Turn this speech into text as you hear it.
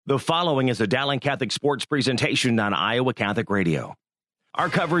The following is a Dowling Catholic sports presentation on Iowa Catholic Radio. Our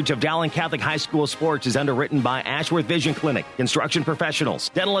coverage of Dowling Catholic High School sports is underwritten by Ashworth Vision Clinic, Construction Professionals,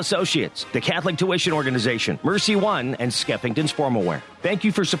 Dental Associates, the Catholic Tuition Organization, Mercy One, and Skeffington's Formalware. Thank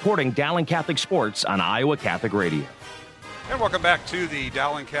you for supporting Dowling Catholic sports on Iowa Catholic Radio. And welcome back to the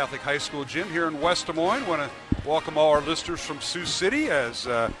Dowling Catholic High School gym here in West Des Moines. Want to welcome all our listeners from Sioux City as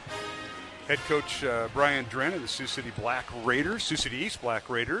head coach Brian Drenn and the Sioux City East Black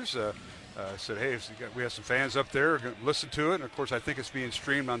Raiders said, hey, we have some fans up there going to listen to it. And, of course, I think it's being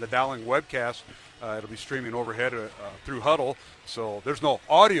streamed on the Dowling webcast. It'll be streaming overhead through Huddle. So there's no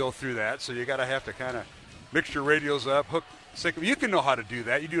audio through that, so you got to have to kind of mix your radios up, you can know how to do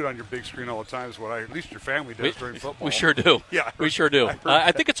that. You do it on your big screen all the time is what at least your family does during football. We sure do. Yeah. We sure do.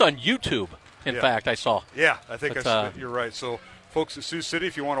 I think it's on YouTube, in fact, I saw. Yeah, I think you're right. So, folks in Sioux City,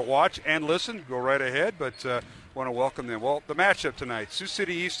 if you want to watch and listen, go right ahead, but want to welcome them. Well, the matchup tonight, Sioux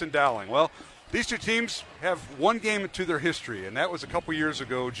City East and Dowling. Well, these two teams have one game into their history, and that was a couple years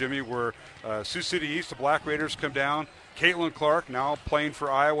ago, Jimmy, where Sioux City East, the Black Raiders, come down. Caitlin Clark, now playing for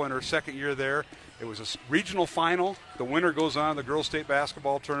Iowa in her second year there. It was a regional final. The winner goes on the girls' state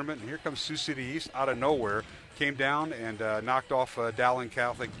basketball tournament, and here comes Sioux City East out of nowhere. Came down and knocked off Dowling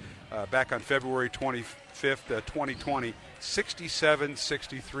Catholic back on February 25th, 2020,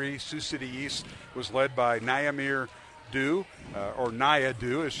 67-63. Sioux City East was led by Nyamir Dew, or Naya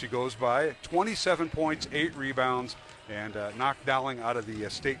Dew as she goes by, 27 points, 8 rebounds, and knocked Dowling out of the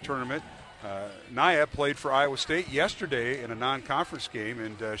state tournament. Naya played for Iowa State yesterday in a non-conference game,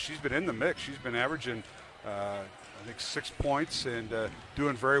 and she's been in the mix. She's been averaging, I think, 6 points and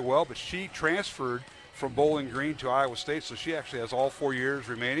doing very well. But she transferred from Bowling Green to Iowa State, so she actually has all 4 years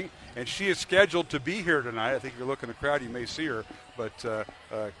remaining. And she is scheduled to be here tonight. I think if you're looking at the crowd, you may see her. But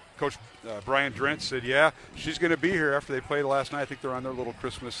Coach Brian Drenn said, yeah, she's going to be here after they played last night. I think they're on their little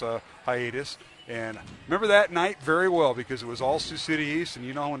Christmas hiatus. And remember that night very well because it was all Sioux City East, and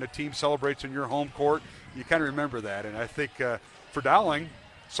you know when a team celebrates in your home court, you kind of remember that. And I think for Dowling,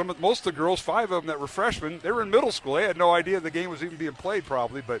 most of the girls, 5 of them that were freshmen, they were in middle school. They had no idea the game was even being played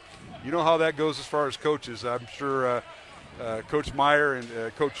probably, but you know how that goes as far as coaches. I'm sure Coach Meyer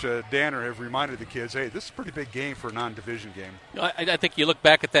and Coach Danner have reminded the kids, hey, this is a pretty big game for a non-division game. I think you look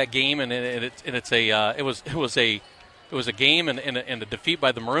back at that game, and it was a game and a defeat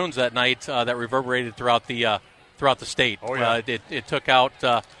by the Maroons that night that reverberated throughout the state. Oh, yeah. It took out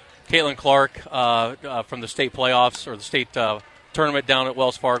Caitlin Clark from the state playoffs or the state tournament down at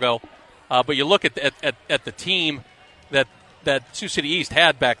Wells Fargo. But you look at the team that Sioux City East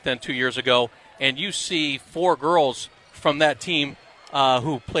had back then 2 years ago, and you see 4 girls from that team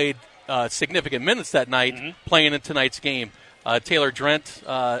who played significant minutes that night playing in tonight's game. Taylor Drent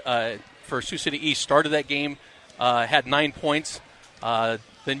for Sioux City East started that game. Had 9 points.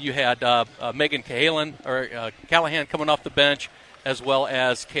 Then you had Megan Callahan coming off the bench, as well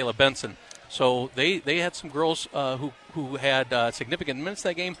as Kayla Benson. So they had some girls who had significant minutes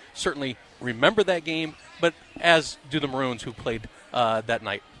that game. Certainly remember that game, but as do the Maroons who played that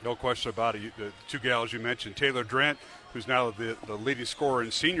night. No question about it. The 2 gals you mentioned, Taylor Drent, who's now the leading scorer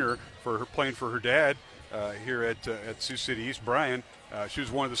and senior for her playing for her dad here at Sioux City East, Brian. She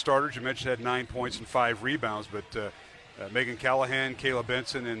was one of the starters. You mentioned had 9 points and 5 rebounds, but Megan Callahan, Kayla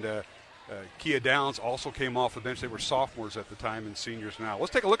Benson, and Kia Downs also came off the bench. They were sophomores at the time and seniors now.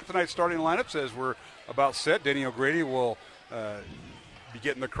 Let's take a look at tonight's starting lineups as we're about set. Denny O'Grady will be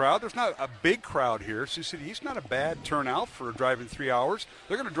getting the crowd. There's not a big crowd here. Sioux City East, not a bad turnout for driving 3 hours.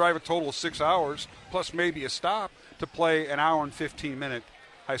 They're going to drive a total of 6 hours, plus maybe a stop, to play an hour and 15-minute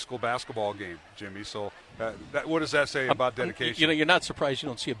high school basketball game, Jimmy. So what does that say about dedication? You're not surprised you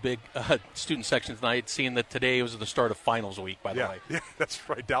don't see a big student section tonight, seeing that today was the start of finals week, by the way. Yeah, that's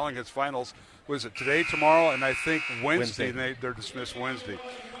right. Dowling has finals. Was it today, tomorrow, and I think Wednesday. And they're dismissed Wednesday.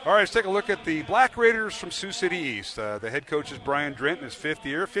 All right, let's take a look at the Black Raiders from Sioux City East. The head coach is Brian Drenn in his 5th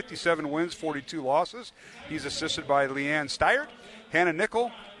year, 57 wins, 42 losses. He's assisted by Leanne Steyert, Hannah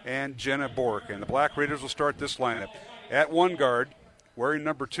Nickel, and Jenna Bork. And the Black Raiders will start this lineup. At one guard, wearing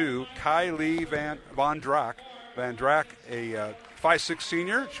number 2, Kylie Van Draak. Van Draak, a 5'6"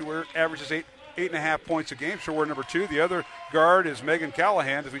 senior. She averages 8.5 points a game. She'll wear number 2. The other guard is Megan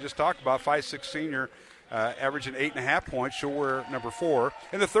Callahan, as we just talked about, 5'6" senior, averaging 8.5 points. She'll wear number 4.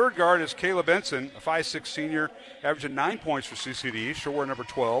 And the third guard is Kayla Benson, a 5'6" senior, averaging 9 points for Sioux City East. She'll wear number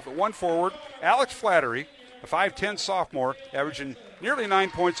 12. At one forward, Alex Flattery, a 5'10" sophomore, averaging nearly 9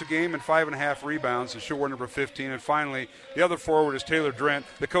 points a game and 5.5 rebounds, and she'll wear number 15. And finally, the other forward is Taylor Drent,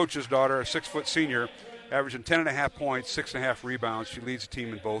 the coach's daughter, a 6-foot senior, averaging 10.5 points, 6.5 rebounds. She leads the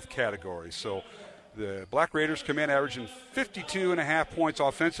team in both categories. So The Black Raiders come in averaging 52.5 points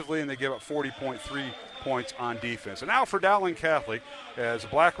offensively, and they give up 40.3 points on defense. And now for Dowling Catholic, as the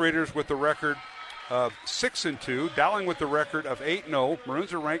Black Raiders with the record of 6-2, Dowling with the record of 8-0.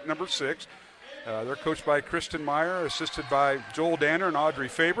 Maroons are ranked number 6. They're coached by Kristen Meyer, assisted by Joel Danner and Audrey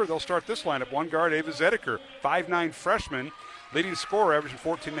Faber. They'll start this lineup. One guard, Ava Zedeker, 5'9" freshman, leading scorer, averaging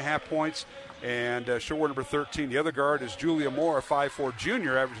 14.5 points, and short number 13. The other guard is Julia Moore, a 5'4"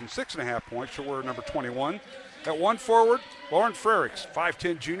 junior, averaging 6.5 points, short number 21. At one forward, Lauren Frericks,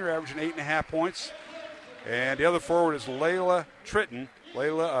 5'10" junior, averaging 8.5 points. And the other forward is Layla Tritton.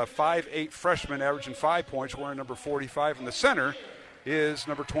 Layla, a 5'8" freshman, averaging 5 points, wearing number 45. In the center is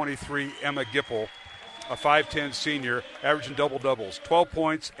number 23, Emma Gipple, a 5'10" senior, averaging double-doubles, 12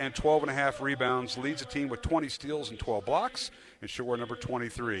 points and 12.5 rebounds, leads the team with 20 steals and 12 blocks, and she'll wear number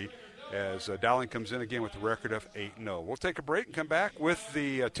 23 as Dowling comes in again with a record of 8-0. We'll take a break and come back with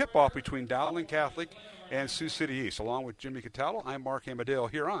the tip-off between Dowling Catholic and Sioux City East. Along with Jimmy Cataldo, I'm Mark Amadale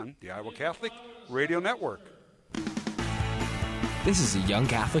here on the Iowa Catholic Radio Network. This is a Young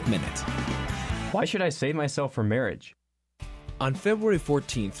Catholic Minute. Why should I save myself for marriage? On February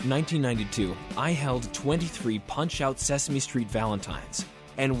 14th, 1992, I held 23 Punch-Out Sesame Street Valentines,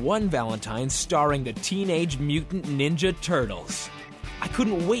 and one Valentine starring the Teenage Mutant Ninja Turtles. I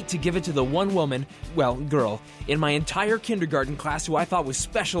couldn't wait to give it to the one woman, well, girl, in my entire kindergarten class who I thought was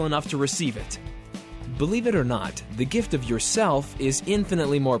special enough to receive it. Believe it or not, the gift of yourself is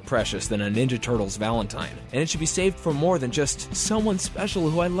infinitely more precious than a Ninja Turtles Valentine, and it should be saved for more than just someone special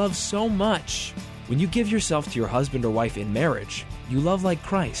who I love so much. When you give yourself to your husband or wife in marriage, you love like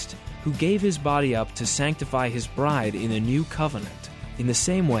Christ, who gave his body up to sanctify his bride in a new covenant. In the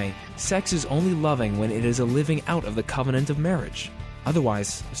same way, sex is only loving when it is a living out of the covenant of marriage.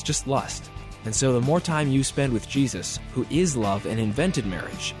 Otherwise, it's just lust. And so the more time you spend with Jesus, who is love and invented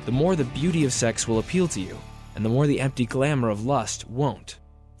marriage, the more the beauty of sex will appeal to you, and the more the empty glamour of lust won't.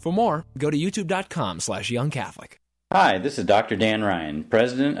 For more, go to youtube.com/youngcatholic. Hi, this is Dr. Dan Ryan,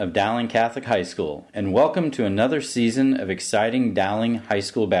 president of Dowling Catholic High School, and welcome to another season of exciting Dowling High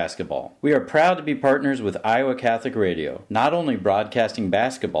School basketball. We are proud to be partners with Iowa Catholic Radio, not only broadcasting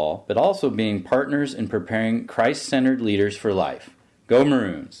basketball, but also being partners in preparing Christ-centered leaders for life. Go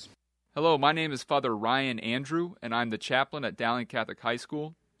Maroons! Hello, my name is Father Ryan Andrew, and I'm the chaplain at Dowling Catholic High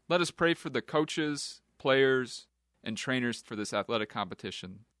School. Let us pray for the coaches, players, and trainers for this athletic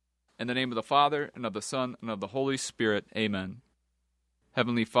competition. In the name of the Father, and of the Son, and of the Holy Spirit, amen.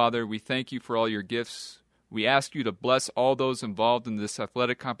 Heavenly Father, we thank you for all your gifts. We ask you to bless all those involved in this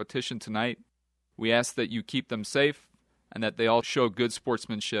athletic competition tonight. We ask that you keep them safe, and that they all show good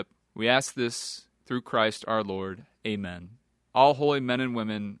sportsmanship. We ask this through Christ our Lord, amen. All holy men and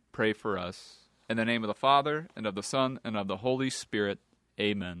women, pray for us. In the name of the Father, and of the Son, and of the Holy Spirit,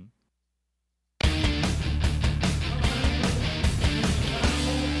 amen.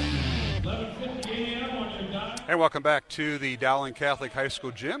 And welcome back to the Dowling Catholic High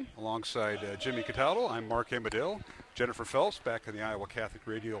School gym. Alongside Jimmy Cataldo, I'm Mark Amadale. Jennifer Phelps back in the Iowa Catholic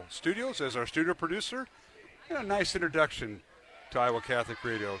Radio studios as our studio producer. And a nice introduction to Iowa Catholic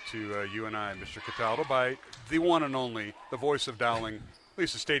Radio to you and I, Mr. Cataldo, by the one and only, the voice of Dowling, at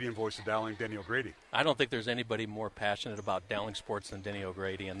least the stadium voice of Dowling, Denny O'Grady. I don't think there's anybody more passionate about Dowling sports than Denny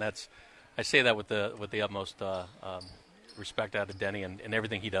O'Grady, and I say that with the utmost respect out of Denny and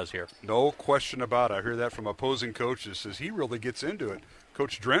everything he does here. No question about it. I hear that from opposing coaches. Says he really gets into it.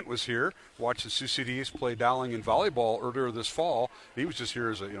 Coach Drent was here, watched the Sioux City East play Dowling in volleyball earlier this fall. He was just here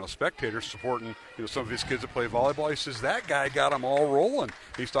as a spectator supporting some of his kids that play volleyball. He says that guy got them all rolling.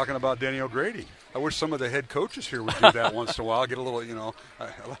 He's talking about Denny O'Grady. I wish some of the head coaches here would do that once in a while. Get a little, you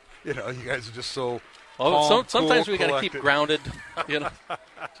guys are just so. Well, sometimes cool, we got to keep grounded,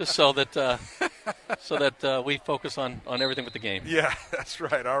 just so that we focus on everything with the game. Yeah, that's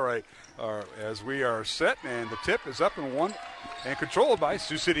right. All right. As we are set, and the tip is up and one, and controlled by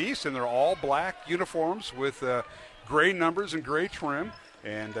Sioux City East, and they're all black uniforms with gray numbers and gray trim.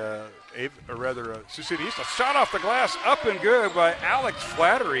 And Sioux City East, a shot off the glass, up and good by Alex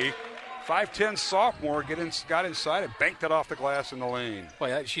Flattery. 5'10" sophomore got inside and banked it off the glass in the lane.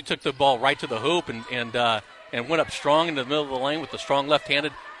 Boy, she took the ball right to the hoop and went up strong into the middle of the lane with the strong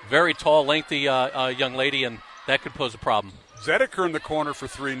left-handed, very tall, lengthy young lady, and that could pose a problem. Zedeker in the corner for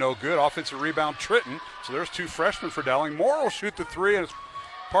three, no good. Offensive rebound, Tritton. So there's two freshmen for Dowling. Moore will shoot the three, and it's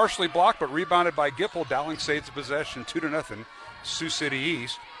partially blocked, but rebounded by Gipple. Dowling saves the possession, 2-0, Sioux City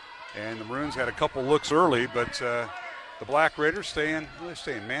East. And the Maroons had a couple looks early, but the Black Raiders staying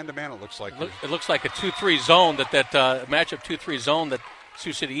man-to-man, it looks like. It looks like a 2-3 zone, that matchup 2-3 zone that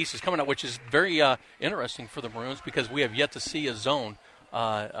Sioux City East is coming out, which is very interesting for the Maroons because we have yet to see a zone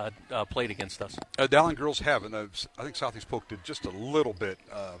played against us. Dowling girls haven't. I think Southeast Polk did just a little bit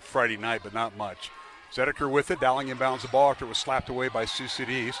Friday night, but not much. Zedeker with it. Dowling inbounds the ball after it was slapped away by Sioux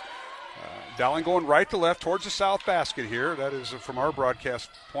City East. Dowling going right to left towards the south basket here. That is from our broadcast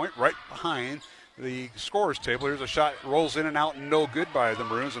point, right behind the scorer's table. Here's a shot, rolls in and out, no good by the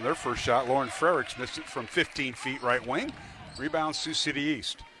Maroons on their first shot. Lauren Frericks missed it from 15 feet right wing. Rebound Sioux City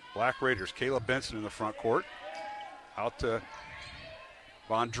East. Black Raiders, Caleb Benson in the front court. Out to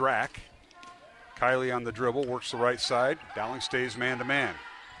Von Drack. Kylie on the dribble, works the right side. Dowling stays man-to-man.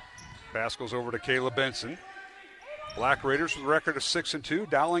 Pass goes over to Caleb Benson. Black Raiders with a record of 6-2.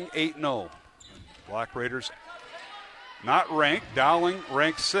 Dowling 8-0. Black Raiders not ranked. Dowling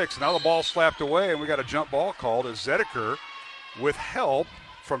ranked 6. Now the ball slapped away, and we got a jump ball called as Zedeker, with help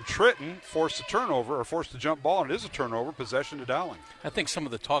from Tritton, forced the turnover, or forced the jump ball, and it is a turnover, possession to Dowling. I think some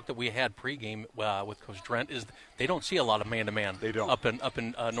of the talk that we had pregame with Coach Drent is they don't see a lot of man-to-man up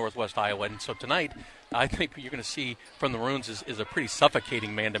in northwest Iowa. And so tonight, I think what you're going to see from the Maroons is a pretty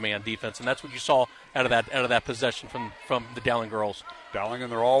suffocating man-to-man defense, and that's what you saw out of that possession from the Dowling girls. Dowling in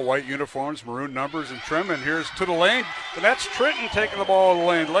their all-white uniforms, maroon numbers and trim, and here's to the lane. And that's Tritton taking the ball to the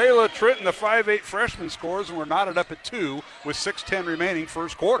lane. Layla Tritton, the 5'8 freshman, scores, and we're knotted up at 2 with 6:10 remaining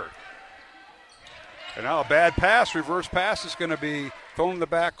first quarter. And now a bad pass, reverse pass is going to be thrown in the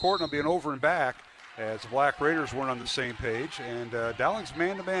back court, and it'll be an over and back as the Black Raiders weren't on the same page. And Dowling's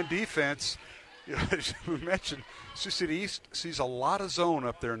man-to-man defense, as we mentioned, Sioux City East sees a lot of zone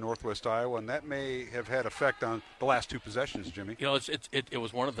up there in northwest Iowa, and that may have had effect on the last 2 possessions, Jimmy. You know, it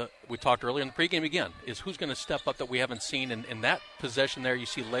was one of the – we talked earlier in the pregame again, is who's going to step up that we haven't seen. And in that possession there, you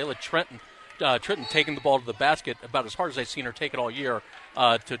see Layla Tritton taking the ball to the basket about as hard as I've seen her take it all year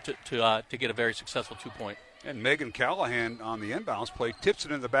to get a very successful 2-point. And Megan Callahan on the inbounds play tips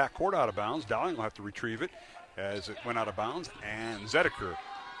it in the back court out of bounds. Dowling will have to retrieve it as it went out of bounds, and Zedeker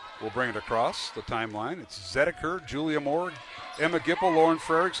will bring it across the timeline. It's Zedeker, Julia Moore, Emma Gipple, Lauren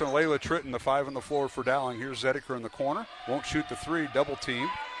Frericks, and Layla Tritton, the 5 on the floor for Dowling. Here's Zedeker in the corner. Won't shoot the 3, double team.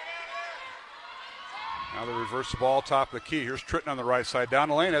 Now they reverse the ball, top of the key. Here's Tritton on the right side. Down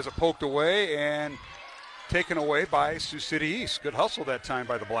the lane, has it poked away and taken away by Sioux City East. Good hustle that time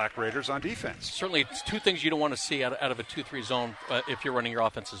by the Black Raiders on defense. Certainly, it's 2 things you don't want to see out of a 2-3 zone if you're running your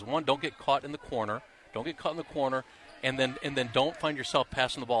offenses. One, don't get caught in the corner. And then don't find yourself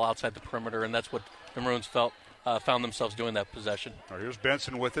passing the ball outside the perimeter, and that's what the Maroons found themselves doing that possession. All right, here's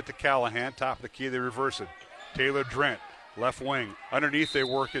Benson with it to Callahan. Top of the key, they reverse it. Taylor Drent, left wing. Underneath, they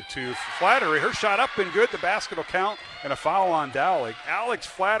work it to Flattery. Her shot up and good. The basket will count, and a foul on Dowling. Alex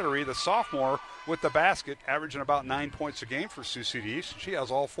Flattery, the sophomore, with the basket, averaging about 9 points a game for Sioux City East. She has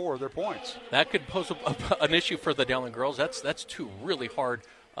all 4 of their points. That could pose an issue for the Dowling girls. That's 2 really hard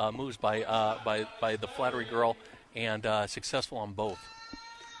moves by the Flattery girl, and successful on both.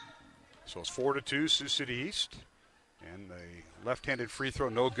 So it's 4-2, Sioux City East. And the left-handed free throw,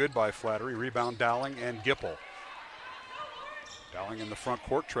 no good by Flattery. Rebound Dowling and Gipple. Dowling in the front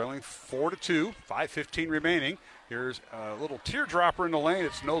court, trailing 4-2. 5:15 remaining. Here's a little teardropper in the lane.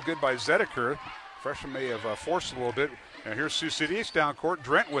 It's no good by Zedeker. Freshman may have forced it a little bit. And here's Sioux City East down court.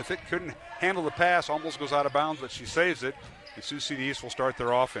 Drent with it. Couldn't handle the pass. Almost goes out of bounds, but she saves it. And Sioux City East will start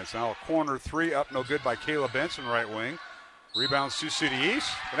their offense. Now a corner 3 up, no good by Kayla Benson, right wing. Rebound Sioux City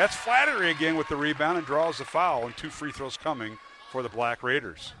East. And that's Flattery again with the rebound and draws the foul. And 2 free throws coming for the Black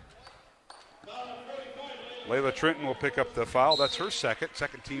Raiders. Layla Tritton will pick up the foul. That's her second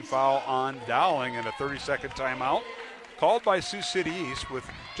team foul on Dowling, and a 30-second timeout called by Sioux City East with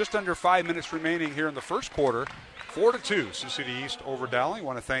just under 5 minutes remaining here in the first quarter. 4-2, Sioux City East over Dowling. I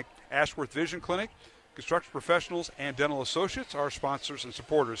want to thank Ashworth Vision Clinic, Construction Professionals, and Dental Associates, our sponsors and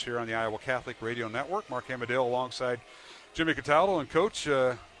supporters here on the Iowa Catholic Radio Network. Mark Amadale alongside Jimmy Cataldo. And Coach,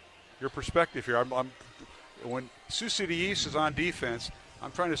 your perspective here. When Sioux City East is on defense,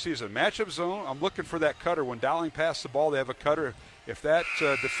 I'm trying to see, is it a matchup zone? I'm looking for that cutter. When Dowling passes the ball, they have a cutter. If that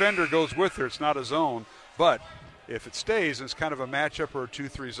defender goes with her, it's not a zone. But if it stays, it's kind of a matchup or a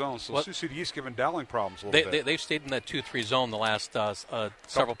 2-3 zone. So Sioux City East giving Dowling problems a little bit. They've stayed in that 2-3 zone the last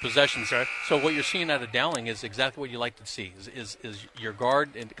several possessions. Okay. So what you're seeing out of Dowling is exactly what you like to see, is your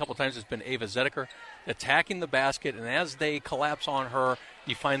guard, and a couple times it's been Ava Zedeker, attacking the basket, and as they collapse on her,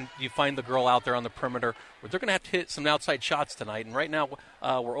 you find the girl out there on the perimeter. They're going to have to hit some outside shots tonight, and right now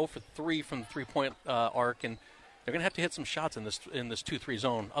we're 0 for 3 from the three-point arc, and they're going to have to hit some shots in this 2-3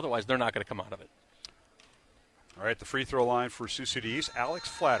 zone. Otherwise, they're not going to come out of it. All right, the free throw line for Sioux City East, Alex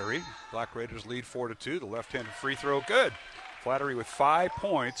Flattery. Black Raiders lead 4-2. The left-handed free throw, good. Flattery with 5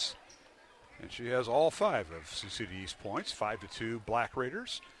 points, and she has all 5 of Sioux City East points. 5-2 Black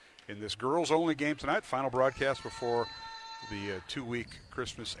Raiders in this girls-only game tonight. Final broadcast before the 2-week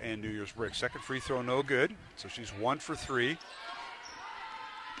Christmas and New Year's break. Second free throw, no good. So she's 1 for 3.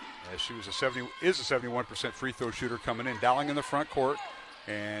 As she was a 71% free throw shooter coming in. Dowling in the front court,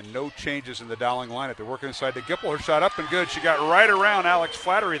 and no changes in the Dowling lineup. They're working inside to Gipple. Her shot up and good. She got right around Alex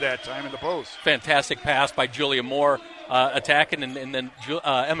Flattery that time in the post. Fantastic pass by Julia Moore attacking, and then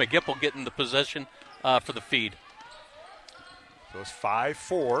Emma Gipple getting the possession for the feed. So it's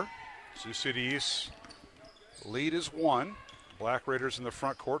 5-4. Sioux City East lead is 1. Black Raiders in the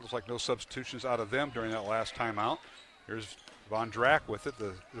front court. Looks like no substitutions out of them during that last timeout. Here's Von Drack with it,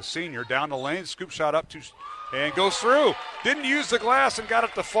 the senior, down the lane, scoop shot up and goes through. Didn't use the glass and got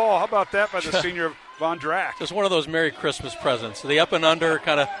it to fall. How about that by the senior Von Drack? Just one of those Merry Christmas presents. The up and under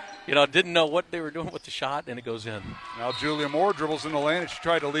kind of, didn't know what they were doing with the shot, and it goes in. Now Julia Moore dribbles in the lane, and she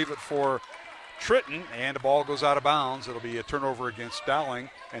tried to leave it for Tritton, and the ball goes out of bounds. It'll be a turnover against Dowling,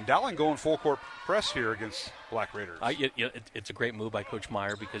 and Dowling going full court press here against Black Raiders. It's a great move by Coach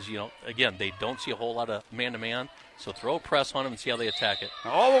Meyer because, again, they don't see a whole lot of man-to-man, so throw a press on them and see how they attack it.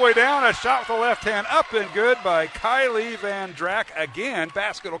 All the way down, a shot with the left hand, up and good by Kylie Van Drack. Again,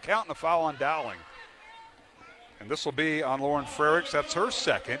 basket will count and a foul on Dowling. And this will be on Lauren Frericks. That's her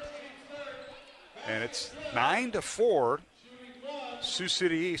second. And it's 9-4. Sioux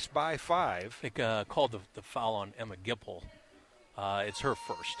City East by 5. They called the foul on Emma Gipple. It's her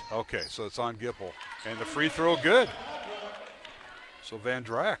first. Okay, so it's on Gipple. And the free throw, good. So Van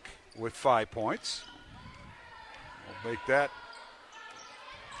Drack with 5 points. We'll make that.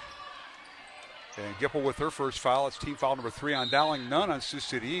 And Gipple with her first foul. It's team foul number 3 on Dowling, none on Sioux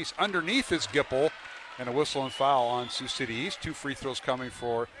City East. Underneath is Gipple, and a whistle and foul on Sioux City East. 2 free throws coming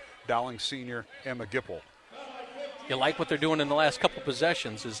for Dowling senior Emma Gipple. You like what they're doing in the last couple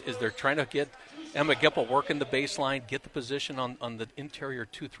possessions is they're trying to get Emma Gipple working the baseline, get the position on the interior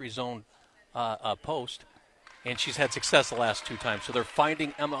 2-3 zone post, and she's had success the last 2 times. So they're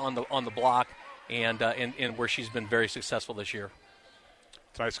finding Emma on the block and where she's been very successful this year.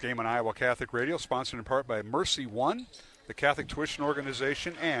 Tonight's game on Iowa Catholic Radio, sponsored in part by Mercy One, the Catholic Tuition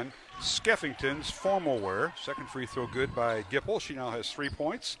Organization, and Skeffington's Formal Wear. Second free throw good by Gipple. She now has 3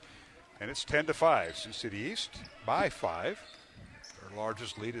 points. And it's 10-5. Sioux City East by 5. Their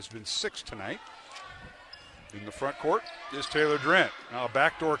largest lead has been 6 tonight. In the front court is Taylor Drent. Now a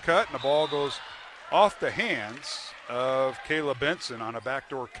backdoor cut, and the ball goes off the hands of Kayla Benson on a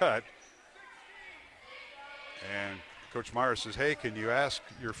backdoor cut. And Coach Meyer says, hey, can you ask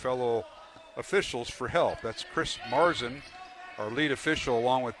your fellow officials for help? That's Chris Marzin, our lead official,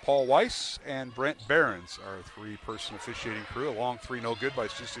 along with Paul Weiss and Brent Behrens, our 3-person officiating crew. A long 3, no good by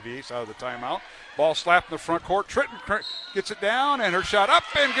Sioux City East out of the timeout. Ball slapped in the front court. Tritton gets it down, and her shot up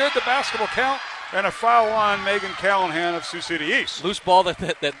and good. The basketball count, and a foul on Megan Callahan of Sioux City East. Loose ball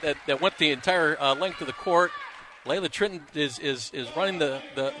that went the entire length of the court. Layla Tritton is running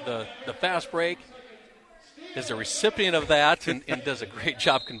the fast break, is a recipient of that, and does a great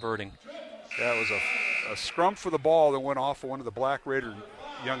job converting. That was a scrum for the ball that went off of one of the Black Raider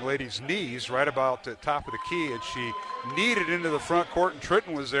young lady's knees right about the top of the key, and she kneed it into the front court, and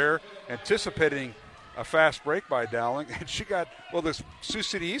Tritton was there anticipating a fast break by Dowling, and she got, this Sioux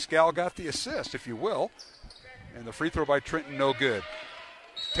City East gal got the assist, if you will, and the free throw by Tritton, no good.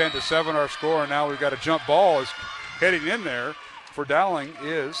 10-7 our score, and now we've got a jump ball is heading in there for Dowling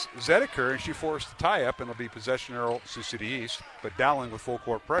is Zedeker, and she forced the tie-up, and it'll be possession arrow Sioux City East, but Dowling with full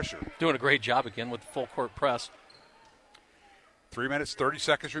court pressure. Doing a great job again with the full court press. 3 minutes, 30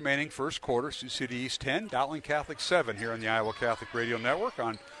 seconds remaining, first quarter. Sioux City East 10, Dowling Catholic 7 here on the Iowa Catholic Radio Network.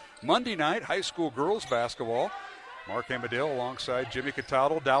 On Monday night, high school girls basketball. Mark Amadale alongside Jimmy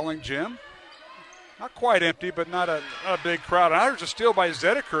Cataldo, Dowling Gym. Not quite empty, but not a big crowd. And there's a steal by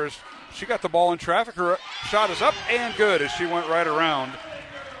Zedeker. She got the ball in traffic. Her shot is up and good as she went right around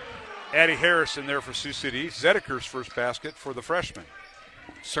Addie Harrison there for Sioux City East. Zedeker's first basket for the freshman.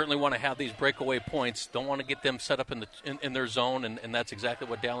 Certainly want to have these breakaway points. Don't want to get them set up in their zone, and that's exactly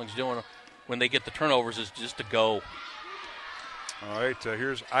what Dowling's doing when they get the turnovers, is just to go. All right,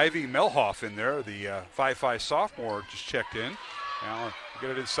 here's Ivy Melhoff in there, the 5'5 sophomore just checked in. Now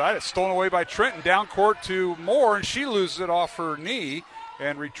get it inside. It's stolen away by Trenton. Down court to Moore, and she loses it off her knee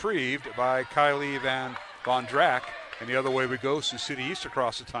and retrieved by Kylie Von Drack. And the other way we go, Sioux City East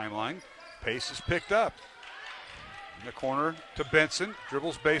across the timeline. Pace is picked up. In the corner to Benson.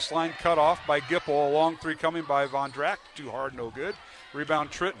 Dribbles baseline, cut off by Gipple. A long 3 coming by Von Drack. Too hard, no good.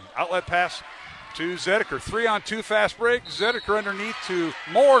 Rebound Tritton. Outlet pass to Zedeker. 3-on-2 fast break. Zedeker underneath to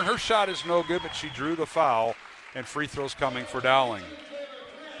Moore, and her shot is no good, but she drew the foul. And free throws coming for Dowling.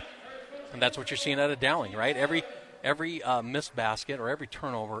 And that's what you're seeing out of Dowling, right? every missed basket or every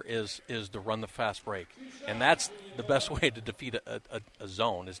turnover is to run the fast break. And that's the best way to defeat a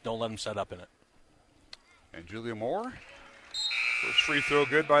zone, is don't let them set up in it. And Julia Moore, first free throw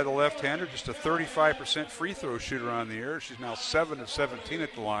good by the left-hander, just a 35% free throw shooter on the air. She's now 7 of 17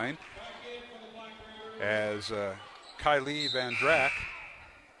 at the line. As Kylie Van Drack,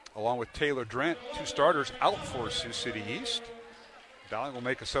 along with Taylor Drent, two starters out for Sioux City East. Dowling will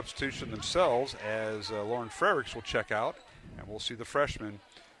make a substitution themselves as Lauren Frericks will check out, and we'll see the freshman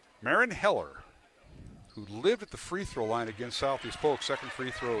Marin Heller, who lived at the free throw line against Southeast Polk. Second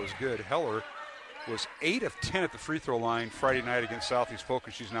free throw is good. Heller was 8 of 10 at the free throw line Friday night against Southeast Polk,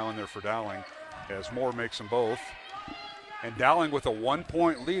 and she's now in there for Dowling as Moore makes them both. And Dowling with a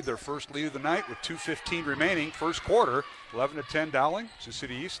 1-point lead, their first lead of the night with 2:15 remaining. First quarter, 11-10 Dowling. Sioux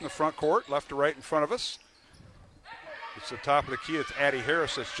City East in the front court, left to right in front of us. It's the top of the key. It's Addie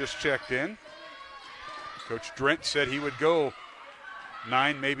Harris that's just checked in. Coach Drent said he would go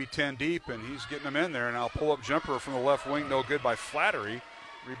 9, maybe 10 deep, and he's getting them in there. And I'll pull up jumper from the left wing, no good by Flattery.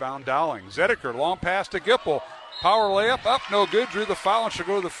 Rebound Dowling. Zedeker, long pass to Gipple. Power layup, up, no good. Drew the foul and should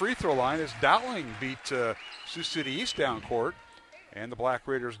go to the free throw line as Dowling beat Sioux City East down court. And the Black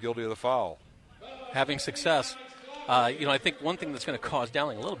Raiders guilty of the foul. Having success. I think one thing that's going to cause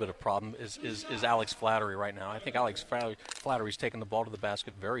Dowling a little bit of problem is Alex Flattery right now. I think Alex Flattery's taking the ball to the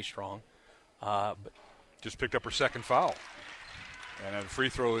basket very strong. But just picked up her second foul. And a free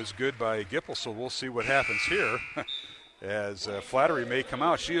throw is good by Gipple, so we'll see what happens here. As Flattery may come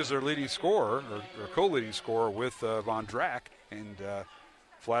out. She is their leading scorer, or co-leading scorer with Von Drack, and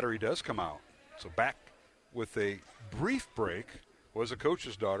Flattery does come out. So back with a brief break was a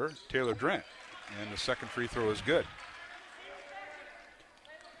coach's daughter, Taylor Drent, and the second free throw is good.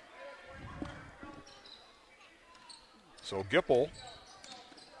 So Gipple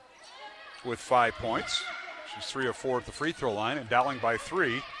with 5 points. She's 3 of 4 at the free throw line, and Dowling by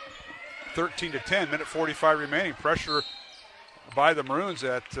 3. 13-10, minute 45 remaining. Pressure by the Maroons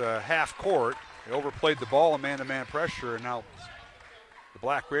at half court. They overplayed the ball in man-to-man pressure, and now the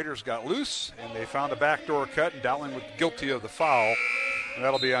Black Raiders got loose, and they found a backdoor cut, and Dowling was guilty of the foul, and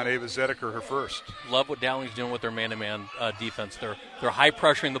that'll be on Ava Zedeker, her first. Love what Dowling's doing with their man-to-man defense. They're high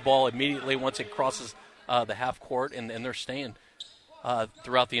pressuring the ball immediately once it crosses the half court, and they're staying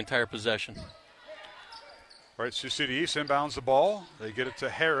throughout the entire possession. All right, Sioux City East inbounds the ball. They get it to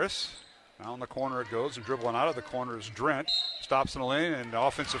Harris. Now in the corner it goes, and dribbling out of the corner is Drent. Stops in the lane, and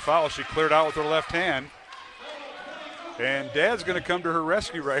offensive foul. She cleared out with her left hand. And Dad's going to come to her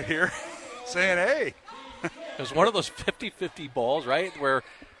rescue right here, saying, hey. It was one of those 50-50 balls, right, where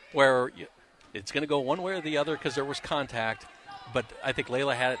it's going to go one way or the other because there was contact. But I think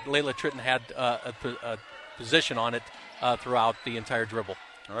Layla Tritton had a position on it throughout the entire dribble.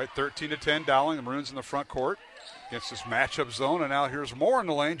 All right, 13-10, Dowling. The Maroons in the front court against this matchup zone, and now here's Moore in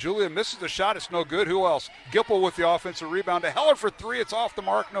the lane. Julia misses the shot. It's no good. Who else? Gipple with the offensive rebound to Heller for 3. It's off the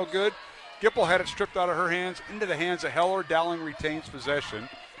mark. No good. Gipple had it stripped out of her hands into the hands of Heller. Dowling retains possession.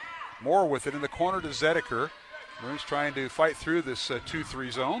 Moore with it in the corner to Zedeker. Maroons trying to fight through this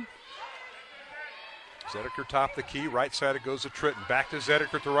 2-3 zone. Zedeker top the key. Right side it goes to Tritton. Back to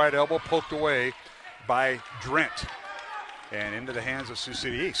Zedeker at the right elbow. Poked away by Drent. And into the hands of Sioux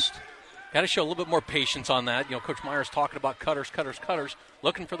City East. Got to show a little bit more patience on that. Coach Meyer's talking about cutters,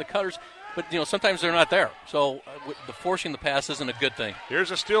 looking for the cutters. But, sometimes they're not there. So the forcing the pass isn't a good thing.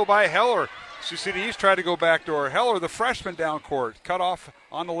 Here's a steal by Heller. Sioux City East tried to go backdoor. Heller, the freshman down court, cut off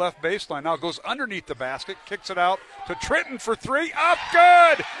on the left baseline. Now goes underneath the basket, kicks it out to Tritton for 3. Up,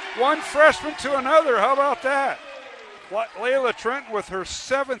 good! One freshman to another. How about that? Layla Tritton with her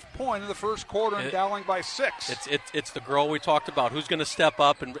 7th point in the first quarter and Dowling by 6. It's the girl we talked about. Who's going to step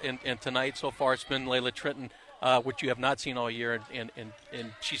up? And tonight so far it's been Layla Tritton, which you have not seen all year, and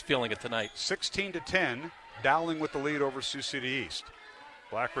she's feeling it tonight. 16-10, Dowling with the lead over Sioux City East.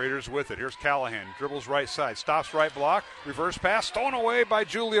 Black Raiders with it. Here's Callahan. Dribbles right side. Stops right block. Reverse pass. Stolen away by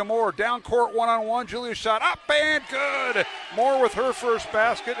Julia Moore. Down court one-on-one. Julia shot up and good. Moore with her first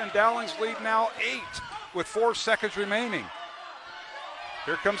basket, and Dowling's lead now 8 with 4 seconds remaining.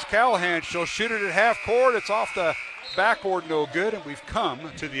 Here comes Callahan. She'll shoot it at half court. It's off the backboard, no good, and we've come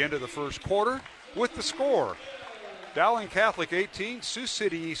to the end of the first quarter with the score. Dowling Catholic 18, Sioux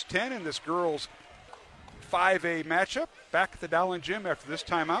City East 10 in this girls 5A matchup. Back at the Dowling Gym after this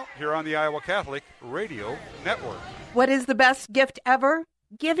timeout here on the Iowa Catholic Radio Network. What is the best gift ever?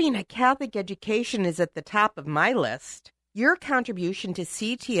 Giving a Catholic education is at the top of my list. Your contribution to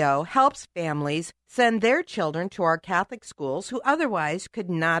CTO helps families send their children to our Catholic schools who otherwise could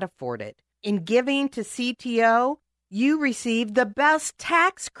not afford it. In giving to CTO, you receive the best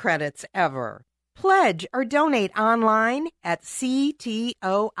tax credits ever. Pledge or donate online at ctoiowa.org.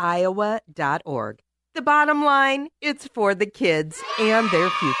 The bottom line, it's for the kids and their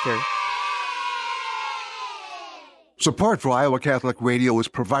future. Support for Iowa Catholic Radio is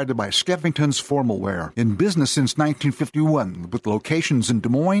provided by Skeffington's Formal Wear, in business since 1951, with locations in Des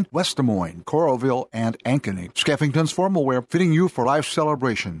Moines, West Des Moines, Coralville, and Ankeny. Skeffington's Formal Wear, fitting you for life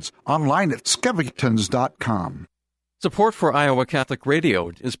celebrations. Online at skeffingtons.com. Support for Iowa Catholic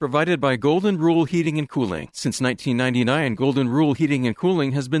Radio is provided by Golden Rule Heating and Cooling. Since 1999, Golden Rule Heating and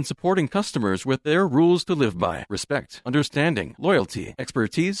Cooling has been supporting customers with their rules to live by: respect, understanding, loyalty,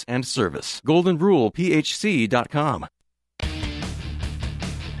 expertise, and service. GoldenRulePHC.com.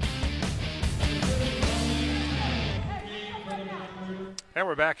 And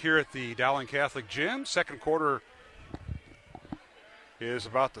we're back here at the Dowling Catholic Gym. Second quarter is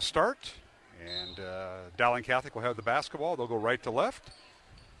about to start. And Dowling Catholic will have the basketball. They'll go right to left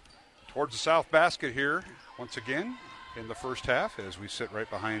towards the south basket here once again in the first half as we sit right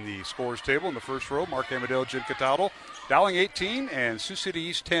behind the scorers table in the first row. Mark Amadeo, Jim Cataldo. Dowling 18 and Sioux City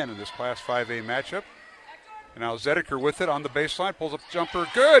East 10 in this Class 5A matchup. And now Zedeker with it on the baseline. Pulls up jumper.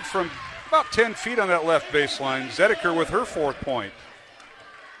 Good from about 10 feet on that left baseline. Zedeker with her fourth point.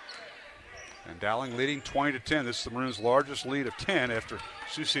 And Dowling leading 20-10. This is the Maroons' largest lead of 10 after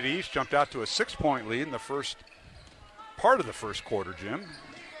Sioux City East jumped out to a 6-point lead in the first part of the first quarter, Jim.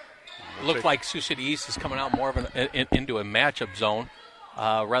 It looked like Sioux City East is coming out more of into a matchup zone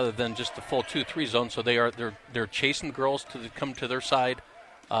rather than just the full 2-3 zone. So they're chasing the girls to come to their side,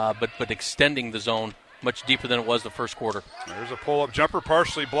 but extending the zone much deeper than it was the first quarter. There's a pull-up jumper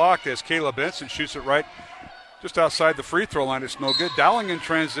partially blocked as Kayla Benson shoots it right just outside the free throw line. It's no good. Dowling in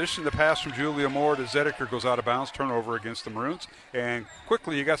transition. The pass from Julia Moore to Zedeker goes out of bounds. Turnover against the Maroons. And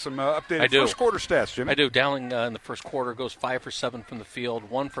quickly, you got some updated first quarter stats, Jimmy. I do. Dowling in the first quarter goes 5 for 7 from the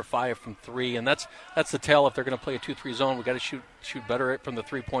field, 1 for 5 from 3, and that's the tell. If they're going to play a 2-3 zone, we've got to shoot better from the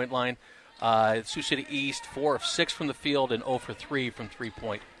 3-point line. Sioux City East, 4 of 6 from the field and 0 for 3 from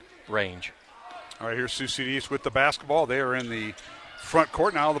 3-point range. All right, here's Sioux City East with the basketball. They are in the front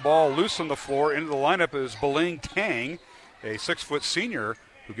court. Now the ball loose on the floor. Into the lineup is Beling Tang, a 6-foot senior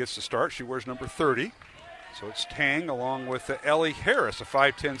who gets the start. She wears number 30. So it's Tang along with Ellie Harris, a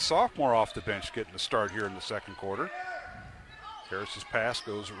 5'10 sophomore off the bench, getting the start here in the second quarter. Harris's pass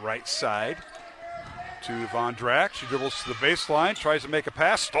goes right side to Von Drack. She dribbles to the baseline, tries to make a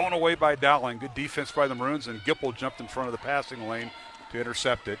pass, stolen away by Dowling. Good defense by the Maroons, and Gipple jumped in front of the passing lane to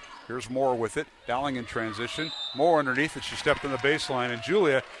intercept it. Here's Moore with it. Dowling in transition. Moore underneath it. She stepped on the baseline. And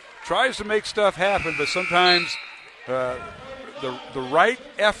Julia tries to make stuff happen, but sometimes the right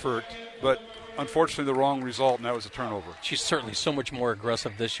effort, but unfortunately the wrong result, and that was a turnover. She's certainly so much more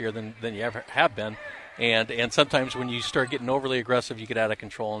aggressive this year than you ever have been. And sometimes when you start getting overly aggressive, you get out of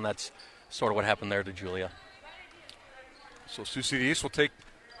control, and that's sort of what happened there to Julia. So Sioux City East will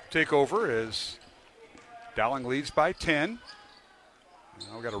take over as Dowling leads by 10.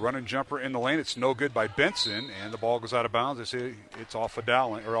 Now we got a running jumper in the lane. It's no good by Benson, and the ball goes out of bounds. They say it's off of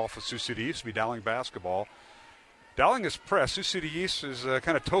Dowling, or off of Sioux City East. To be Dowling basketball. Dowling is pressed. Sioux City East is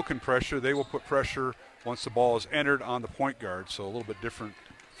kind of token pressure. They will put pressure once the ball is entered on the point guard. So a little bit different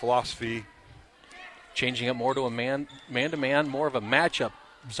philosophy. Changing it more to a man-to-man, more of a matchup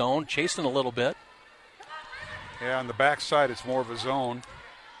zone, chasing a little bit. Yeah, on the backside, it's more of a zone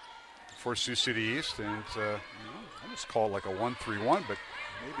for Sioux City East, and I almost call it like a 1-3-1, but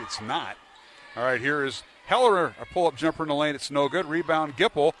maybe it's not. All right, here is Heller, a pull-up jumper in the lane. It's no good. Rebound,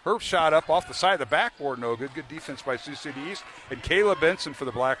 Gipple. Her shot up off the side of the backboard, no good. Good defense by Sioux City East. And Kayla Benson for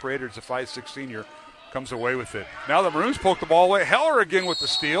the Black Raiders, a 5'6" senior, comes away with it. Now the Maroons poke the ball away. Heller again with the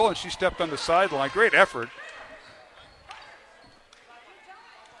steal, and she stepped on the sideline. Great effort.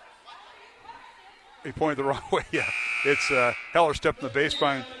 He pointed the wrong way. Yeah, it's Heller stepped on the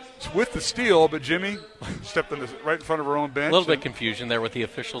baseline with the steal, but Jimmy stepped right in front of her own bench. A little bit of confusion there with the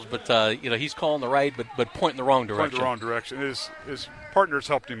officials, but he's calling the right, but pointing the wrong direction. Pointing the wrong direction. His partners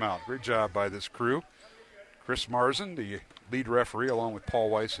helped him out. Great job by this crew. Chris Marzen, the lead referee, along with Paul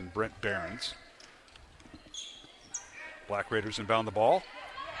Weiss and Brent Behrens. Black Raiders inbound the ball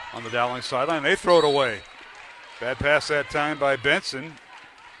on the Dowling sideline. They throw it away. Bad pass that time by Benson.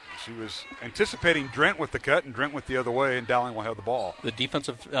 She was anticipating Drent with the cut, and Drent went the other way, and Dowling will have the ball. The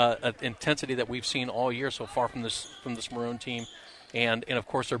defensive intensity that we've seen all year so far from this Maroon team, and of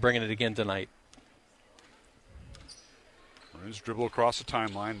course they're bringing it again tonight. Maroons dribble across the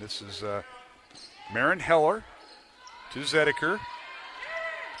timeline. This is Marin Heller to Zedeker.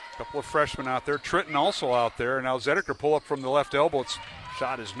 A couple of freshmen out there. Trenton also out there. And now Zedeker pull up from the left elbow.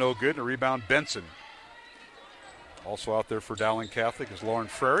 Shot is no good. And a rebound, Benson. Also out there for Dowling Catholic is Lauren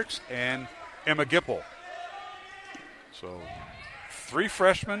Frericks and Emma Gipple. So 3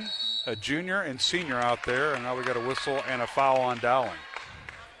 freshmen, a junior and senior out there, and now we got a whistle and a foul on Dowling.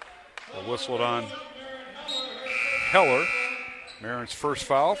 A whistled on Heller. Marin's first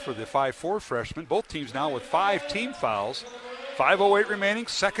foul for the 5'4" freshman. Both teams now with 5 team fouls. 5:08 remaining,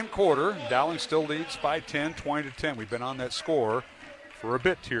 second quarter. Dowling still leads by 10, 20-10. We've been on that score for a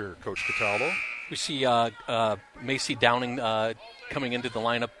bit here, Coach Cataldo. We see Macy Downing coming into the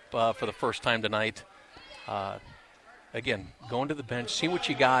lineup for the first time tonight. Again, going to the bench, see what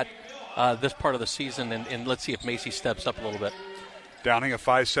you got this part of the season, and let's see if Macy steps up a little bit. Downing, a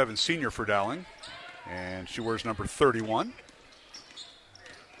 5'7" senior for Dowling, and she wears number 31.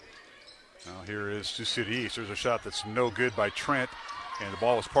 Now here is Sioux City East. There's a shot that's no good by Trent, and the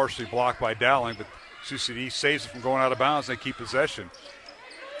ball was partially blocked by Dowling, but Sioux City East saves it from going out of bounds. They keep possession.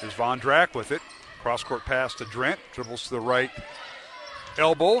 Here's Von Drack with it. Cross-court pass to Drent. Dribbles to the right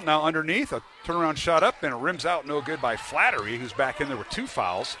elbow. Now underneath. A turnaround shot up, and it rims out no good by Flattery, who's back in there with 2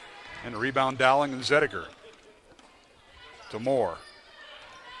 fouls. And a rebound Dowling and Zediger. To Moore.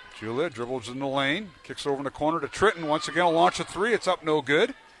 Julia dribbles in the lane. Kicks over in the corner to Tritton. Once again, a launch of 3. It's up no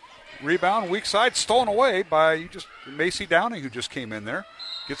good. Rebound, weak side, stolen away by Macy Downing, who just came in there.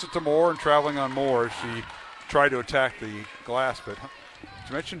 Gets it to Moore, and traveling on Moore. She tried to attack the glass, but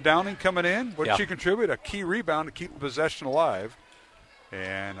you mentioned Downing coming in. What did she contribute? A key rebound to keep the possession alive.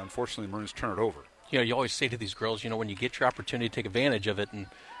 And unfortunately, Maroons turn it over. You know, you always say to these girls, when you get your opportunity, take advantage of it. And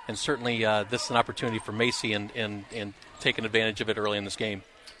certainly this is an opportunity for Macy and taking advantage of it early in this game.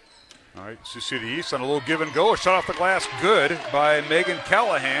 All right, Sioux City East on a little give and go. A shot off the glass, good by Megan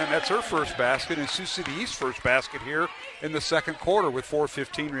Callahan. That's her first basket, and Sioux City East's first basket here in the second quarter with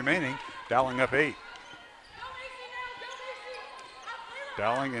 4:15 remaining. Dowling up 8.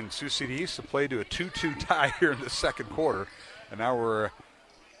 Dowling and Sioux City East have played to a 2-2 tie here in the second quarter, and now we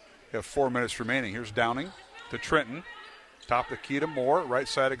have 4 minutes remaining. Here's Downing to Trenton. Top of the key to Moore. Right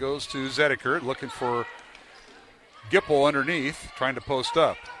side it goes to Zediker, looking for Gipple underneath, trying to post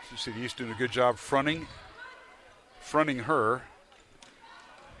up. Sioux City East doing a good job fronting her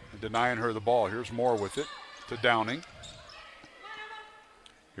and denying her the ball. Here's Moore with it to Downing.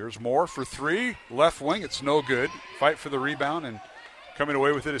 Here's Moore for 3. Left wing, it's no good. Fight for the rebound, and coming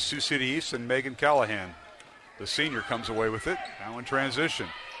away with it is Sioux City East and Megan Callahan. The senior comes away with it. Now in transition.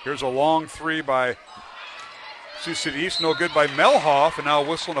 Here's a long 3 by Sioux City East. No good by Melhoff, and now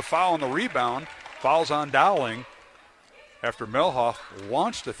whistling a foul on the rebound. Fouls on Dowling after Melhoff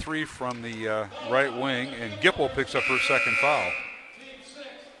launched a 3 from the right wing, and Gipple picks up her second foul.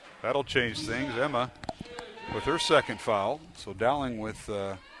 That'll change things. Emma with her second foul. So Dowling with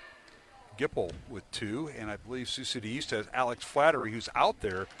Gipple with 2, and I believe Sioux City East has Alex Flattery, who's out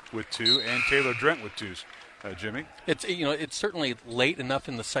there with 2, and Taylor Drent with 2. Jimmy? It's certainly late enough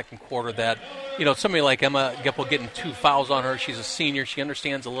in the second quarter that, somebody like Emma Gipple getting 2 fouls on her. She's a senior. She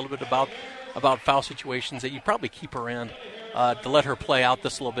understands a little bit about foul situations, that you probably keep her in to let her play out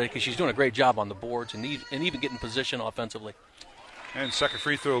this a little bit, because she's doing a great job on the boards and even getting position offensively. And second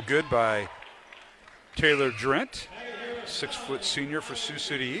free throw good by Taylor Drent, 6-foot senior for Sioux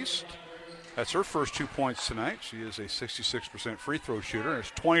City East. That's her first 2 points tonight. She is a 66% free throw shooter.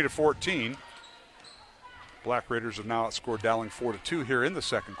 It's 20-14. Black Raiders have now outscored Dowling 4-2 here in the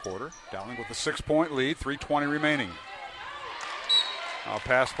second quarter. Dowling with a 6-point lead, 3:20 remaining. Now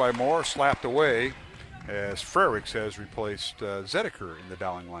pass by Moore, slapped away as Frericks has replaced Zediker in the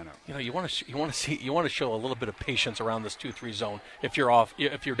Dowling lineup. You want to show a little bit of patience around this 2-3 zone. If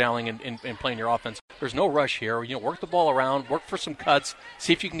you're Dowling and playing your offense, there's no rush here. Work the ball around, work for some cuts,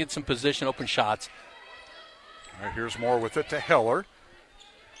 see if you can get some position, open shots. All right, here's Moore with it to Heller.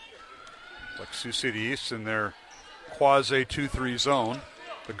 Like Sioux City East in their quasi 2-3 zone.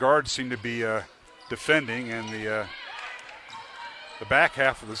 The guards seem to be defending, and the back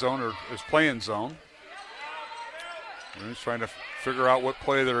half of the zone is playing zone. Maroons trying to figure out what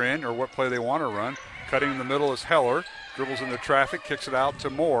play they're in or what play they want to run. Cutting in the middle is Heller. Dribbles into traffic, kicks it out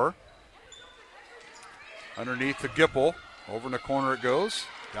to Moore. Underneath to Gipple. Over in the corner it goes.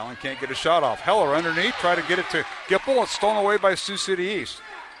 Dowling can't get a shot off. Heller underneath, try to get it to Gipple. It's stolen away by Sioux City East.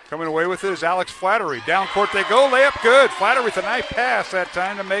 Coming away with it is Alex Flattery. Down court they go. Layup good. Flattery with a nice pass that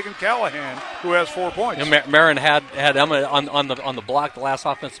time to Megan Callahan, who has 4 points. Marin had Emma on the block the last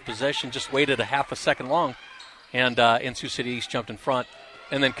offensive possession, just waited a half a second long, and Sioux City East jumped in front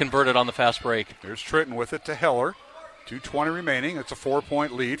and then converted on the fast break. Here's Tritton with it to Heller. 2:20 remaining. It's a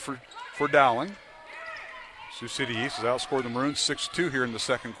 4-point lead for Dowling. Sioux City East has outscored the Maroons 6-2 here in the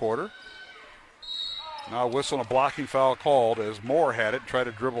second quarter. Now a whistle and a blocking foul called as Moore had it, tried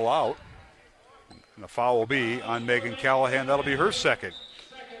to dribble out. And the foul will be on Megan Callahan. That'll be her second.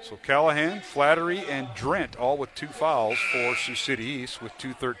 So Callahan, Flattery, and Drent all with 2 fouls for Sioux City East with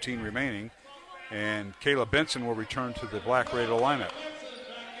 2:13 remaining. And Kayla Benson will return to the Black Raider lineup,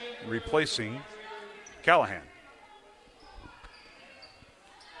 replacing Callahan.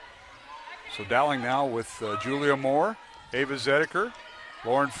 So Dowling now with Julia Moore, Ava Zedeker,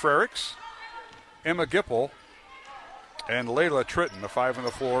 Lauren Frericks, Emma Gipple, and Layla Tritton, the 5 on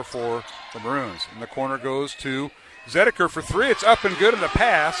the floor for the Maroons. And the corner goes to Zedeker for 3. It's up and good, and a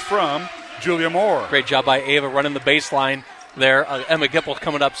pass from Julia Moore. Great job by Ava running the baseline there. Emma Gipple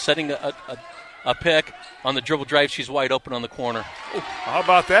coming up, setting a pick on the dribble drive. She's wide open on the corner. How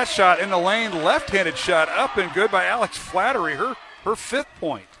about that shot in the lane? Left-handed shot, up and good by Alex Flattery. Her 5th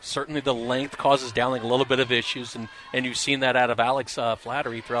point. Certainly the length causes Dowling a little bit of issues, and you've seen that out of Alex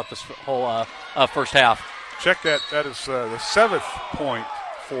Flattery throughout this whole first half. Check that. That is the 7th point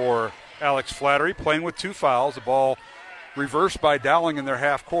for Alex Flattery, playing with 2 fouls. The ball reversed by Dowling in their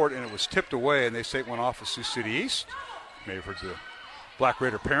half court, and it was tipped away, and they say it went off of Sioux City East. May have heard the Black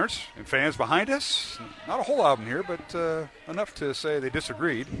Raider parents and fans behind us. Not a whole lot of them here, but enough to say they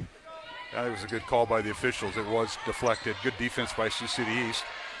disagreed. It was a good call by the officials. It was deflected. Good defense by Sioux City East.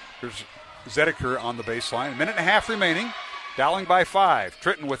 Here's Zedeker on the baseline. 1.5 minutes remaining. Dowling by 5.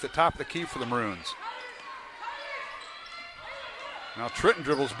 Tritton with the top of the key for the Maroons. Now Tritton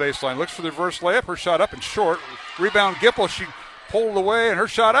dribbles baseline. Looks for the reverse layup. Her shot up and short. Rebound Gipple. She pulled away, and her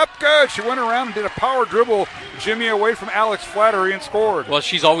shot up good. She went around and did a power dribble, Jimmy away from Alex Flattery, and scored. Well,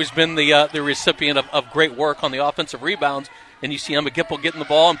 she's always been the recipient of great work on the offensive rebounds, and you see Emma Gipple getting the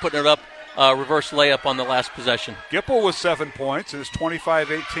ball and putting it up, reverse layup on the last possession. Gipple with 7 points. It's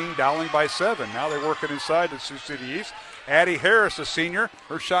 25-18, Dowling by 7. Now they work it inside to Sioux City East. Addie Harris, a senior.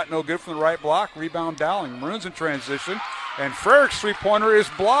 Her shot no good from the right block. Rebound Dowling. Maroons in transition. And Frerich's three-pointer is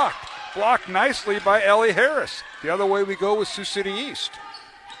blocked. Blocked nicely by Ellie Harris. The other way we go with Sioux City East.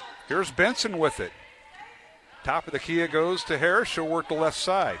 Here's Benson with it. Top of the key it goes to Harris. She'll work the left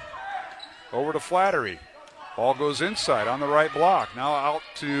side. Over to Flattery. Ball goes inside on the right block. Now out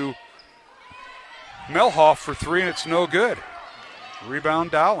to Melhoff for 3, and it's no good.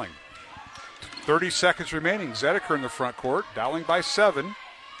 Rebound Dowling. 30 seconds remaining. Zedeker in the front court. Dowling by 7.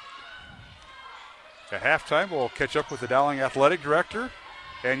 At halftime, we'll catch up with the Dowling athletic director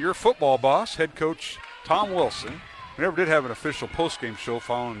and your football boss, head coach Tom Wilson. We never did have an official postgame show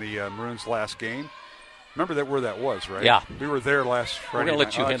following the Maroons' last game. Remember where that was, right? Yeah. We were there last Friday. We're going to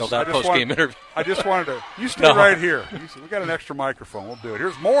let you handle that postgame interview. I just wanted to. You stay right here. We got an extra microphone. We'll do it.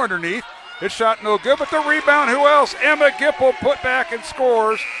 Here's Moore underneath. His shot no good, but the rebound, who else? Emma Gipple put back and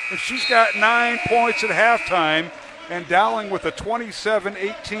scores, and she's got 9 points at halftime. And Dowling with a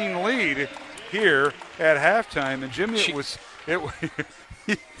 27-18 lead here at halftime. And Jimmy,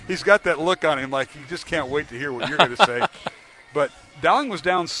 he's got that look on him like he just can't wait to hear what you're going to say. But Dowling was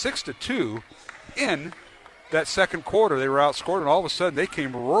down 6-2 in that second quarter. They were outscored, and all of a sudden they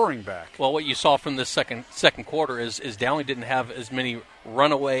came roaring back. Well, what you saw from this second quarter is Dowling didn't have as many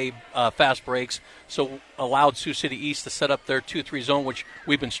runaway fast breaks, so allowed Sioux City East to set up their 2-3 zone, which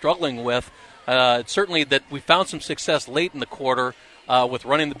we've been struggling with. Certainly that we found some success late in the quarter with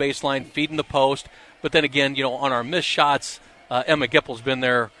running the baseline, feeding the post. But then again, on our missed shots, Emma Gipple's been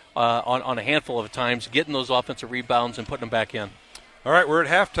there on a handful of times, getting those offensive rebounds and putting them back in. All right, we're at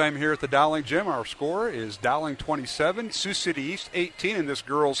halftime here at the Dowling Gym. Our score is Dowling 27, Sioux City East 18 in this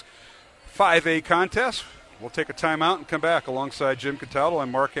girls' 5A contest. We'll take a timeout and come back alongside Jim Cataldo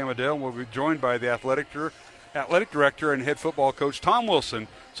and Mark Amadale. We'll be joined by the athletic director and head football coach Tom Wilson.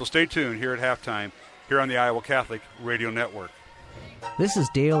 So stay tuned here at halftime here on the Iowa Catholic Radio Network. This is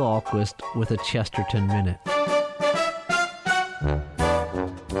Dale Ahlquist with a Chesterton Minute.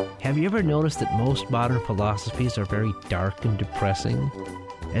 Have you ever noticed that most modern philosophies are very dark and depressing?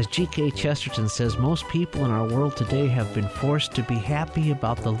 As G.K. Chesterton says, most people in our world today have been forced to be happy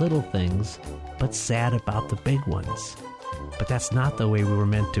about the little things, but sad about the big ones. But that's not the way we were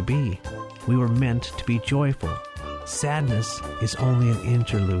meant to be. We were meant to be joyful. Sadness is only an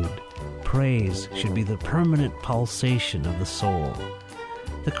interlude. Praise should be the permanent pulsation of the soul.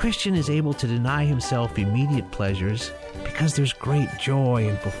 The Christian is able to deny himself immediate pleasures because there's great joy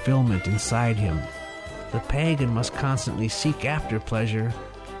and fulfillment inside him. The pagan must constantly seek after pleasure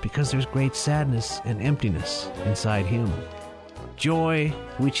because there's great sadness and emptiness inside him. Joy,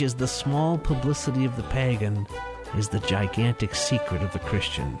 which is the small publicity of the pagan, is the gigantic secret of the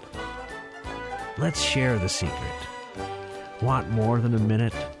Christian. Let's share the secret. Want more than a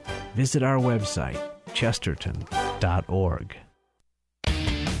minute? Visit our website, chesterton.org.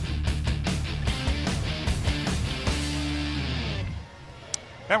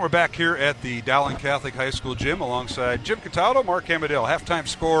 And we're back here at the Dowling Catholic High School gym alongside Jim Cataldo, Mark Amadale. Halftime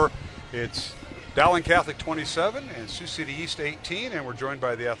score, it's Dowling Catholic 27 and Sioux City East 18, and we're joined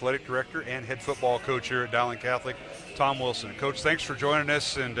by the athletic director and head football coach here at Dowling Catholic, Tom Wilson. Coach, thanks for joining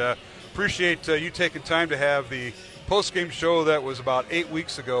us, and appreciate you taking time to have the post-game show that was about 8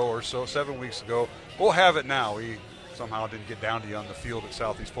 weeks ago or so, 7 weeks ago. We'll have it now. We somehow didn't get down to you on the field at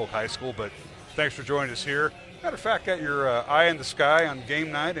Southeast Polk High School, but thanks for joining us here. Matter of fact, got your eye in the sky on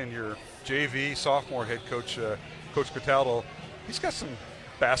game night, and your JV sophomore head coach, Coach Cataldo, he's got some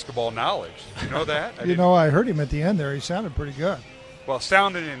basketball knowledge. Did you know that? I heard him at the end there. He sounded pretty good. Well,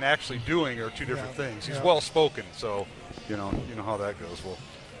 sounding and actually doing are two different things. He's well-spoken, so you know how that goes. Well,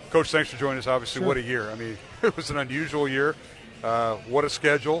 Coach, thanks for joining us. Obviously, Sure. What a year. I mean, it was an unusual year. What a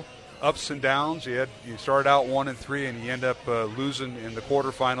schedule. Ups and downs. You started out 1-3, and you end up losing in the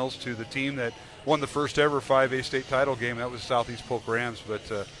quarterfinals to the team that won the first ever 5A state title game. That was Southeast Polk Rams.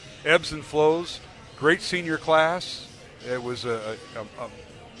 But ebbs and flows. Great senior class. It was a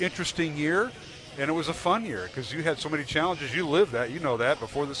interesting year, and it was a fun year because you had so many challenges. You lived that. You know that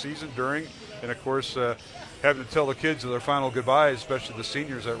before the season, during, and, of course, having to tell the kids their final goodbyes, especially the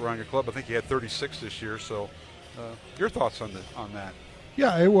seniors that were on your club. I think you had 36 this year. So your thoughts on that?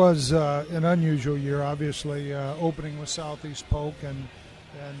 Yeah, it was an unusual year, obviously, opening with Southeast Polk and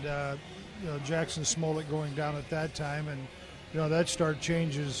Jackson Smollett going down at that time. And, that start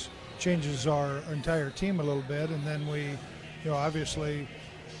changes our entire team a little bit. And then we, obviously,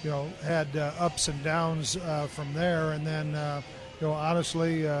 had ups and downs from there. And then,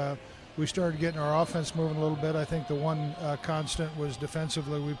 honestly, we started getting our offense moving a little bit. I think the one constant was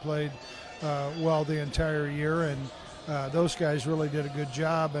defensively. We played well the entire year, and those guys really did a good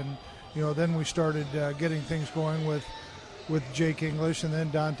job. And, then we started getting things going with Jake English and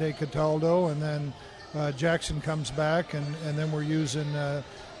then Dante Cataldo, and then Jackson comes back, and then we're using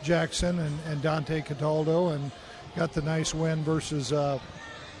Jackson and Dante Cataldo, and got the nice win versus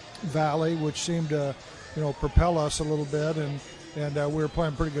Valley, which seemed to, propel us a little bit, and we were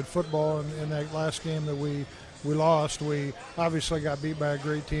playing pretty good football in that last game that we lost. We obviously got beat by a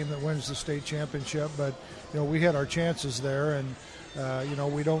great team that wins the state championship, but we had our chances there, and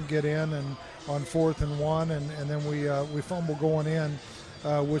we don't get in and on 4th and 1, and then we fumble going in,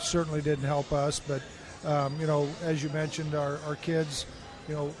 which certainly didn't help us. But as you mentioned, our kids,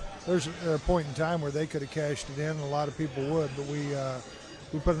 there's a point in time where they could have cashed it in, and a lot of people would, but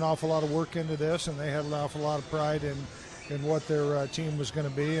we put an awful lot of work into this, and they had an awful lot of pride in what their team was going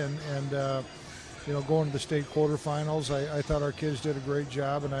to be, and going to the state quarterfinals, I thought our kids did a great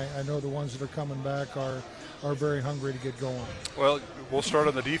job, and I know the ones that are coming back are very hungry to get going. Well, we'll start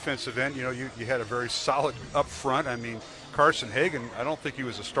on the defensive end. You had a very solid up front. I mean, Carson Hagan, I don't think he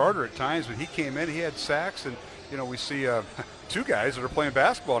was a starter at times, but he came in, he had sacks, and we see two guys that are playing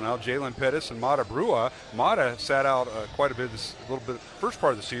basketball now, Jalen Pettis and Mata Brua. Mata sat out quite a bit first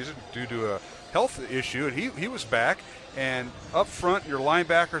part of the season due to a health issue, and he was back. And up front, your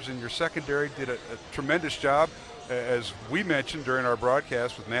linebackers and your secondary did a tremendous job. As we mentioned during our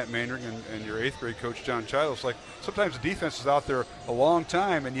broadcast with Matt Mainring and your 8th grade coach, John Childs, like sometimes the defense is out there a long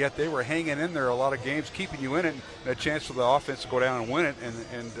time, and yet they were hanging in there a lot of games, keeping you in it, and a chance for the offense to go down and win it.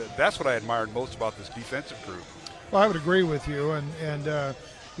 And that's what I admired most about this defensive group. Well, I would agree with you. And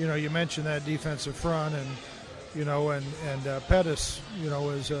you mentioned that defensive front, and Pettis,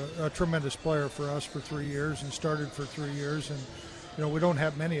 is a tremendous player for us for 3 years and started for 3 years. And, we don't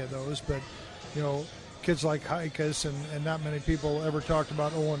have many of those, but, kids like Hikas and not many people ever talked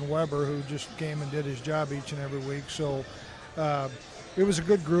about Owen Weber, who just came and did his job each and every week. So it was a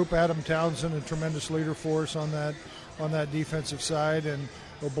good group. Adam Townsend, a tremendous leader for us on that defensive side. And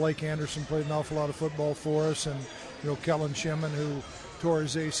Blake Anderson played an awful lot of football for us. And, Kellen Shimon, who tore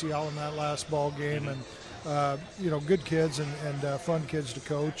his ACL in that last ball game. And, good kids and fun kids to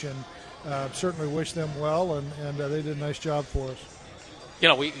coach, and certainly wish them well, and they did a nice job for us.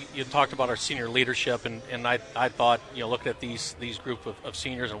 You talked about our senior leadership, and I thought, looking at these group of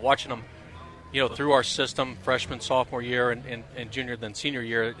seniors and watching them, through our system, freshman, sophomore year, and junior, then senior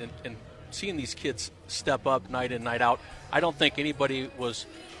year, and seeing these kids step up night in, night out, I don't think anybody was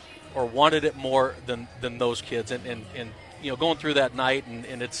or wanted it more than those kids. And going through that night,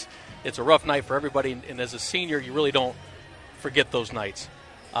 and it's a rough night for everybody, and as a senior, you really don't forget those nights.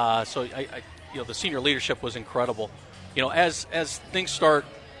 So the senior leadership was incredible. As things start,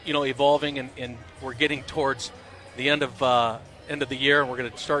 evolving, and we're getting towards the end of the year, and we're going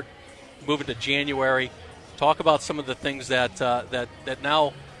to start moving to January. Talk about some of the things that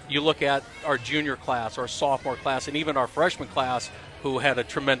now you look at our junior class, our sophomore class, and even our freshman class, who had a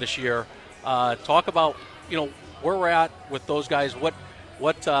tremendous year. Talk about where we're at with those guys. What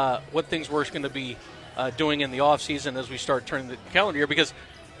what things we're going to be doing in the off season as we start turning the calendar year, because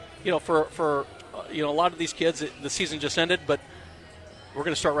for a lot of these kids, the season just ended, but we're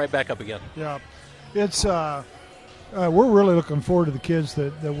going to start right back up again. Yeah, it's we're really looking forward to the kids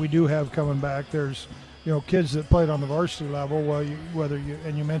that we do have coming back. There's kids that played on the varsity level. Well,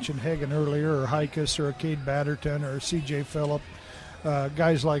 you mentioned Hagan earlier, or Hikus, or Cade Batterton, or C.J. Phillip,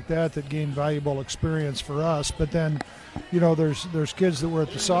 guys like that gained valuable experience for us. But then, there's kids that were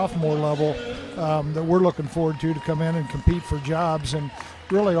at the sophomore level that we're looking forward to come in and compete for jobs. And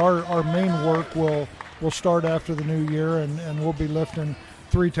really, our main work will start after the new year, and we'll be lifting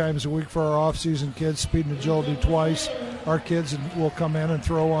 3 times a week for our off-season kids, speed and agility twice. Our kids will come in and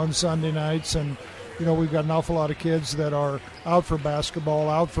throw on Sunday nights, and we've got an awful lot of kids that are out for basketball,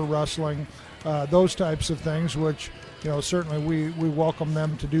 out for wrestling, those types of things, which certainly we welcome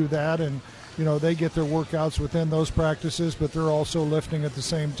them to do that, and they get their workouts within those practices, but they're also lifting at the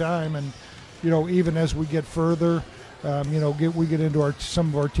same time. And even as we get further, we get into some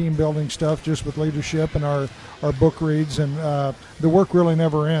of our team building stuff just with leadership and our book reads, and the work really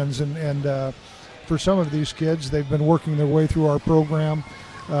never ends. And for some of these kids, they've been working their way through our program.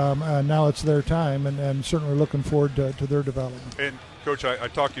 Now it's their time, and certainly looking forward to their development. And Coach, I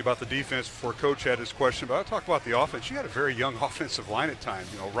talked to you about the defense before Coach had his question, but I'll talk about the offense. You had a very young offensive line at times.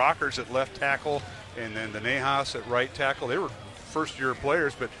 Rockers at left tackle, and then the Nahas at right tackle. They were first-year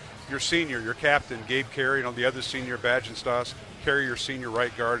players, but your senior, your captain, Gabe Carey, the other senior, Badgenstoss, Carey, your senior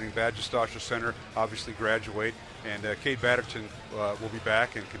right guard, and Badgenstoss, your center, obviously graduate. And Cade Batterton will be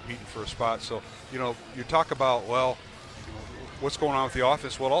back and competing for a spot. So, you talk about, what's going on with the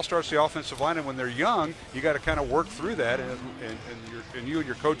offense? Well, it all starts the offensive line, and when they're young, you got to kind of work through that. And you and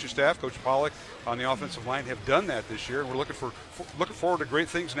your coaching staff, Coach Pollock, on the offensive line have done that this year, and we're looking forward to great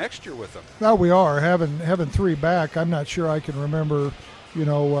things next year with them. Well, we are having 3 back. I'm not sure I can remember,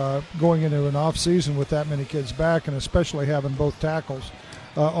 going into an off season with that many kids back, and especially having both tackles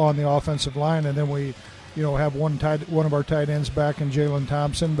on the offensive line. And then we, have one of our tight ends back in Jalen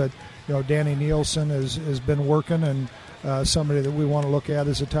Thompson, but Danny Nielsen has been working, and somebody that we want to look at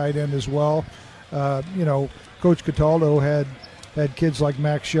as a tight end as well. Coach Cataldo had kids like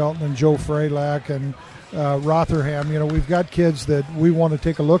Max Shelton and Joe Freilach and Rotherham. We've got kids that we want to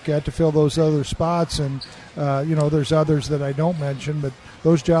take a look at to fill those other spots, and there's others that I don't mention, but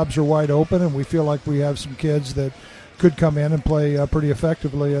those jobs are wide open, and we feel like we have some kids that could come in and play pretty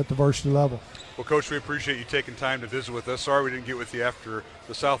effectively at the varsity level. Well, Coach, we appreciate you taking time to visit with us. Sorry we didn't get with you after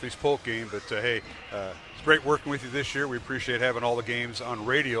the Southeast Polk game, but hey, it's great working with you this year. We appreciate having all the games on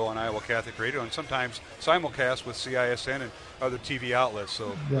radio, on Iowa Catholic Radio, and sometimes simulcast with CISN and other TV outlets.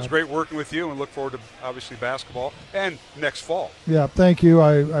 So It's great working with you, and look forward to, obviously, basketball and next fall. Yeah, thank you.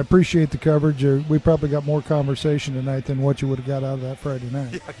 I appreciate the coverage. We probably got more conversation tonight than what you would have got out of that Friday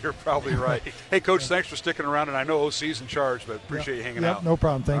night. Yeah, you're probably right. Hey, Coach, thanks for sticking around, and I know OC's in charge, but appreciate you hanging out. No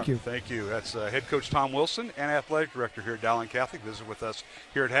problem. Thank you. Thank you. That's head coach Tom Wilson and athletic director here at Dowling Catholic. Visit with us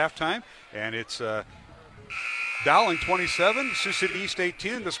here at halftime, and it's Dowling 27, Sioux City East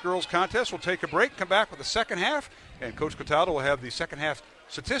 18. This girls contest. We'll take a break, come back with the second half, and Coach Cataldo will have the second half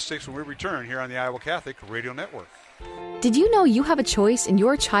statistics when we return here on the Iowa Catholic Radio Network. Did you know you have a choice in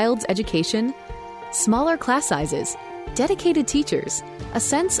your child's education? Smaller class sizes, dedicated teachers, a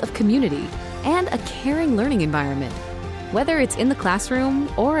sense of community, and a caring learning environment. Whether it's in the classroom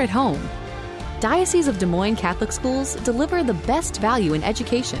or at home, Diocese of Des Moines Catholic Schools deliver the best value in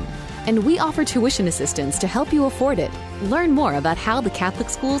education, and we offer tuition assistance to help you afford it. Learn more about how the Catholic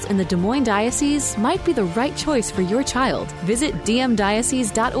schools in the Des Moines Diocese might be the right choice for your child. Visit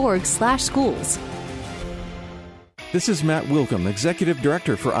dmdiocese.org/schools. This is Matt Wilkham, Executive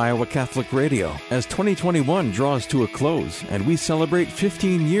Director for Iowa Catholic Radio. As 2021 draws to a close and we celebrate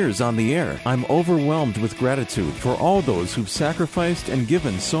 15 years on the air, I'm overwhelmed with gratitude for all those who've sacrificed and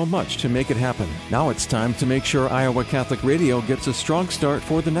given so much to make it happen. Now it's time to make sure Iowa Catholic Radio gets a strong start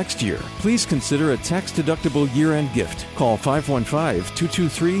for the next year. Please consider a tax-deductible year-end gift. Call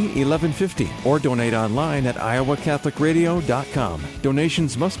 515-223-1150 or donate online at iowacatholicradio.com.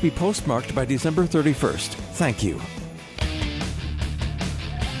 Donations must be postmarked by December 31st. Thank you.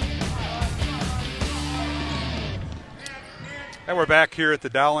 And we're back here at the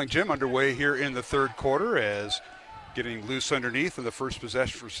Dowling Gym, underway here in the third quarter, as getting loose underneath in the first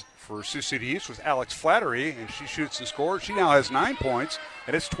possession for Sioux City East was Alex Flattery, and she shoots and scores. She now has 9 points,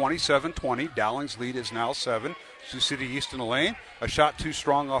 and it's 27-20. Dowling's lead is now 7. Sioux City East in the lane. A shot too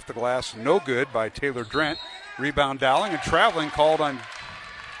strong off the glass, no good by Taylor Drent. Rebound Dowling, and traveling called on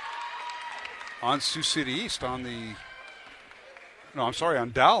Sioux City East on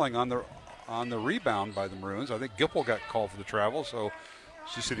Dowling on the rebound by the Maroons. I think Gipple got called for the travel, so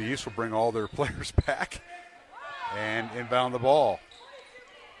Sioux City East will bring all their players back and inbound the ball.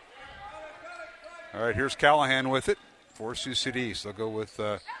 All right, here's Callahan with it for Sioux City East. They'll go with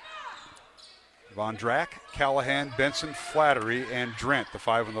Von Drack, Callahan, Benson, Flattery, and Drent, the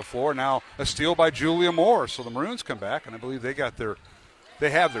 5 on the floor. Now a steal by Julia Moore. So the Maroons come back, and I believe they have their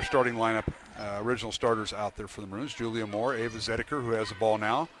starting lineup, original starters out there for the Maroons. Julia Moore, Ava Zedeker, who has the ball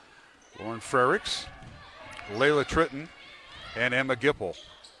now, Lauren Frericks, Layla Tritton, and Emma Gipple.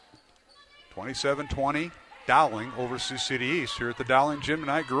 27-20, Dowling over Sioux City East here at the Dowling Gym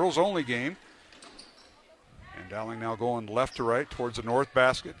tonight. Girls only game. And Dowling now going left to right towards the north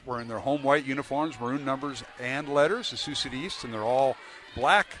basket, wearing their home white uniforms, maroon numbers and letters. The Sioux City East, and they're all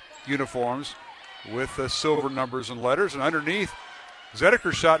black uniforms with silver numbers and letters. And underneath,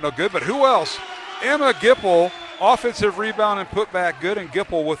 Zedeker's shot no good, but who else? Emma Gipple, offensive rebound and put back good, and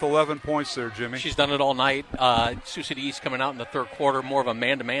Gipple with 11 points there, Jimmy. She's done it all night. Sioux City East coming out in the third quarter, more of a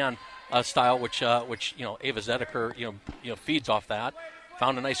man-to-man style, which Ava Zedeker feeds off that.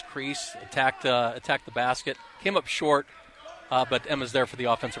 Found a nice crease, attacked the basket, came up short, but Emma's there for the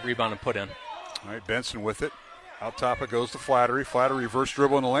offensive rebound and put in. All right, Benson with it. Out top it goes to Flattery. Flattery reverse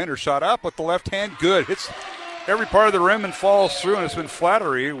dribble in the lane. Her shot up with the left hand, good. Hits every part of the rim and falls through, and it's been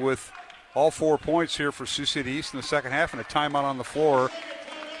Flattery with all 4 points here for Sioux City East in the second half, and a timeout on the floor.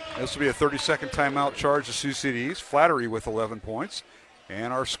 This will be a 30-second timeout charge to Sioux City East. Flattery with 11 points.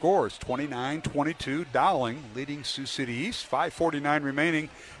 And our score is 29-22. Dowling leading Sioux City East. 5:49 remaining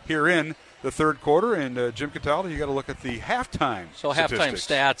here in the third quarter. And Jim Cataldo, you got to look at the halftime. So statistics.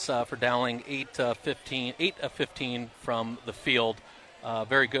 halftime stats for Dowling: 8 of 15 from the field.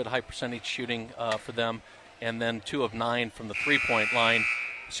 Very good high percentage shooting for them. And then 2 of 9 from the 3-point line.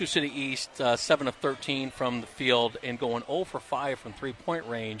 Sioux City East 7 of 13 from the field and going 0 for 5 from 3-point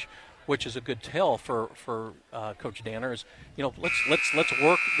range, which is a good tell for Coach Danner. Let's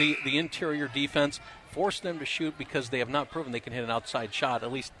work the interior defense, force them to shoot because they have not proven they can hit an outside shot,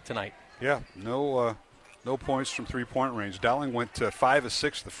 at least tonight. Yeah, no points from 3-point range. Dowling went 5 of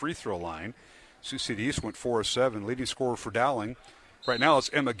 6 at the free throw line. Sioux City East went 4 of 7. Leading scorer for Dowling right now is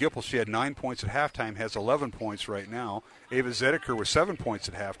Emma Gipple. She had 9 points at halftime, has 11 points right now. Ava Zedeker with 7 points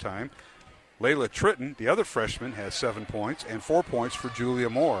at halftime. Layla Tritton, the other freshman, has 7 points, and 4 points for Julia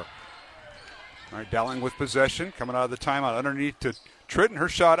Moore. All right, Dowling with possession, coming out of the timeout. Underneath to Tritton, her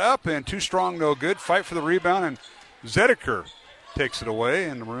shot up, and too strong, no good. Fight for the rebound, and Zedeker takes it away,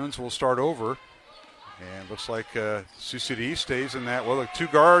 and the Maroons will start over. And looks like Sioux City East stays in that. Well, the 2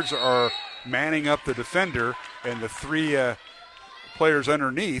 guards are manning up the defender, and the 3 players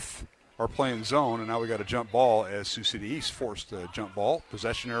underneath are playing zone, and now we got a jump ball as Sioux City East forced a jump ball.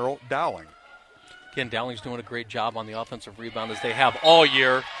 Possession arrow, Dowling. Again, Dowling's doing a great job on the offensive rebound as they have all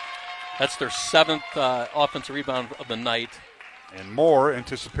year. That's their 7th offensive rebound of the night. And Moore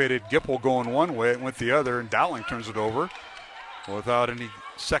anticipated Gipple going one way, it went the other, and Dowling turns it over without any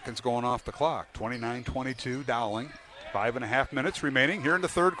seconds going off the clock. 29-22, Dowling. 5.5 minutes remaining here in the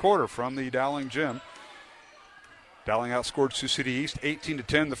third quarter from the Dowling Gym. Dowling outscored Sioux City East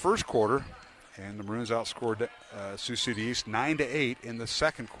 18-10 the first quarter, and the Maroons outscored Sioux City East 9-8 in the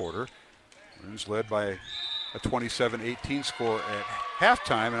second quarter. Maroons led by a 27-18 score at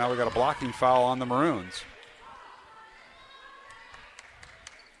halftime, and now we got a blocking foul on the Maroons.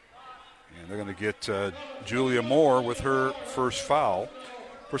 And they're going to get Julia Moore with her first foul.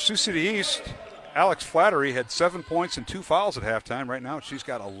 For Sioux City East, Alex Flattery had 7 points and 2 fouls at halftime. Right now she's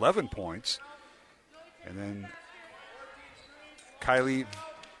got 11 points. And then Kylie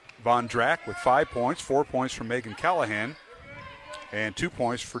Von Drack with 5 points, 4 points from Megan Callahan, and 2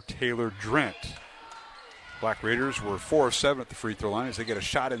 points for Taylor Drent. Black Raiders were 4 of 7 at the free throw line as they get a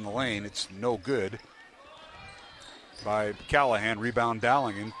shot in the lane. It's no good by Callahan. Rebound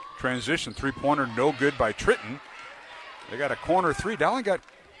Dowling in transition. 3-pointer no good by Tritton. They got a corner 3. Dowling got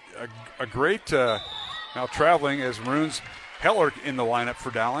a great now traveling as Maroons. Heller in the lineup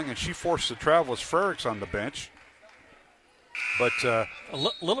for Dowling, and she forced the travel as Frericks on the bench. But a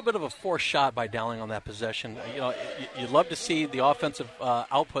little bit of a forced shot by Dowling on that possession. You'd love to see the offensive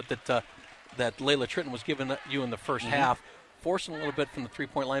output that Layla Tritton was giving you in the first half, forcing a little bit from the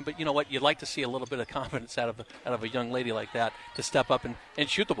 3-point line. But you know what? You'd like to see a little bit of confidence out of a young lady like that to step up and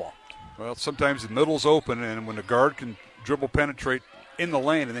shoot the ball. Well, sometimes the middle's open, and when the guard can dribble penetrate in the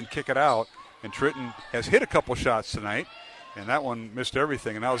lane and then kick it out, and Tritton has hit a couple shots tonight, and that one missed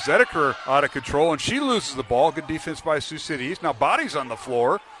everything. And now Zedeker out of control, and she loses the ball. Good defense by Sioux City East. Now Body's on the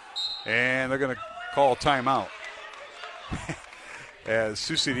floor, and they're going to call a timeout. As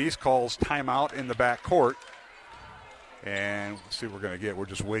Sioux City East calls timeout in the back court. And let's see what we're going to get. We're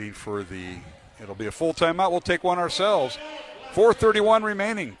just waiting for it'll be a full timeout. We'll take one ourselves. 4:31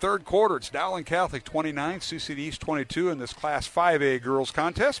 remaining, third quarter. It's Dowling Catholic 29, Sioux City East 22 in this Class 5A girls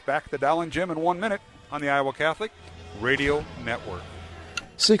contest. Back at the Dowling Gym in 1 minute on the Iowa Catholic Radio Network.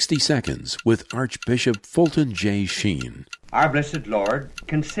 60 Seconds with Archbishop Fulton J. Sheen. Our blessed Lord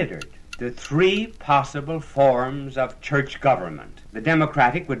considered the three possible forms of church government. The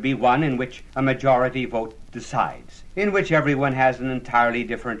democratic would be one in which a majority vote decides, in which everyone has an entirely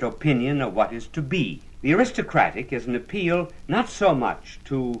different opinion of what is to be. The aristocratic is an appeal not so much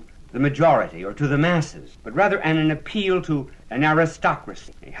to the majority or to the masses, but rather an appeal to an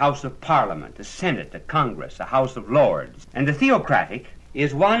aristocracy, a House of Parliament, a Senate, a Congress, a House of Lords. And the theocratic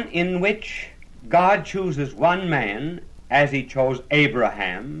is one in which God chooses one man as he chose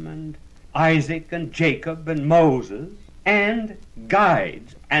Abraham and Isaac and Jacob and Moses, and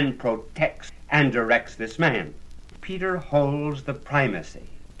guides and protects and directs this man. Peter holds the primacy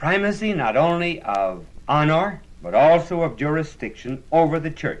not only of honor, but also of jurisdiction over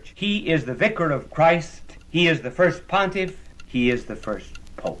the church. He is the vicar of Christ, he is the first pontiff, he is the first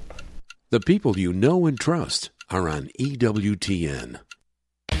pope. The people you know and trust are on EWTN.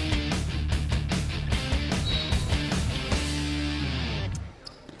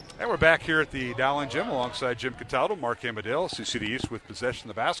 And we're back here at the Dowling Gym alongside Jim Cataldo, Mark Amadale, Sioux City East with possession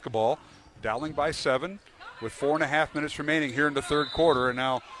of the basketball. Dowling by 7 with 4.5 minutes remaining here in the third quarter. And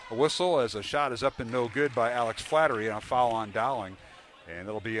now a whistle as a shot is up and no good by Alex Flattery and a foul on Dowling. And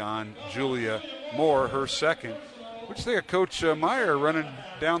it'll be on Julia Moore, her second. What do you think of Coach Meyer running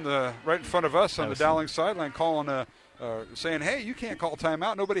down right in front of us on the Dowling sideline, calling, saying, hey, you can't call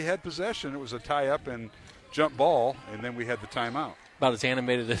timeout. Nobody had possession. It was a tie-up and jump ball, and then we had the timeout. About as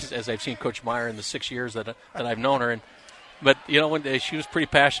animated as I've seen Coach Meyer in the 6 years that I've known her. But when she was pretty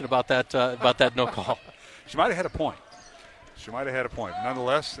passionate about that no call. She might have had a point.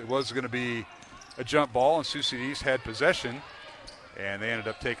 Nonetheless, it was going to be a jump ball, and Sioux City East had possession, and they ended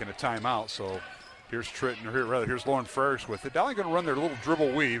up taking a timeout. So here's here's Lauren Frerichs with it. Dowling going to run their little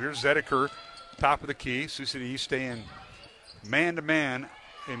dribble weave. Here's Zedeker, top of the key. Sioux City East staying man-to-man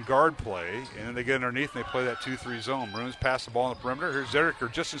in guard play, and then they get underneath and they play that 2-3 zone. Maroons pass the ball on the perimeter. Here's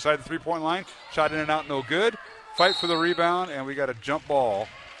Zedeker just inside the three-point line. Shot in and out, no good. Fight for the rebound, and we got a jump ball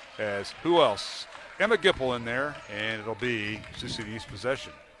as who else? Emma Gipple in there, and it'll be Sioux City East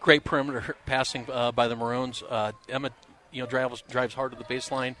possession. Great perimeter passing by the Maroons. Emma, drives hard to the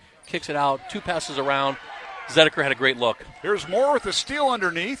baseline, kicks it out, 2 passes around. Zedeker had a great look. Here's Moore with a steal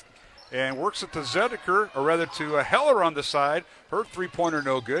underneath, and works it to Zedeker, or rather to Heller on the side. Her three-pointer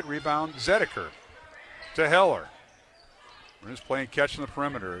no good. Rebound Zedeker to Heller. Maroons playing catch on the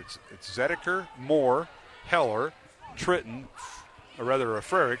perimeter. It's Zedeker, Moore, Heller, Tritton, or rather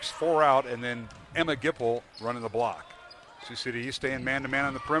Frerichs, 4 out, and then Emma Gipple running the block. Sioux City East staying man-to-man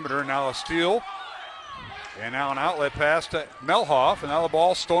on the perimeter. Now a steal. And now an outlet pass to Melhoff, and now the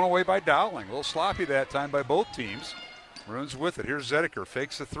ball stolen away by Dowling. A little sloppy that time by both teams. Maroons with it. Here's Zedeker,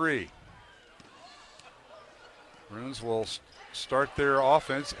 fakes the 3. Maroons will start their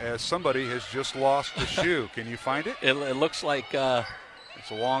offense as somebody has just lost the shoe. Can you find it? It looks like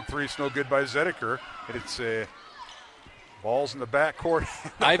it's a long 3. It's no good by Zedeker. And it's balls in the backcourt.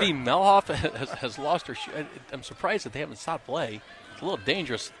 Ivy Melhoff has lost her shoe. I'm surprised that they haven't stopped play. It's a little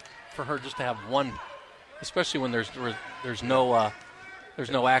dangerous for her just to have one, especially when there's no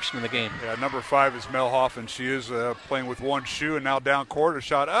action in the game. Yeah, number 5 is Melhoff, and she is playing with one shoe, and now down court, a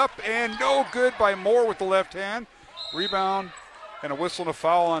shot up, and no good by Moore with the left hand. Rebound and a whistle and a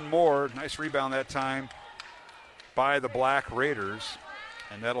foul on Moore. Nice rebound that time by the Black Raiders,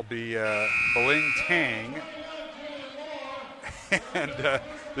 and that'll be Beling Tang. And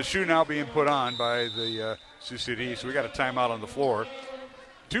the shoe now being put on by the Sioux City. So we got a timeout on the floor.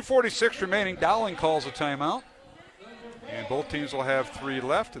 2:46 remaining. Dowling calls a timeout. And both teams will have 3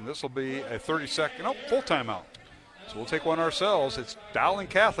 left, and this will be a 30-second, full timeout. So we'll take one ourselves. It's Dowling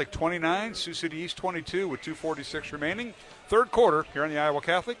Catholic 29, Sioux City East 22 with 2:46 remaining. Third quarter here on the Iowa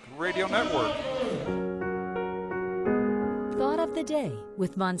Catholic Radio Network. Thought of the Day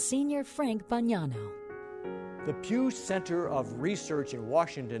with Monsignor Frank Bagnano. The Pew Center of Research in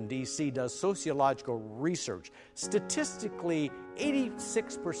Washington, D.C. does sociological research. Statistically,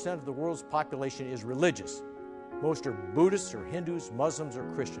 86% of the world's population is religious. Most are Buddhists or Hindus, Muslims or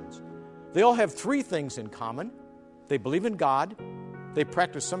Christians. They all have 3 things in common. They believe in God, they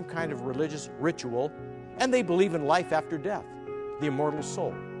practice some kind of religious ritual, and they believe in life after death, the immortal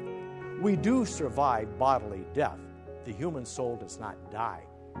soul. We do survive bodily death. The human soul does not die.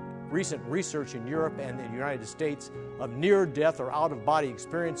 Recent research in Europe and in the United States of near-death or out-of-body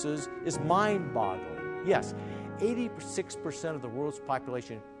experiences is mind-boggling. Yes, 86% of the world's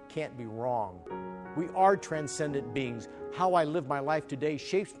population can't be wrong. We are transcendent beings. How I live my life today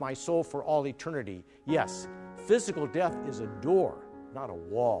shapes my soul for all eternity. Yes, physical death is a door, not a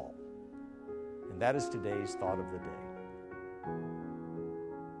wall. And that is today's thought of the day.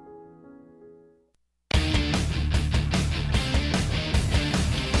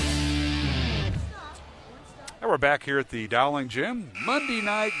 Now we're back here at the Dowling Gym. Monday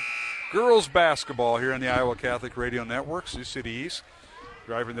night girls basketball here on the Iowa Catholic Radio Network. Sioux City East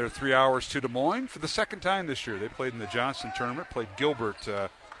driving their 3 hours to Des Moines for the second time this year. They played in the Johnson tournament, played Gilbert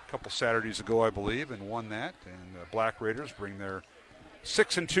a couple Saturdays ago, I believe, and won that. And the Black Raiders bring their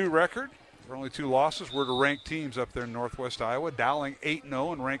 6-2 record. There are only 2 losses. We're to ranked teams up there in Northwest Iowa. Dowling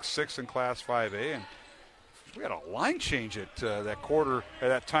 8-0 and ranked 6th in Class 5A. And we had a line change at that quarter, at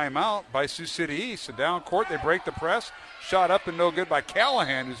that timeout by Sioux City East. And down court, they break the press. Shot up and no good by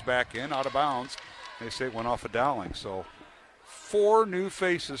Callahan, who's back in, out of bounds. They say it went off of Dowling. So 4 new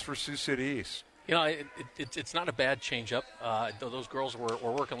faces for Sioux City East. You know, it's not a bad change-up. Those girls were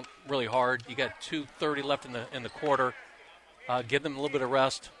working really hard. You got 2:30 left in the quarter. Give them a little bit of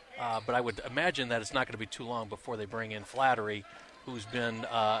rest. But I would imagine that it's not going to be too long before they bring in Flattery, who's been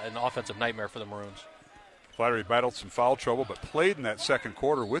an offensive nightmare for the Maroons. Flattery battled some foul trouble, but played in that second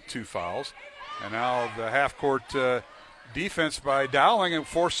quarter with 2 fouls. And now the half-court defense by Dowling and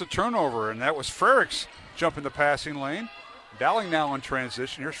forced a turnover, and that was Frericks jumping the passing lane. Dowling now in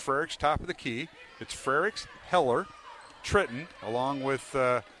transition. Here's Frericks, top of the key. It's Frericks, Heller, Tritton, along with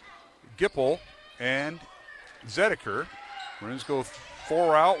Gipple and Zedeker. Maroons go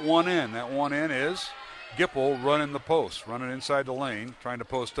 4 out, 1 in. That 1 in is Gipple running the post, running inside the lane, trying to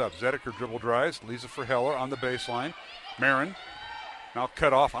post up. Zedeker dribble drives, leaves it for Heller on the baseline. Marin now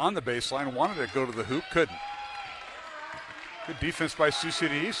cut off on the baseline, wanted to go to the hoop, couldn't. Good defense by Sioux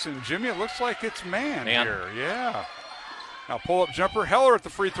City East, and Jimmy, it looks like it's man here. Yeah. Now pull-up jumper, Heller at the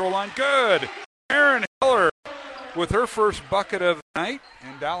free throw line, good. Marin Heller with her first bucket of the night,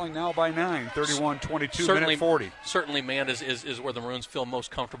 and Dowling now by 9, 31-22, minute 40. Certainly, man, is where the Maroons feel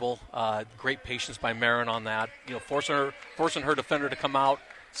most comfortable. Great patience by Marin on that. You know, forcing her defender to come out,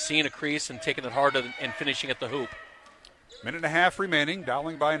 seeing a crease, and taking it hard and finishing at the hoop. Minute and a half remaining.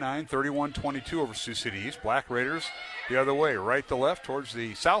 Dowling by 9, 31-22 over Sioux City East. Black Raiders the other way, right to left towards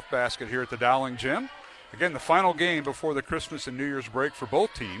the south basket here at the Dowling Gym. Again, the final game before the Christmas and New Year's break for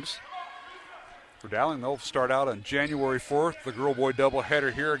both teams. For Dowling, they'll start out on January 4th, the girl-boy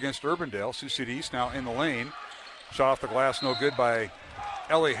doubleheader here against Urbandale. Sioux City East now in the lane. Shot off the glass, no good by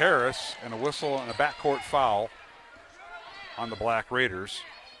Ellie Harris, and a whistle and a backcourt foul on the Black Raiders.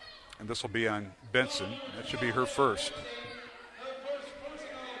 And this will be on Benson. That should be her first.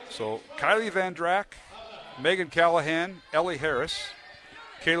 So Kylie Van Drack, Megan Callahan, Ellie Harris,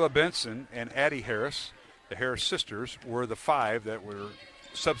 Kayla Benson, and Addie Harris, the Harris sisters, were the 5 that were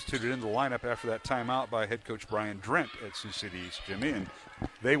substituted into the lineup after that timeout by head coach Brian Drent at Sioux City East, Jimmy, and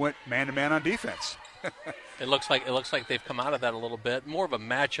they went man-to-man on defense. It looks like they've come out of that a little bit, more of a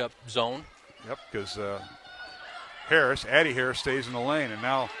matchup zone. Yep, because Addie Harris stays in the lane, and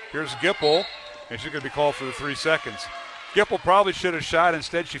now here's Gipple, and she's going to be called for the 3 seconds. Gipple probably should have shot.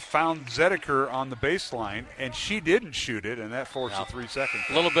 Instead, she found Zedeker on the baseline, and she didn't shoot it, and that forced a 3 seconds.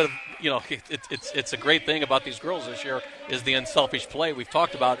 A little bit of, it's a great thing about these girls this year is the unselfish play we've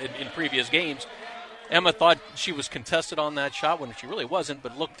talked about in previous games. Emma thought she was contested on that shot when she really wasn't,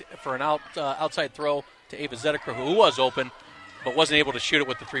 but looked for an outside throw to Ava Zedeker, who was open, but wasn't able to shoot it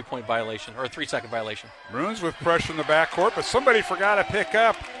with the 3-point violation, or a 3-second violation. Maroons with pressure in the backcourt, but somebody forgot to pick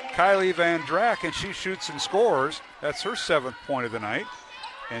up Kylie Van Drack, and she shoots and scores. That's her 7th point of the night.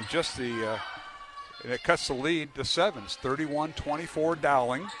 And just and it cuts the lead to 7. It's 31-24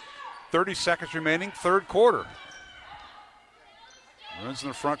 Dowling. 30 seconds remaining, third quarter. Maroons in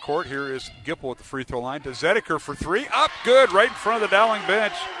the front court. Here is Gipple at the free throw line to Zedeker for 3. Up, good, right in front of the Dowling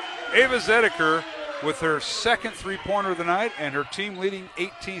bench. Ava Zedeker with her second 3-pointer of the night and her team leading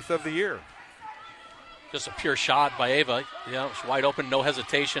 18th of the year. Just a pure shot by Ava. It's wide open, no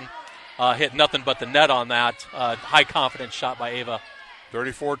hesitation. Hit nothing but the net on that. High confidence shot by Ava.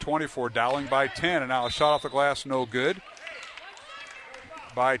 34-24, Dowling by 10, and now a shot off the glass, no good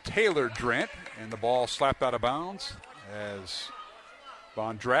by Taylor Drent, and the ball slapped out of bounds as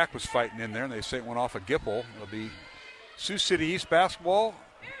Von Drack was fighting in there, and they say it went off a Gipple. It'll be Sioux City East basketball.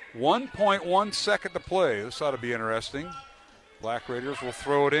 1.1 second to play. This ought to be interesting. Black Raiders will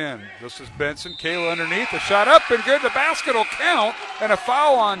throw it in. This is Benson. Kayla underneath. The shot up and good. The basket will count. And a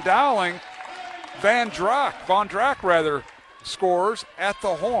foul on Dowling. Von Drack scores at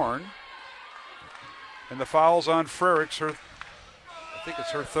the horn. And the foul's on Frericks. I think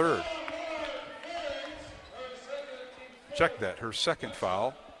it's her 3rd. Check that. Her 2nd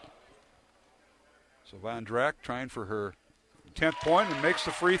foul. So Von Drack trying for her 10th point and makes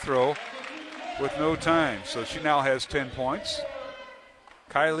the free throw with no time. So she now has 10 points.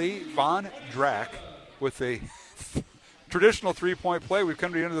 Kylie Von Drack with a traditional three-point play. We've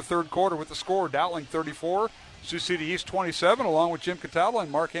come to the end of the third quarter with the score. Dowling 34, Sioux City East 27, along with Jim Catala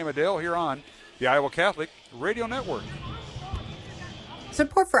and Mark Amadale here on the Iowa Catholic Radio Network.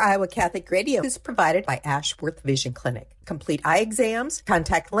 Support for Iowa Catholic Radio is provided by Ashworth Vision Clinic. Complete eye exams,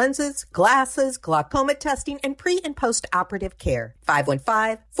 contact lenses, glasses, glaucoma testing, and pre- and post-operative care.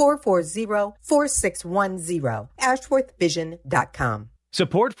 515-440-4610. AshworthVision.com.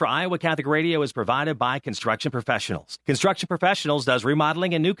 Support for Iowa Catholic Radio is provided by Construction Professionals. Construction Professionals does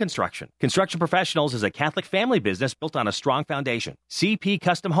remodeling and new construction. Construction Professionals is a Catholic family business built on a strong foundation.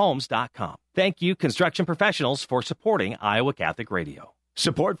 CPCustomHomes.com. Thank you, Construction Professionals, for supporting Iowa Catholic Radio.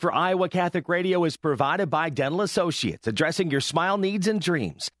 Support for Iowa Catholic Radio is provided by Dental Associates, addressing your smile needs and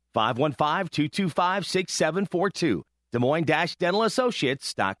dreams. 515-225-6742. Des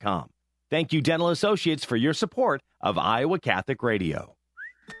Moines-DentalAssociates.com. Thank you, Dental Associates, for your support of Iowa Catholic Radio.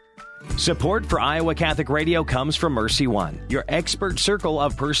 Support for Iowa Catholic Radio comes from Mercy One, your expert circle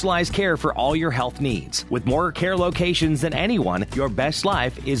of personalized care for all your health needs. With more care locations than anyone, your best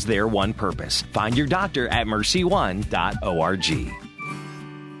life is their one purpose. Find your doctor at mercy1.org.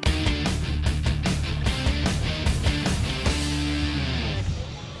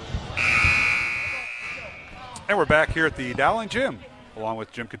 And we're back here at the Dowling Gym, along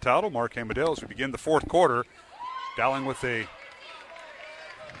with Jim Cataldo, Mark Amadale, as we begin the fourth quarter. Dowling with a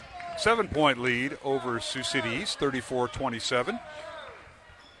 7-point lead over Sioux City East, 34-27.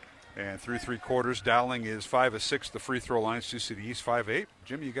 And through three quarters, Dowling is 5 of 6 the free throw line. Sioux City East 5 of 8.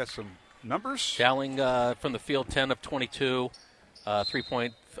 Jim, you got some numbers? Dowling from the field, 10 of 22.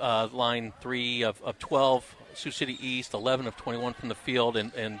 3-point line, 3 of 12. Sioux City East, 11 of 21 from the field,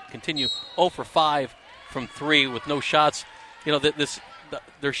 and continue 0 for 5 from 3 with no shots. You know,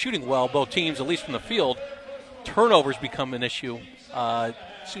 they're shooting well, both teams, at least from the field. Turnovers become an issue.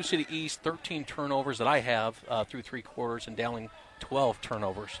 Sioux City East, 13 turnovers that I have through three quarters, and Dowling, 12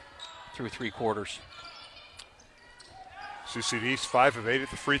 turnovers through three quarters. Sioux City East 5 of 8 at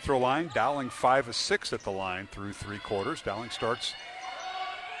the free throw line. Dowling 5 of 6 at the line through three quarters. Dowling starts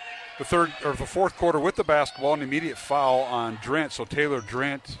the fourth quarter with the basketball, an immediate foul on Drent. So Taylor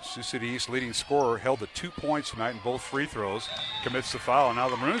Drent, Sioux City East leading scorer, held to 2 points tonight in both free throws, commits the foul. And now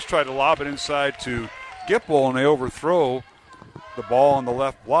the Maroons try to lob it inside to Gipple, and they overthrow the ball on the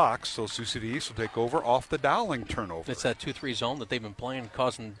left block. So Sioux City East will take over off the Dowling turnover. It's that 2-3 zone that they've been playing,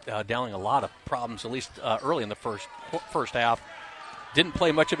 causing Dowling a lot of problems, at least early in the first half. Didn't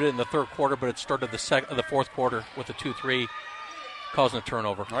play much of it in the third quarter, but it started the fourth quarter with the 2-3. Causing a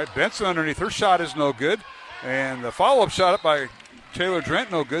turnover. All right, Benson underneath. Her shot is no good. And the follow-up shot up by Taylor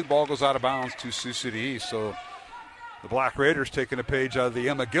Drent, no good. Ball goes out of bounds to Sioux City East. So the Black Raiders taking a page out of the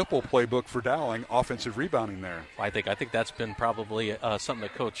Emma Gipple playbook for Dowling. Offensive rebounding there. I think that's been probably something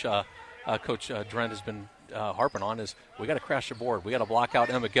that Coach Drent has been harping on is we got to crash the board. We got to block out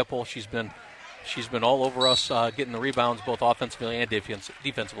Emma Gipple. She's been all over us getting the rebounds both offensively and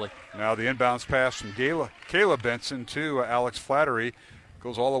defensively. Now the inbounds pass from Kayla Benson to Alex Flattery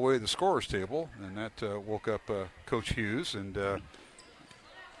goes all the way to the scorer's table, and that woke up Coach Hughes and Coach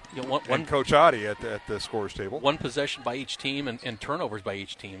Oddie at the scorer's table. One possession by each team and turnovers by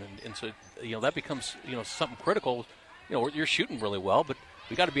each team, and so that becomes something critical. You're shooting really well, but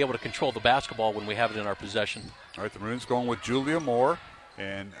we got to be able to control the basketball when we have it in our possession. All right, the Maroons going with Julia Moore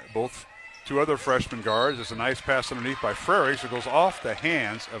and both. Two other freshman guards. There's a nice pass underneath by Frericks. It goes off the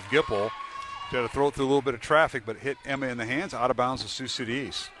hands of Gipple. She had to throw it through a little bit of traffic, but hit Emma in the hands, out of bounds to Sioux City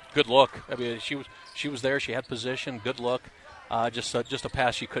East. Good look. I mean, she was there. She had position. Good look. Just a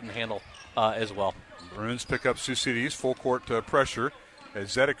pass she couldn't handle as well. Maroons pick up Sioux City East full court pressure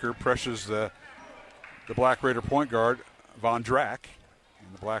as Zedeker pressures the Black Raider point guard Von Drack.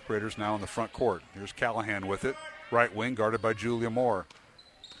 And the Black Raiders now in the front court. Here's Callahan with it. Right wing guarded by Julia Moore.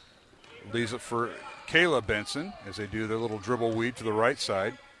 Leaves it for Kayla Benson as they do their little dribble weave to the right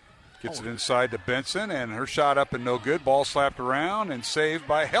side. Gets it inside to Benson, and her shot up and no good. Ball slapped around and saved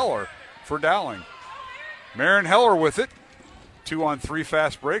by Heller for Dowling. Marin Heller with it. 2-on-3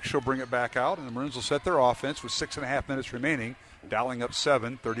 fast break. She'll bring it back out, and the Maroons will set their offense with 6.5 minutes remaining. Dowling up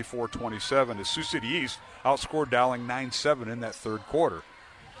 7, 34-27. As Sioux City East outscored Dowling 9-7 in that third quarter.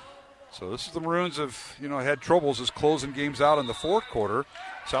 So this is the Maroons have, had troubles as closing games out in the fourth quarter.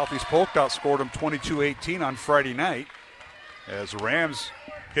 Southeast Polk outscored them 22-18 on Friday night as the Rams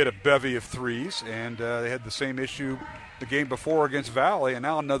hit a bevy of threes, and they had the same issue the game before against Valley, and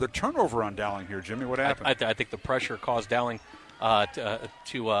now another turnover on Dowling here. Jimmy, what happened? I think the pressure caused Dowling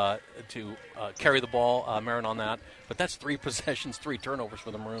to carry the ball, Marin on that. But that's 3 possessions, 3 turnovers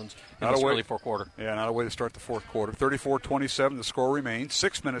for the Maroons in this early fourth quarter. Yeah, not a way to start the fourth quarter. 34-27, the score remains.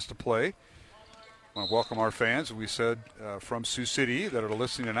 6 minutes to play. I want to welcome our fans, we said, from Sioux City that are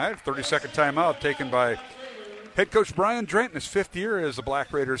listening tonight. 30-second timeout taken by head coach Brian Drent in his 5th year as the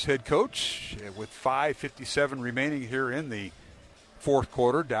Black Raiders head coach. With 5:57 remaining here in the fourth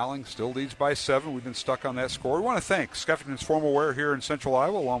quarter, Dowling still leads by 7. We've been stuck on that score. We want to thank Skeffington's Formal Wear here in Central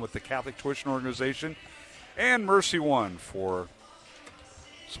Iowa, along with the Catholic Tuition Organization and Mercy One for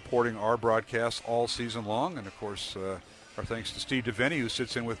supporting our broadcast all season long. And, of course, our thanks to Steve DeVenny, who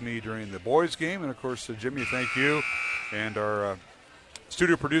sits in with me during the boys' game. And, of course, Jimmy, thank you. And our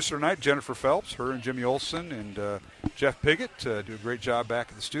studio producer tonight, Jennifer Phelps, her and Jimmy Olson and Jeff Piggott do a great job back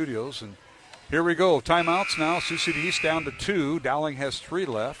at the studios. And here we go. Timeouts now. Sioux City East down to 2. Dowling has 3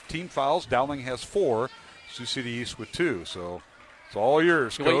 left. Team fouls. Dowling has 4. Sioux City East with 2. So it's all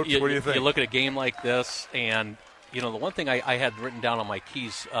yours, Coach. What do you think? You look at a game like this, and, the one thing I had written down on my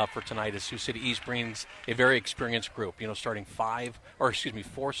keys for tonight is Sioux City East brings a very experienced group, starting 4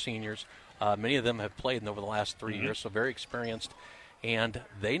 seniors. Many of them have played over the last 3 years, so very experienced. And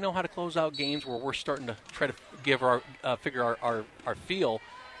they know how to close out games where we're starting to try to give figure our feel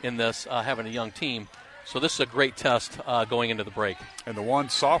in this, having a young team. So this is a great test going into the break. And the one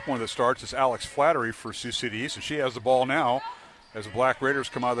sophomore that starts is Alex Flattery for Sioux City East, and she has the ball now as the Black Raiders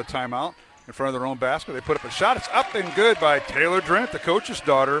come out of the timeout in front of their own basket. They put up a shot. It's up and good by Taylor Drent, the coach's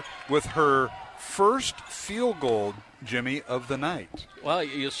daughter, with her first field goal, Jimmy, of the night. Well,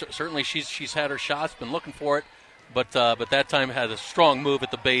 certainly she's had her shots, been looking for it, but that time had a strong move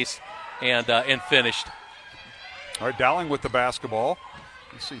at the base and finished. All right, Dowling with the basketball.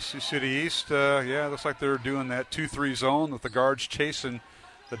 Let's see, Sioux City East, looks like they're doing that 2-3 zone with the guards chasing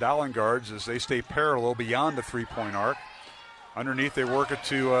the Dowling guards as they stay parallel beyond the three-point arc. Underneath, they work it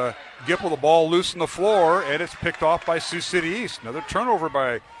to Gipple. The ball loose on the floor, and it's picked off by Sioux City East. Another turnover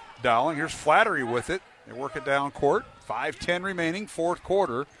by Dowling. Here's Flattery with it. They work it down court. 5:10 remaining, fourth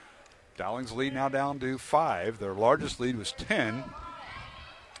quarter. Dowling's lead now down to 5. Their largest lead was 10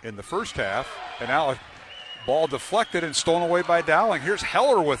 in the first half. And now ball deflected and stolen away by Dowling. Here's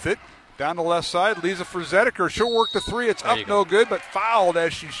Heller with it. Down the left side, Lisa for Zedeker. She'll work the 3. It's up, no good, but fouled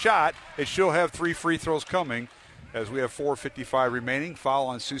as she shot. And she'll have 3 free throws coming as we have 4:55 remaining. Foul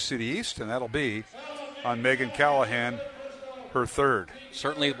on Sioux City East, and that'll be on Megan Callahan, her 3rd.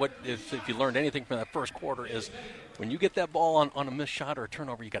 Certainly, if you learned anything from that first quarter is when you get that ball on a missed shot or a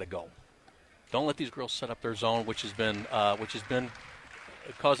turnover, you got to go. Don't let these girls set up their zone, which has been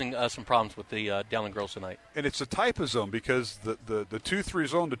causing some problems with the Dowling girls tonight. And it's a type of zone because the 2-3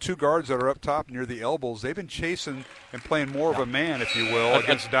 zone, the 2 guards that are up top near the elbows, they've been chasing and playing more of a man, if you will,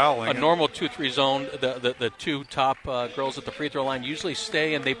 against Dowling. A normal 2-3 zone, the 2 top girls at the free throw line usually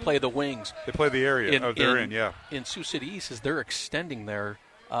stay and they play the wings. They play the area they're in, yeah. In Sioux City East, they're extending their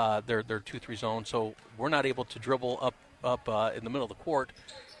 2-3 zone, so we're not able to dribble up in the middle of the court.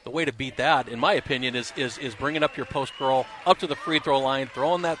 The way to beat that, in my opinion, is bringing up your post girl up to the free throw line,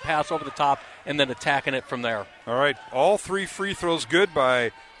 throwing that pass over the top, and then attacking it from there. All right, all 3 free throws good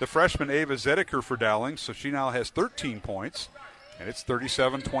by the freshman Ava Zedeker for Dowling, so she now has 13 points, and it's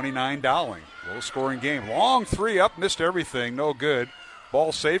 37-29 Dowling. Low-scoring game. Long 3 up, missed everything, no good.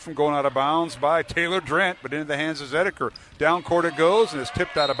 Ball safe from going out of bounds by Taylor Drent, but into the hands of Zedeker. Down court it goes, and it's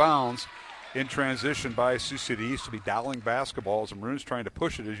tipped out of bounds. In transition by Sioux City East to be Dowling basketball as the Maroons trying to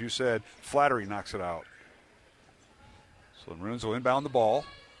push it, as you said. Flattery knocks it out. So the Maroons will inbound the ball.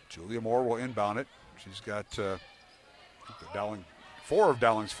 Julia Moore will inbound it. She's got Dowling. 4 of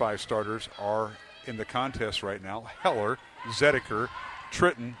Dowling's 5 starters are in the contest right now. Heller, Zedeker,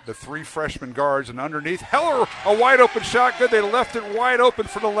 Tritton, the 3 freshman guards, and underneath Heller, a wide open shot. Good. They left it wide open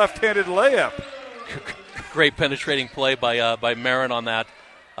for the left-handed layup. Great penetrating play by Marin on that.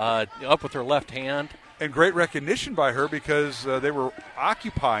 Up with her left hand. And great recognition by her because they were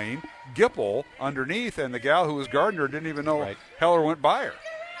occupying Gipple underneath, and the gal who was guarding her didn't even know Heller went by her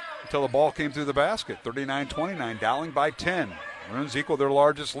until the ball came through the basket. 39-29, Dowling by 10. Maroons equal their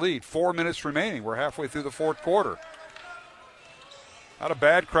largest lead. 4 minutes remaining. We're halfway through the fourth quarter. Not a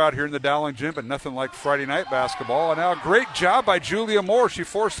bad crowd here in the Dowling gym, but nothing like Friday night basketball. And now a great job by Julia Moore. She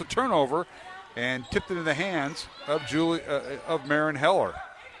forced the turnover and tipped it in the hands of Marin Heller.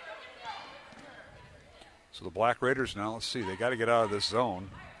 So the Black Raiders now, let's see, they got to get out of this zone.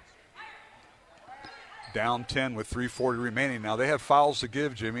 Down 10 with 3:40 remaining. Now they have fouls to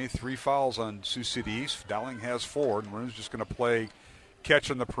give, Jimmy. 3 fouls on Sioux City East. Dowling has 4. And Maroon's just going to play catch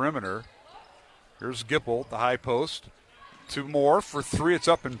on the perimeter. Here's Gipple, the high post. 2 more for 3. It's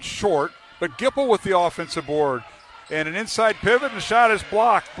up and short. But Gipple with the offensive board. And an inside pivot, and the shot is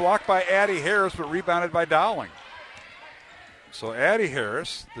blocked by Addie Harris, but rebounded by Dowling. So Addie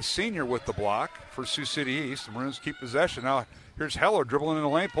Harris, the senior, with the block for Sioux City East. The Maroons keep possession. Now here's Heller dribbling in the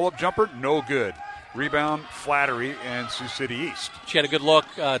lane, pull-up jumper, no good. Rebound, Flattery, and Sioux City East. She had a good look,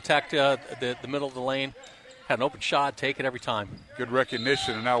 attacked the middle of the lane, had an open shot, take it every time. Good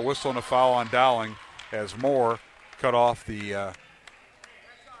recognition, and now whistling a foul on Dowling as Moore cut off the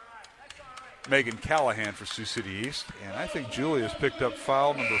Megan Callahan for Sioux City East. And I think Julie has picked up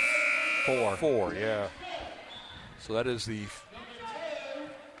foul number 4. Yeah. So that is the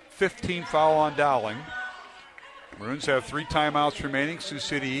 15th foul on Dowling. Maroons have 3 timeouts remaining. Sioux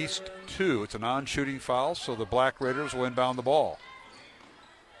City East 2. It's a non-shooting foul, so the Black Raiders will inbound the ball.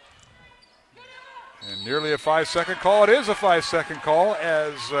 And nearly a 5-second call. It is a 5-second call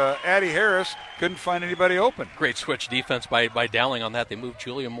as Addie Harris couldn't find anybody open. Great switch defense by Dowling on that. They moved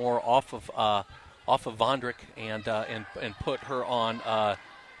Julia Moore off of Vondrick and put her on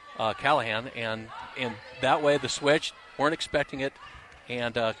Callahan, and that way the switch, weren't expecting it,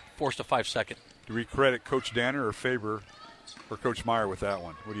 and forced a 5-second. Do we credit Coach Danner or Faber or Coach Meyer with that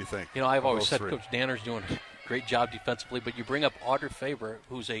one? What do you think? You know, I've always said Coach Danner's doing a great job defensively, but you bring up Audrey Faber,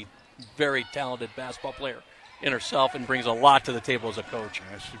 who's a very talented basketball player in herself and brings a lot to the table as a coach.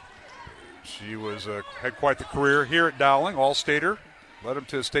 Yeah, she was had quite the career here at Dowling, All-Stater, led him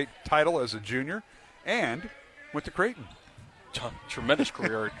to a state title as a junior, and went to Creighton. Tremendous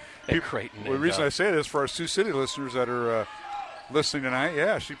career at Creighton. Well, the reason I say this for our Sioux City listeners that are listening tonight,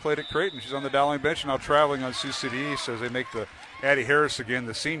 yeah, she played at Creighton. She's on the Dowling bench now, traveling on Sioux City East as they make the Addie Harris again,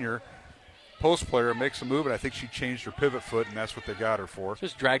 the senior post player, makes a move, and I think she changed her pivot foot, and that's what they got her for.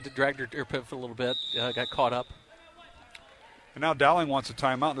 Just dragged her pivot foot a little bit, got caught up. And now Dowling wants a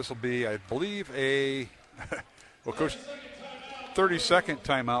timeout. This will be, I believe, well, Coach, 30-second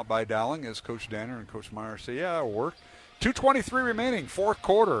timeout by Dowling, as Coach Danner and Coach Meyer say, yeah, that'll work. 2:23 remaining, fourth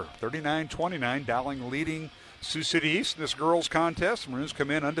quarter, 39-29, Dowling leading Sioux City East in this girls contest. Maroons come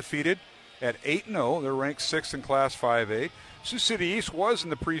in undefeated at 8-0. They're ranked 6th in Class 5A. Sioux City East was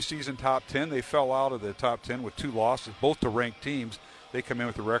in the preseason top 10. They fell out of the top 10 with 2 losses, both to ranked teams. They come in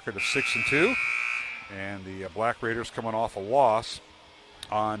with a record of 6-2. And the Black Raiders coming off a loss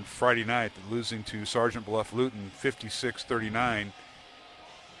on Friday night, losing to Sergeant Bluff Luton 56-39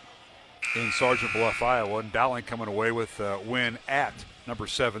 in Sergeant Bluff, Iowa. And Dowling coming away with a win at number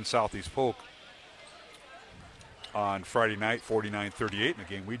 7 Southeast Polk on Friday night, 49-38, in a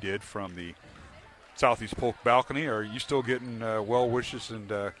game we did from the Southeast Polk balcony. Are you still getting well wishes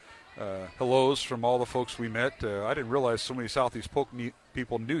and hellos from all the folks we met? I didn't realize so many Southeast Polk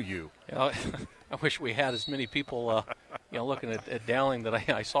people knew you. I wish we had as many people looking at Dowling that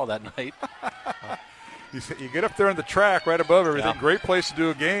I saw that night. You get up there on the track right above everything. Yeah. Great place to do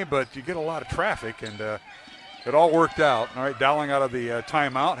a game, but you get a lot of traffic, and it all worked out. All right, Dowling out of the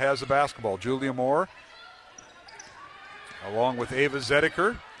timeout has the basketball. Julia Moore along with Ava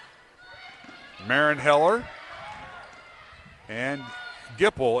Zediker, Marin Heller, and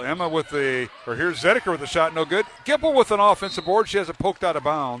Gipple. Emma with here's Zediker with the shot, no good. Gipple with an offensive board. She has it poked out of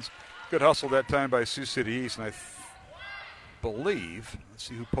bounds. Good hustle that time by Sioux City East, and I believe, let's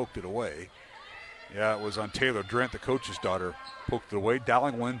see who poked it away. Yeah, it was on Taylor Drent, the coach's daughter, poked it away.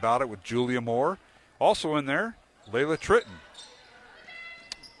 Dowling will inbound it with Julia Moore. Also in there, Layla Tritton.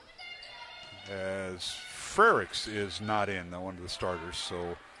 As Frericks is not in, one of the starters.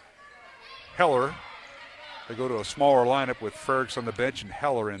 So Heller, they go to a smaller lineup with Frericks on the bench and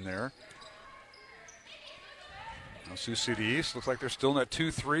Heller in there. Now Sioux City East looks like they're still in that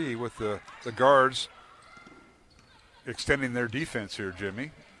 2-3 with the guards extending their defense here,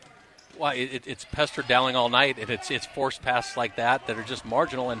 Jimmy. Well, it's pestered Dowling all night, and it's forced passes like that are just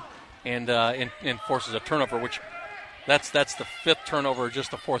marginal and forces a turnover, which that's the 5th turnover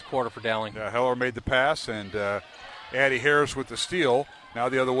just the 4th quarter for Dowling. Yeah, Heller made the pass, and Addie Harris with the steal. Now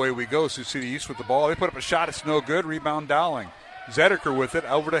the other way we go. Sioux City East with the ball. They put up a shot. It's no good. Rebound Dowling. Zediker with it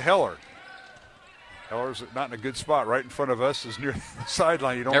over to Heller. Heller's not in a good spot. Right in front of us is near the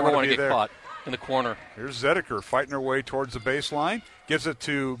sideline. You don't want to be there. Get caught in the corner. Here's Zediker fighting her way towards the baseline. Gives it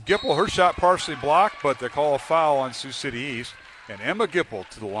to Gipple. Her shot partially blocked, but they call a foul on Sioux City East. And Emma Gipple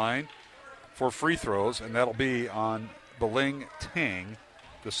to the line for free throws, and that'll be on Beling Tang,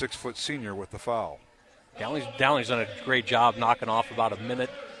 the 6-foot senior, with the foul. Dowling's done a great job knocking off about a minute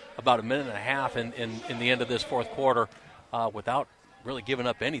and a half in the end of this 4th quarter without really giving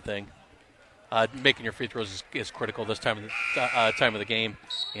up anything. Making your free throws is critical this time of the game,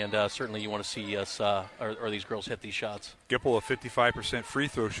 and certainly you want to see us or these girls hit these shots. Gipple, a 55% free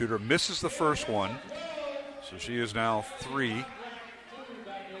throw shooter, misses the first one, so she is now 3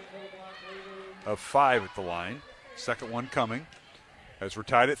 of 5 at the line. Second one coming. As we're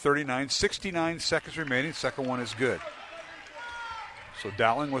tied at 39, 69 seconds remaining. Second one is good. So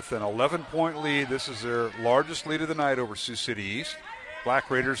Dowling with an 11-point lead. This is their largest lead of the night over Sioux City East.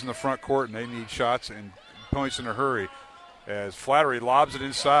 Black Raiders in the front court, and they need shots and points in a hurry. As Flattery lobs it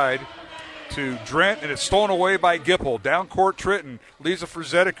inside to Drent, and it's stolen away by Gipple. Down court, Tritton leaves it for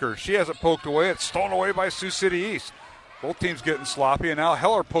Zedeker. She has it poked away. It's stolen away by Sioux City East. Both teams getting sloppy, and now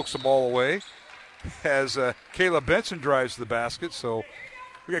Heller pokes the ball away as Kayla Benson drives to the basket. So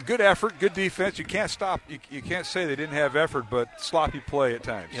we got good effort, good defense. You can't stop. You can't say they didn't have effort, but sloppy play at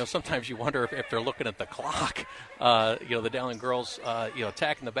times. Sometimes you wonder if they're looking at the clock. The Dowling girls,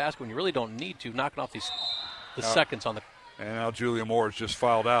 attacking the basket when you really don't need to, knocking off the seconds on the. And now Julia Moore has just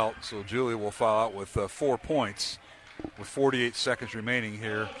fouled out, so Julia will foul out with 4 points with 48 seconds remaining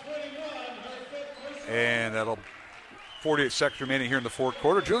here. And that'll 48 seconds remaining here in the fourth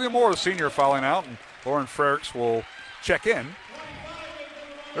quarter. Julia Moore, the senior, fouling out, and Lauren Frericks will check in.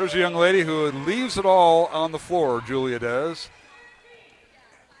 There's a young lady who leaves it all on the floor, Julia does.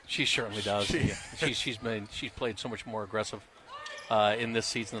 She certainly does. She's played so much more aggressive in this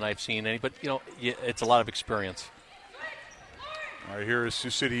season than I've seen any. But, it's a lot of experience. All right, here is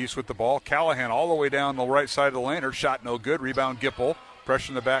Sioux City East with the ball. Callahan all the way down the right side of the lane. Her shot no good. Rebound Gipple. Pressure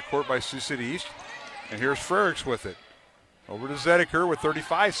in the backcourt by Sioux City East. And here's Frericks with it. Over to Zedeker with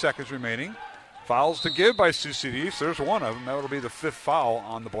 35 seconds remaining. Fouls to give by Sioux City East. There's one of them. That will be the 5th foul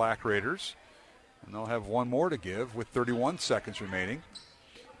on the Black Raiders. And they'll have one more to give with 31 seconds remaining.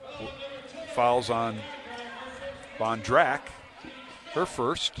 Fouls on Von Drack. Her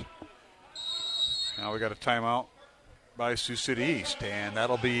first. Now we got a timeout by Sioux City East, and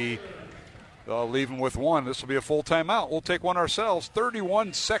they'll leave them with one. This will be a full timeout. We'll take one ourselves.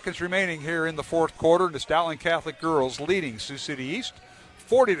 31 seconds remaining here in the fourth quarter. It's Dowling Catholic girls leading Sioux City East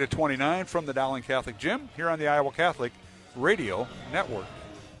 40-29 from the Dowling Catholic Gym here on the Iowa Catholic Radio Network.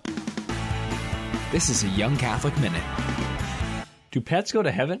 This is a Young Catholic Minute. Do pets go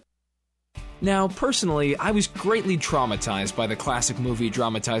to heaven? Now, personally, I was greatly traumatized by the classic movie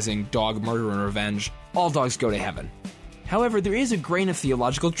dramatizing dog murder and revenge, All Dogs Go to Heaven. However, there is a grain of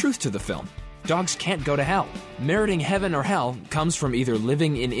theological truth to the film. Dogs can't go to hell. Meriting heaven or hell comes from either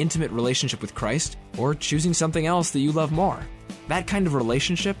living in intimate relationship with Christ or choosing something else that you love more. That kind of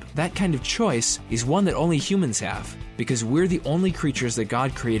relationship, that kind of choice, is one that only humans have, because we're the only creatures that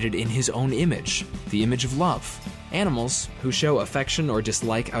God created in His own image, the image of love. Animals, who show affection or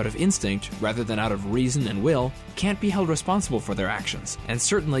dislike out of instinct rather than out of reason and will, can't be held responsible for their actions, and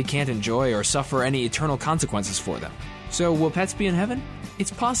certainly can't enjoy or suffer any eternal consequences for them. So will pets be in heaven?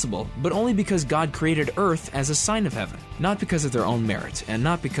 It's possible, but only because God created Earth as a sign of heaven, not because of their own merit, and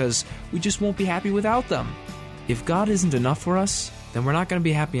not because we just won't be happy without them. If God isn't enough for us, then we're not going to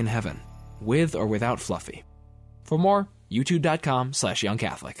be happy in heaven, with or without Fluffy. For more,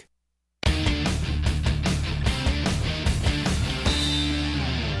 youtube.com/youngcatholic.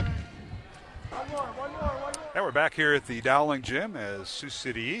 And we're back here at the Dowling Gym as Sioux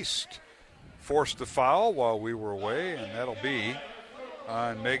City East forced the foul while we were away, and that'll be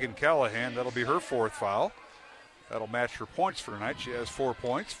on Megan Callahan. That'll be her 4th foul. That'll match her points for tonight. She has 4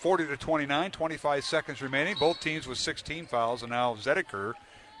 points. 40-29, 25 seconds remaining. Both teams with 16 fouls, and now Zedeker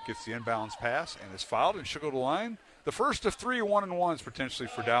gets the inbounds pass and is fouled, and she'll go to the line. The first of 3 1-and-1s potentially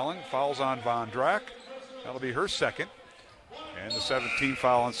for Dowling. Fouls on Von Drack. That'll be her second. And the 17th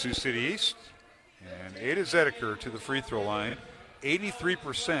foul on Sioux City East. And Ada Zedeker to the free throw line.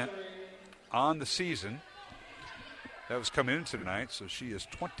 83% on the season. That was coming into tonight, so she is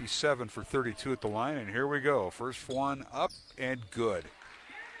 27 for 32 at the line, and here we go. First one up and good.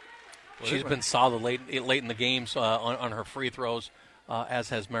 She's been solid late in the games on her free throws, as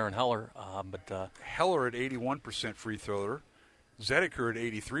has Maren Heller. Heller at 81% free thrower. Zedeker at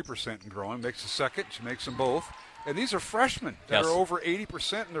 83% and growing. Makes a second. She makes them both. And these are freshmen that are over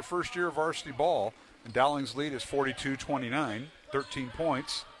 80% in their first year of varsity ball. And Dowling's lead is 42-29, 13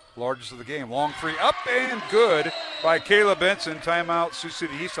 points. Largest of the game. Long three up and good by Kayla Benson. Timeout, Sioux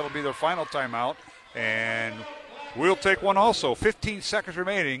City East. That'll be their final timeout. And we'll take one also. 15 seconds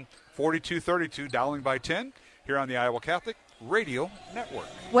remaining. 42-32, Dowling by 10 here on the Iowa Catholic Radio Network.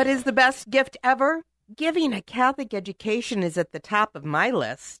 What is the best gift ever? Giving a Catholic education is at the top of my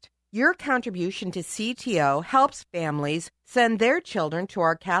list. Your contribution to CTO helps families send their children to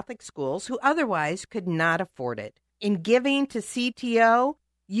our Catholic schools who otherwise could not afford it. In giving to CTO,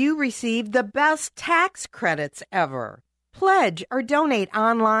 you receive the best tax credits ever. Pledge or donate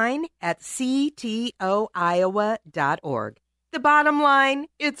online at ctoiowa.org. The bottom line,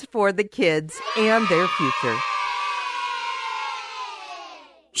 it's for the kids and their future.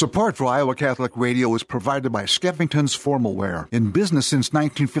 Support for Iowa Catholic Radio is provided by Skeffington's Formalware, in business since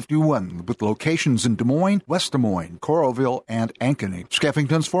 1951, with locations in Des Moines, West Des Moines, Coralville, and Ankeny.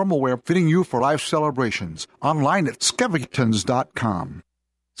 Skeffington's Formalware, fitting you for life celebrations. Online at skeffingtons.com.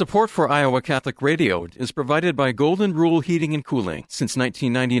 Support for Iowa Catholic Radio is provided by Golden Rule Heating and Cooling. Since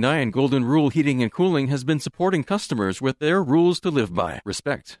 1999, Golden Rule Heating and Cooling has been supporting customers with their rules to live by: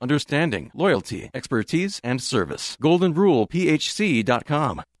 respect, understanding, loyalty, expertise, and service.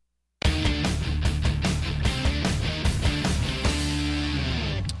 GoldenRulePHC.com.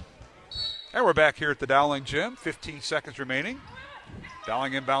 And we're back here at the Dowling Gym. 15 seconds remaining.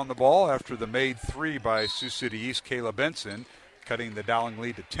 Dowling inbound the ball after the made three by Sioux City East, Kayla Benson, cutting the Dowling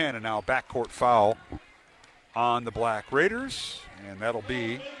lead to 10, and now a backcourt foul on the Black Raiders, and that'll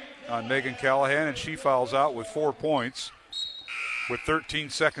be on Megan Callahan, and she fouls out with 4 points with 13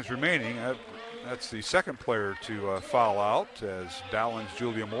 seconds remaining. That's the second player to foul out, as Dowling's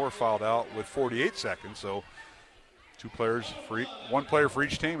Julia Moore fouled out with 48 seconds. So one player for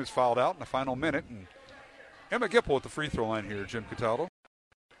each team is fouled out in the final minute. And Emma Gipple at the free throw line here, Jim Cataldo.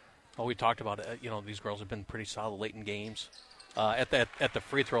 Oh, we talked about it. These girls have been pretty solid late in games at the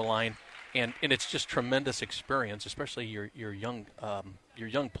free throw line, and it's just tremendous experience, especially your young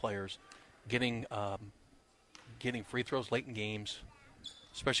players getting free throws late in games,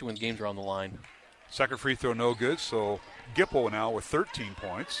 especially when games are on the line. Second free throw no good, so Gipple now with 13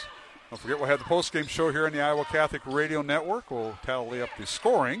 points. Don't forget, we'll have the postgame show here on the Iowa Catholic Radio Network. We'll tally up the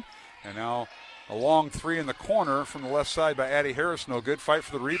scoring, and now a long three in the corner from the left side by Addie Harris, no good. Fight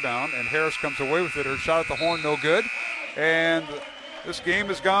for the rebound, and Harris comes away with it. Her shot at the horn, no good. And this game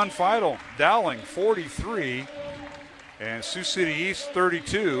has gone final. Dowling 43 and Sioux City East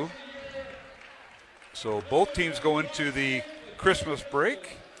 32. So both teams go into the Christmas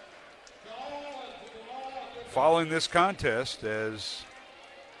break following this contest, as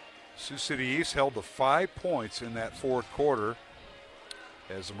Sioux City East held to 5 points in that fourth quarter,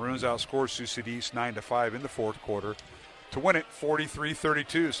 as the Maroons outscored Sioux City East 9-5 in the fourth quarter to win it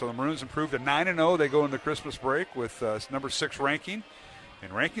 43-32. So the Maroons improved to 9-0. They go into Christmas break with number 6 ranking.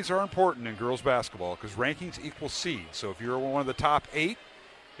 And rankings are important in girls basketball because rankings equal seeds. So if you're one of the top 8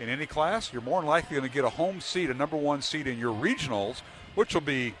 in any class, you're more than likely going to get a home seed, a number 1 seed in your regionals, which will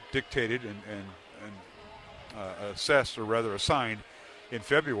be dictated and assessed, or rather assigned, in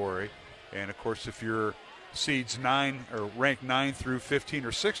February. And of course, if you're seeds 9 or ranked 9 through 15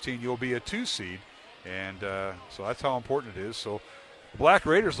 or 16, you'll be a 2 seed. And so that's how important it is. So the Black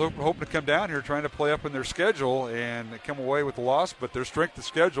Raiders hoping to come down here, trying to play up in their schedule and come away with the loss, but their strength of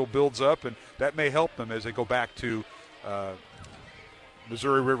schedule builds up, and that may help them as they go back to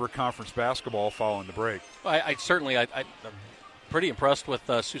Missouri River Conference basketball following the break. I'm pretty impressed with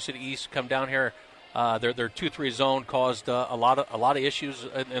Sioux City East. Come down here, their 2-3 zone caused a lot of issues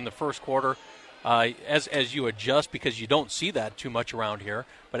in the first quarter. As you adjust, because you don't see that too much around here,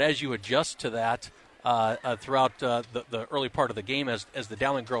 but as you adjust to that throughout the early part of the game, as the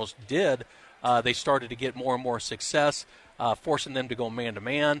Dowling girls did, they started to get more and more success, forcing them to go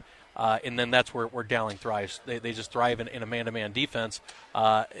man-to-man, and then that's where Dowling thrives. They just thrive in a man-to-man defense,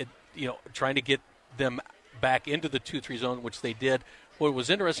 trying to get them back into the 2-3 zone, which they did. What was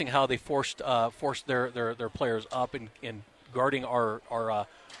interesting, how they forced their players up in guarding our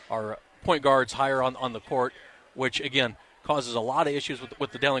point guards higher on the court, which, again, causes a lot of issues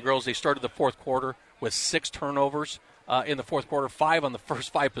with the Dowling girls. They started the fourth quarter with 6 turnovers in the fourth quarter, 5 on the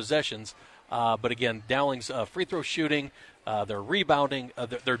first 5 possessions. But, again, Dowling's free throw shooting, their rebounding,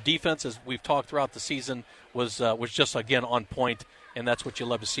 their defense, as we've talked throughout the season, was just, again, on point, and that's what you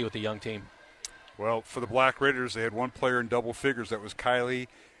love to see with a young team. Well, for the Black Raiders, they had one player in double figures. That was Kylie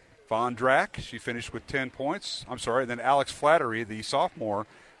Von Drack. She finished with 10 points. I'm sorry. And then Alex Flattery, the sophomore,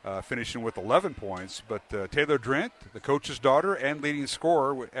 finishing with 11 points. But Taylor Drent, the coach's daughter and leading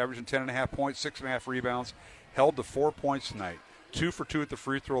scorer, averaging 10.5 points, 6.5 rebounds, held to 4 points tonight. 2 for 2 at the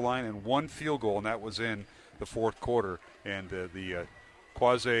free throw line and 1 field goal, and that was in the fourth quarter. And the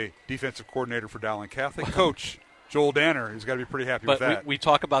quasi-defensive coordinator for Dowling Catholic, Coach Joel Danner, he's got to be pretty happy with that. We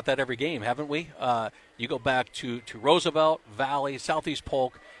talk about that every game, haven't we? You go back to Roosevelt, Valley, Southeast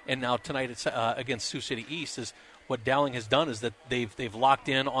Polk, and now tonight it's against Sioux City East. Is what Dowling has done is that they've locked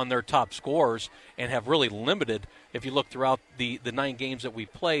in on their top scorers and have really limited. If you look throughout the 9 games that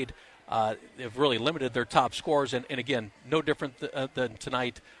we've played, they've really limited their top scorers. And again, no different than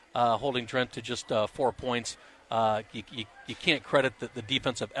tonight, holding Trent to just 4 points. You can't credit the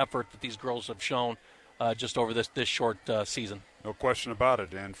defensive effort that these girls have shown just over this short season. No question about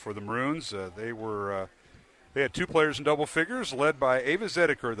it. And for the Maroons, they had 2 players in double figures, led by Ava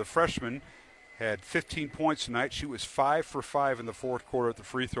Zedeker, the freshman, had 15 points tonight. She was 5 for 5 in the fourth quarter at the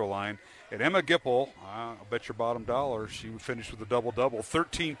free throw line. And Emma Gipple, I'll bet your bottom dollar, she finished with a double-double.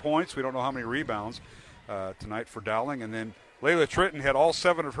 13 points. We don't know how many rebounds tonight for Dowling. And then Layla Tritton had all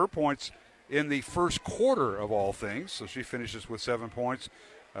 7 of her points in the first quarter of all things. So she finishes with 7 points.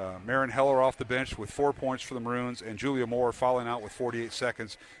 Marin Heller off the bench with 4 points for the Maroons. And Julia Moore, fouling out with 48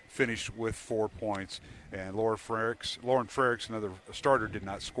 seconds, finished with 4 points. And Lauren Frericks, another starter, did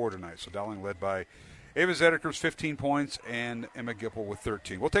not score tonight. So Dowling led by Ava Zedekers, 15 points, and Emma Gipple with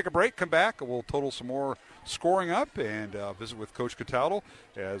 13. We'll take a break, come back, and we'll total some more scoring up and visit with Coach Cataldo.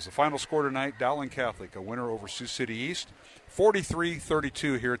 As the final score tonight, Dowling Catholic, a winner over Sioux City East,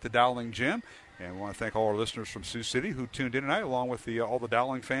 43-32 here at the Dowling Gym. And we want to thank all our listeners from Sioux City who tuned in tonight, along with all the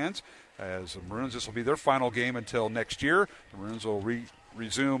Dowling fans. As the Maroons, this will be their final game until next year. The Maroons will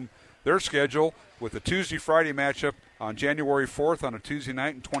resume their schedule with a Tuesday-Friday matchup on January 4th on a Tuesday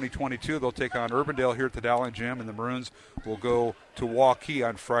night in 2022. They'll take on Urbandale here at the Dowling Gym, and the Maroons will go to Waukee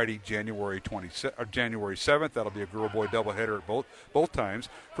on Friday, January 7th. That'll be a girl-boy doubleheader at both times.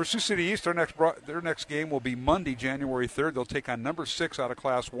 For Sioux City East, their next game will be Monday, January 3rd. They'll take on number 6 out of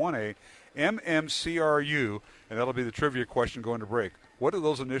Class 1A, MMCRU, and that'll be the trivia question going to break. What do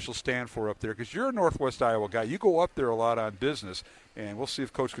those initials stand for up there? Because you're a Northwest Iowa guy. You go up there a lot on business, and we'll see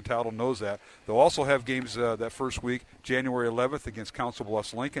if Coach Cataldo knows that. They'll also have games that first week, January 11th, against Council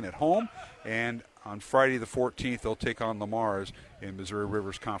Bluffs Lincoln at home, and on Friday the 14th, they'll take on Lamar's in Missouri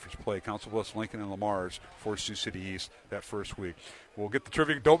Rivers Conference play. Council Bluffs Lincoln and Lamar's for Sioux City East that first week. We'll get the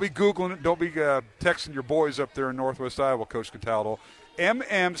trivia. Don't be Googling it. Don't be texting your boys up there in Northwest Iowa, Coach Cataldo.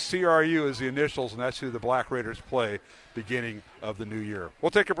 MMCRU is the initials, and that's who the Black Raiders play beginning of the new year.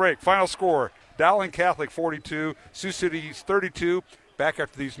 We'll take a break. Final score, Dowling Catholic 42, Sioux City East 32. Back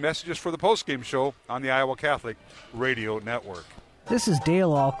after these messages for the postgame show on the Iowa Catholic Radio Network. This is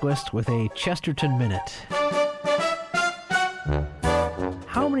Dale Ahlquist with a Chesterton Minute.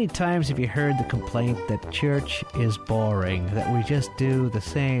 How many times have you heard the complaint that church is boring, that we just do the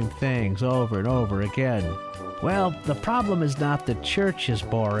same things over and over again? Well, the problem is not that church is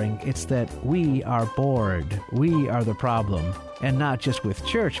boring, it's that we are bored. We are the problem. And not just with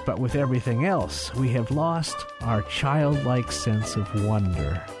church, but with everything else. We have lost our childlike sense of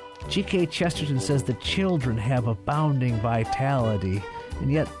wonder. G.K. Chesterton says that children have abounding vitality,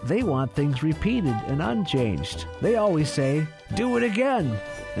 and yet they want things repeated and unchanged. They always say, "Do it again,"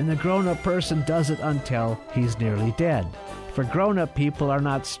 and the grown-up person does it until he's nearly dead. For grown-up people are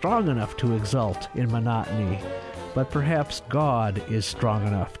not strong enough to exult in monotony, but perhaps God is strong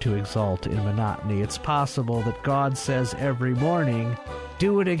enough to exult in monotony. It's possible that God says every morning,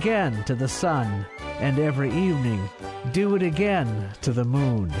 "Do it again" to the sun, and every evening, "Do it again" to the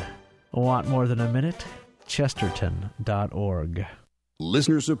moon. Want more than a minute? Chesterton.org.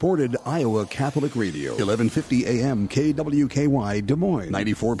 Listener-supported Iowa Catholic Radio, 1150 AM KWKY Des Moines,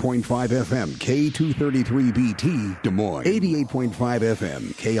 94.5 FM K233BT Des Moines, 88.5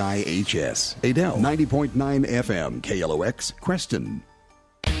 FM KIHS Adel, 90.9 FM KLOX Creston.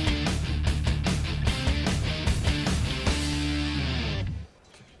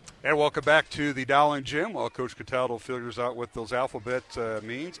 And welcome back to the Dowling Gym while Coach Cataldo figures out what those alphabet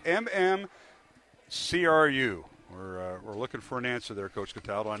means. MMCRU. We're looking for an answer there, Coach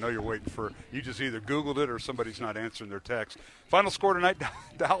Cataldo. I know you're waiting for – you just either Googled it or somebody's not answering their text. Final score tonight,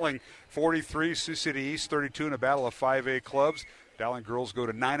 Dowling 43, Sioux City East 32 in a battle of 5A clubs. Dowling girls go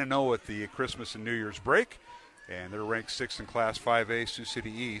to 9-0 at the Christmas and New Year's break, and they're ranked 6th in Class 5A. Sioux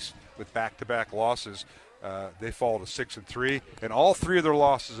City East, with back-to-back losses, they fall to 6-3, and all 3 of their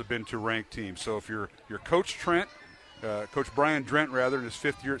losses have been to ranked teams. So if you're Coach Coach Brian Drent, in his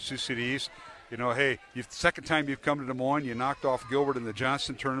 5th year at Sioux City East, you know, hey, second time you've come to Des Moines, you knocked off Gilbert in the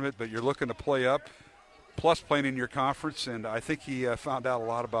Johnson tournament, but you're looking to play up, plus playing in your conference. And I think he found out a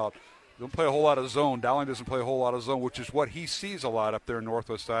lot about – don't play a whole lot of zone. Dowling doesn't play a whole lot of zone, which is what he sees a lot up there in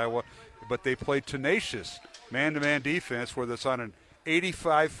Northwest Iowa. But they play tenacious man-to-man defense, whether it's on an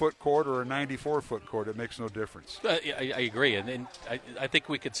 85-foot court or a 94-foot court. It makes no difference. I agree. And I think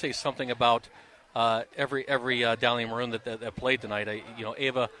we could say something about every Dowling Maroon that played tonight.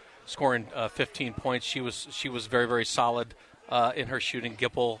 Ava – scoring 15 points. She was very, very solid in her shooting.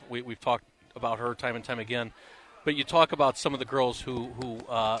 Gipple, we've talked about her time and time again. But you talk about some of the girls who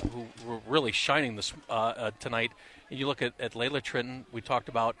were really shining this tonight. And you look at Layla Tritton, we talked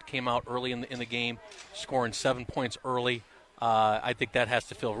about, came out early in the game, scoring 7 points early. I think that has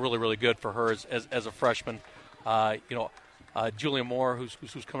to feel really, really good for her as a freshman. Julia Moore,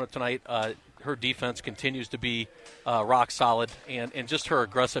 who's coming up tonight, her defense continues to be rock solid, and just her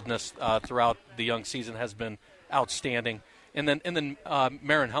aggressiveness throughout the young season has been outstanding. And then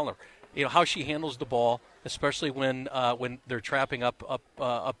Marin Heller, how she handles the ball, especially when they're trapping up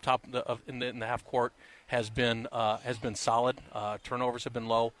top in the half court, has been solid. Turnovers have been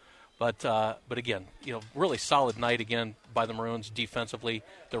low. But again, really solid night again by the Maroons defensively.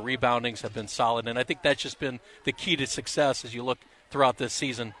 The reboundings have been solid, and I think that's just been the key to success as you look throughout this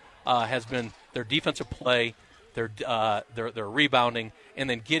season. Has been their defensive play, their rebounding, and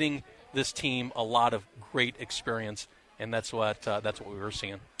then getting this team a lot of great experience, and that's what we were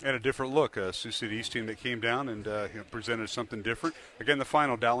seeing. And a different look, Sioux City East team that came down and presented something different. Again, the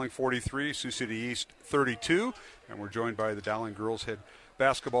final: Dowling 43, Sioux City East 32, and we're joined by the Dowling girls head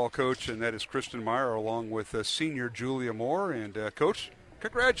basketball coach, and that is Kristen Meyer, along with senior Julia Moore. And Coach,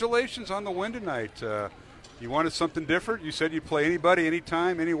 congratulations on the win tonight. You wanted something different. You said you'd play anybody,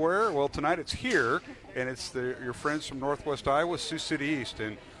 anytime, anywhere. Well, tonight it's here, and it's your friends from Northwest Iowa, Sioux City East.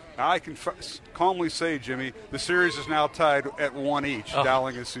 And I can calmly say, Jimmy, the series is now tied at 1 each,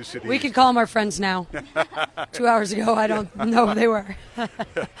 Dowling and Sioux City We East. could call them our friends now. 2 hours ago, I don't know who they were.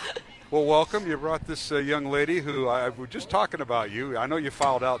 Well, welcome. You brought this young lady who I was just talking about you. I know you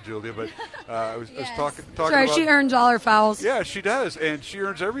fouled out, Julia, but I was talking Sorry, about. she earns all her fouls. Yeah, she does, and she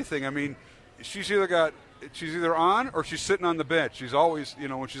earns everything. I mean, she's either on or she's sitting on the bench. She's always,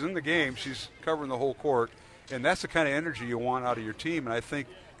 when she's in the game, she's covering the whole court, and that's the kind of energy you want out of your team. And I think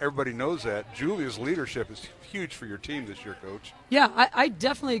everybody knows that. Julia's leadership is huge for your team this year, Coach. Yeah, I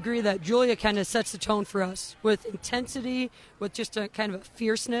definitely agree that Julia kind of sets the tone for us with intensity, with just a kind of a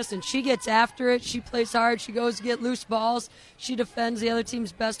fierceness, and she gets after it. She plays hard. She goes to get loose balls. She defends the other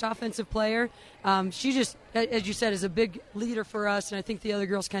team's best offensive player. She just, as you said, is a big leader for us, and I think the other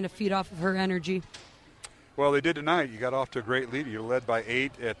girls kind of feed off of her energy. Well, they did tonight. You got off to a great lead. You led by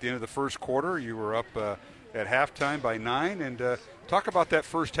 8 at the end of the first quarter. You were up at halftime by 9, and talk about that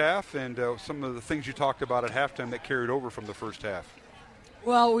first half and some of the things you talked about at halftime that carried over from the first half.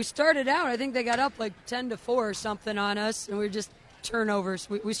 Well, we started out, I think they got up like 10-4 or something on us, and we were just turnovers.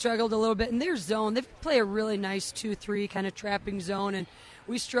 We struggled a little bit in their zone. They play a really nice 2-3 kind of trapping zone, and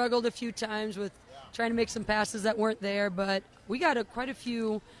we struggled a few times with trying to make some passes that weren't there, but we got quite a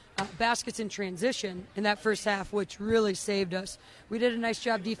few baskets in transition in that first half, which really saved us. We did a nice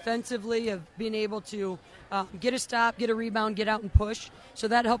job defensively of being able to get a stop, get a rebound, get out and push. So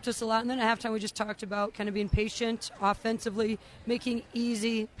that helped us a lot. And then at halftime, we just talked about kind of being patient offensively, making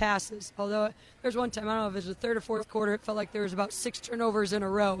easy passes. Although there's one time, I don't know if it was the third or fourth quarter, it felt like there was about 6 turnovers in a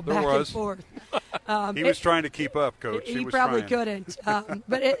row, back and forth. He was trying to keep up, Coach. He probably couldn't.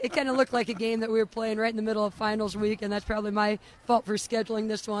 But it kind of looked like a game that we were playing right in the middle of finals week, and that's probably my fault for scheduling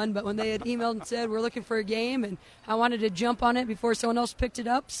this one. But when they had emailed and said, we're looking for a game, and I wanted to jump on it before someone else picked it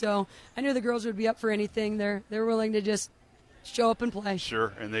up, so I knew the girls would be up for anything. They're willing to just show up and play.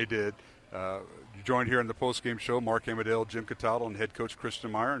 Sure, and they did. You joined here in the post-game show, Mark Amadale, Jim Cataldo, and head coach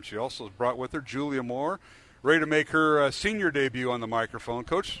Kristen Meyer, and she also brought with her Julia Moore, ready to make her senior debut on the microphone.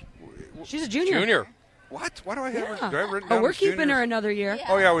 Coach? She's a junior. What? Why do I have her? Do I have written down we're as keeping junior? her another year.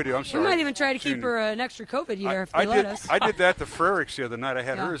 Oh, yeah, we do. I'm sorry. We might even try to keep her an extra COVID year if they let us. I did that to Frericks the other night. I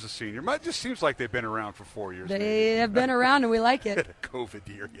had her as a senior. It just seems like they've been around for 4 years. They have been around, and we like it. A COVID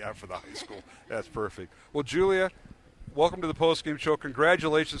year, for the high school. That's perfect. Well, Julia, welcome to the postgame show.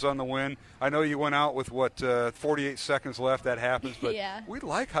 Congratulations on the win. I know you went out with, 48 seconds left. That happens, but we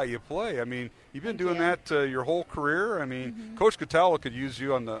like how you play. I mean, you've been doing that your whole career. I mean, Coach Cataldo could use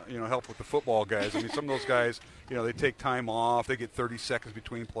you on the, help with the football guys. I mean, some of those guys, they take time off. They get 30 seconds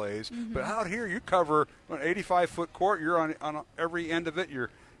between plays. But out here, you cover an 85-foot court. You're on every end of it. You're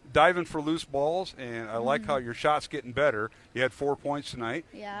diving for loose balls, and I like how your shot's getting better. You had 4 points tonight.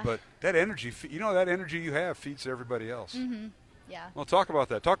 Yeah. But that energy, that energy you have feeds everybody else. Yeah. Well, talk about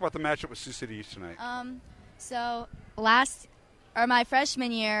that. Talk about the matchup with Sioux City East tonight. So my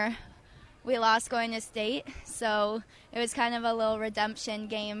freshman year, we lost going to state, so it was kind of a little redemption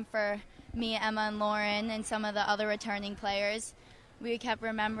game for me, Emma, and Lauren, and some of the other returning players. We kept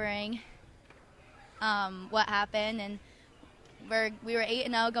remembering what happened, and we were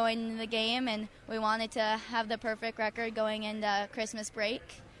 8-0 going into the game, and we wanted to have the perfect record going into Christmas break.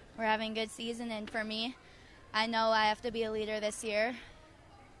 We're having a good season, and for me, I know I have to be a leader this year,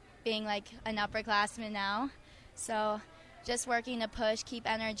 being like an upperclassman now. So just working to push, keep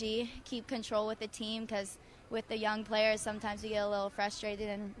energy, keep control with the team, because with the young players, sometimes you get a little frustrated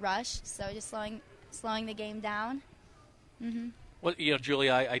and rushed. So just slowing the game down. Well,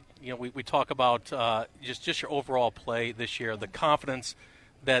 Julia, we talk about just your overall play this year, the confidence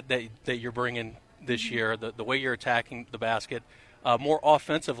that you're bringing this year, the way you're attacking the basket, more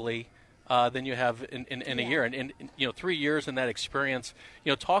offensively than you have in a year, and 3 years in that experience.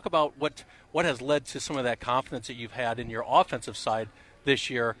 Talk about what has led to some of that confidence that you've had in your offensive side this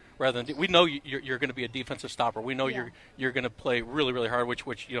year, rather than we know you're going to be a defensive stopper. We know you're going to play really, really hard,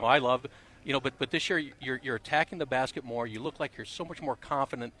 which I love. But this year you're attacking the basket more. You look like you're so much more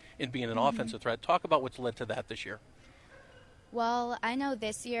confident in being an offensive threat. Talk about what's led to that this year. Well, I know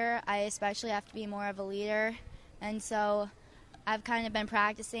this year I especially have to be more of a leader, and so I've kind of been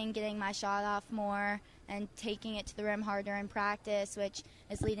practicing getting my shot off more and taking it to the rim harder in practice, which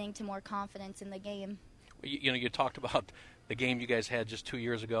is leading to more confidence in the game. You talked about the game you guys had just 2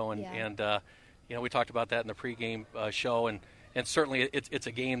 years ago, and we talked about that in the pregame show, and certainly it's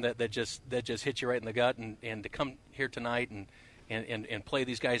a game that just hits you right in the gut, and to come here tonight and play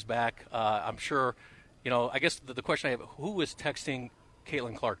these guys back, I'm sure. I guess the question I have: who was texting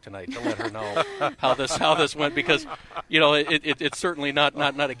Caitlin Clark tonight to let her know how this went? Because it's certainly not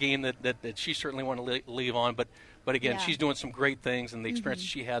a game that she certainly want to leave on. But again, she's doing some great things and the experience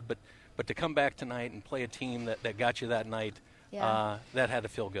she had. But to come back tonight and play a team that got you that night, that had to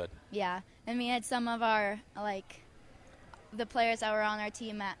feel good. Yeah, and we had some of our the players that were on our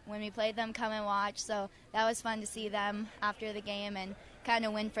team when we played them come and watch. So that was fun to see them after the game and kind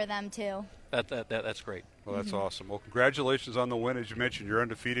of win for them too. That's great. Well, that's awesome. Well, congratulations on the win. As you mentioned, you're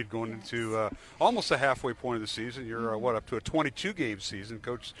undefeated going into almost the halfway point of the season. You're up to a 22-game season.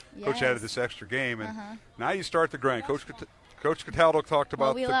 Coach added this extra game, and now you start the grind. Coach Cataldo talked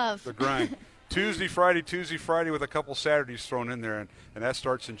about the grind. Tuesday, Friday with a couple Saturdays thrown in there, and that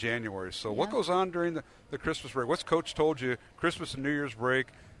starts in January. So what goes on during the Christmas break? What's Coach told you? Christmas and New Year's break.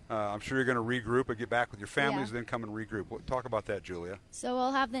 I'm sure you're going to regroup and get back with your families and then come and regroup. Talk about that, Julia. So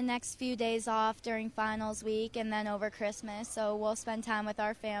we'll have the next few days off during finals week and then over Christmas. So we'll spend time with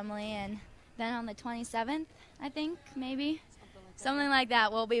our family. And then on the 27th, I think, maybe, something like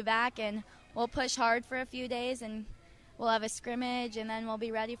that, we'll be back and we'll push hard for a few days and we'll have a scrimmage and then we'll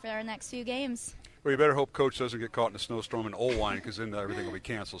be ready for our next few games. Well, you better hope Coach doesn't get caught in a snowstorm in Olwine because then everything will be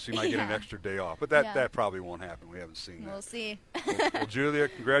canceled. So you might get an extra day off. But that probably won't happen. We haven't seen that. We'll see. Well, Julia,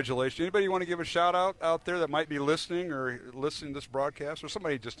 congratulations. Anybody you want to give a shout-out out there that might be listening to this broadcast, or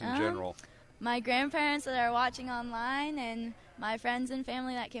somebody just in general? My grandparents that are watching online and my friends and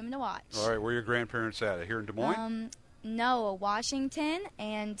family that came to watch. All right, where are your grandparents at? Here in Des Moines? No, Washington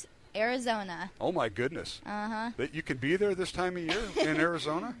and Arizona. Oh, my goodness. That you can be there this time of year in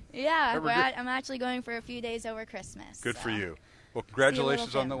Arizona? Yeah, I'm actually going for a few days over Christmas. Good for you. Well,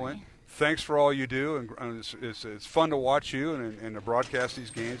 congratulations on the win. Thanks for all you do, and it's fun to watch you and to broadcast these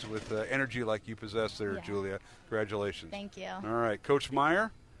games with energy like you possess there, Julia. Congratulations. Thank you. All right, Coach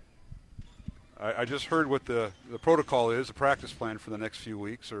Meyer, I just heard what the protocol is, the practice plan for the next few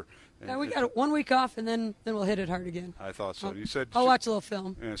weeks. We got 1 week off, and then we'll hit it hard again. I thought so. You said I'll watch a little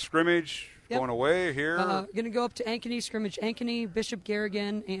film. And scrimmage, going away here? Going to go up to Ankeny, scrimmage Ankeny, Bishop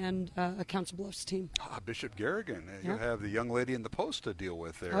Garrigan, and a Council Bluffs team. Bishop Garrigan. You'll have the young lady in the post to deal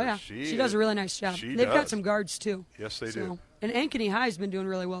with there. Oh, yeah. She does a really nice job. They've got some guards, too. Yes, they do. And Ankeny High has been doing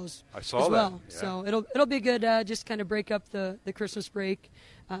really well as well. Yeah. So it'll be good just kind of break up the Christmas break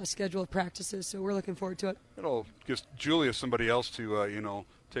schedule of practices. So we're looking forward to it. It'll give Julia somebody else to,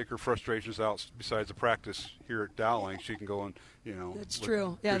 take her frustrations out besides the practice here at Dowling. She can go and, That's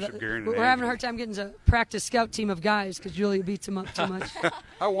true. Yeah, we're having a hard time getting a practice scout team of guys because Julia beats them up too much.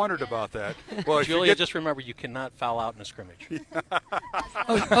 I wondered about that. Well, Julia, just remember you cannot foul out in a scrimmage.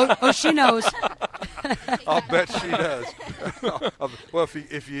 Oh, she knows. I'll bet she does. Well,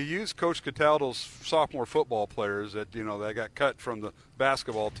 if you use Coach Cataldo's sophomore football players that that got cut from the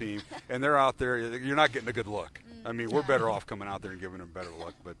basketball team and they're out there, you're not getting a good look. I mean, we're better off coming out there and giving them better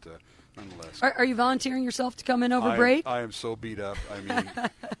look, but nonetheless. Are you volunteering yourself to come in over break? I am so beat up. I mean,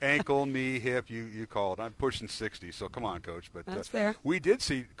 ankle, knee, hip, you call it. I'm pushing 60, so come on, Coach. But that's fair. We did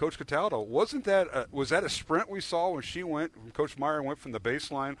see Coach Cataldo. Was that a sprint we saw when she went? Coach Meyer went from the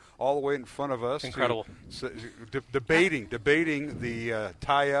baseline all the way in front of us. Incredible. Debating the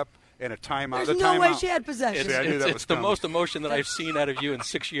tie-up and a timeout. There's no way she had possession. It's the most emotion that I've seen out of you in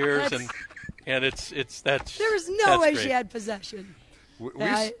 6 years, and it's that. There was no way she had possession.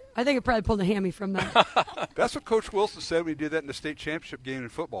 I think it probably pulled a hammy from that. That's what Coach Wilson said when he did that in the state championship game in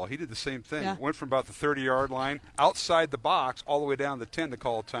football. He did the same thing. Yeah. Went from about the 30-yard line outside the box all the way down to 10 to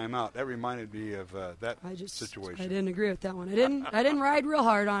call a timeout. That reminded me of that situation. I didn't agree with that one. I didn't ride real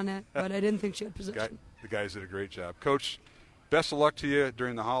hard on it, but I didn't think she had possession. The guys did a great job. Coach, best of luck to you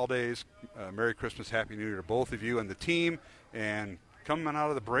during the holidays. Merry Christmas, Happy New Year to both of you and the team. And coming out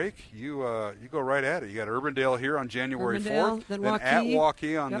of the break, you go right at it. You got Urbandale here on January 4th, then at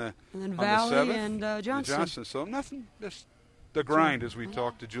Waukee on and then on Valley the 7th, and Johnston. So nothing, just the grind as we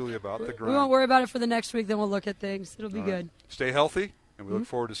talked to Julie about the grind. We won't worry about it for the next week. Then we'll look at things. It'll be good. Stay healthy, and we look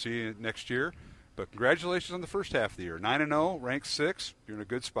forward to seeing you next year. But congratulations on the first half of the year. 9-0, ranked 6th. You're in a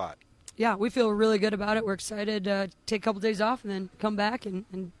good spot. Yeah, we feel really good about it. We're excited to take a couple days off and then come back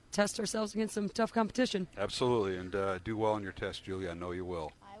and test ourselves against some tough competition. Absolutely, and do well on your test, Julia. I know you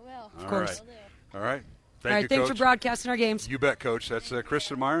will. I will. Of course. All right. Thanks Coach. for broadcasting our games. You bet, Coach. That's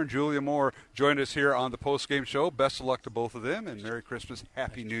Kristen Meyer and Julia Moore joined us here on the post-game show. Best of luck to both of them, and Merry Christmas,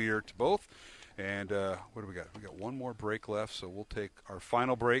 Happy New Year to both. And what do we got? We got one more break left, so we'll take our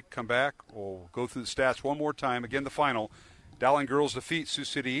final break, come back. We'll go through the stats one more time. Again, the final. Dowling girls defeat Sioux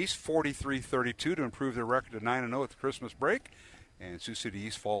City East 43-32 to improve their record to 9-0 at the Christmas break. And Sioux City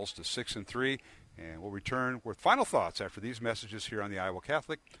East falls to 6-3. And we'll return with final thoughts after these messages here on the Iowa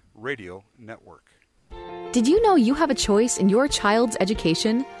Catholic Radio Network. Did you know you have a choice in your child's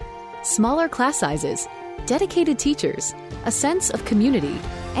education? Smaller class sizes, dedicated teachers, a sense of community,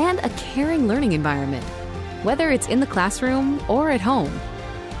 and a caring learning environment. Whether it's in the classroom or at home,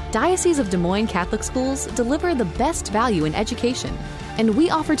 Diocese of Des Moines Catholic Schools deliver the best value in education, and we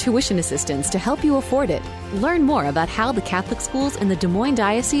offer tuition assistance to help you afford it. Learn more about how the Catholic schools in the Des Moines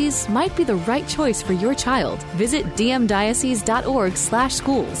Diocese might be the right choice for your child. Visit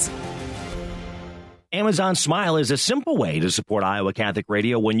dmdiocese.org/schools. Amazon Smile is a simple way to support Iowa Catholic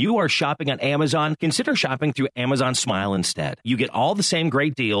Radio. When you are shopping on Amazon, consider shopping through Amazon Smile instead. You get all the same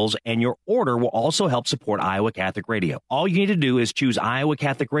great deals, and your order will also help support Iowa Catholic Radio. All you need to do is choose Iowa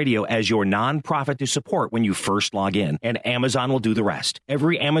Catholic Radio as your nonprofit to support when you first log in, and Amazon will do the rest.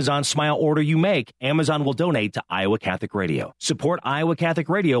 Every Amazon Smile order you make, Amazon will donate to Iowa Catholic Radio. Support Iowa Catholic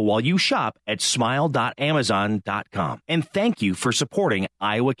Radio while you shop at smile.amazon.com. And thank you for supporting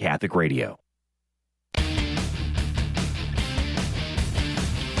Iowa Catholic Radio.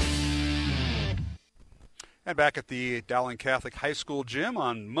 And back at the Dowling Catholic High School gym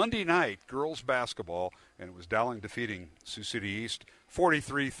on Monday night, girls basketball, and it was Dowling defeating Sioux City East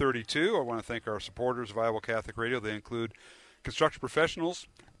 43-32. I want to thank our supporters of Iowa Catholic Radio. They include Construction Professionals,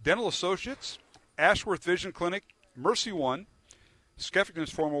 Dental Associates, Ashworth Vision Clinic, Mercy One,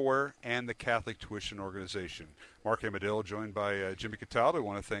 Skeffington's Formal Wear, and the Catholic Tuition Organization. Mark Amadale joined by Jimmy Cataldo. I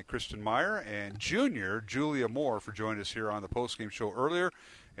want to thank Kristen Meyer and Junior Julia Moore for joining us here on the postgame show earlier.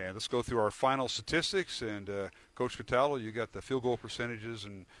 And let's go through our final statistics. And Coach Cataldo, you got the field goal percentages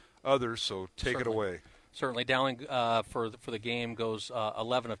and others, so take it away. Certainly. Dowling for the game goes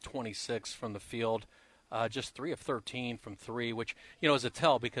 11 of 26 from the field. Just 3 of 13 from 3, which, is a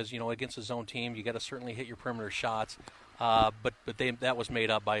tell because, against a zone team, you got to certainly hit your perimeter shots. But that was made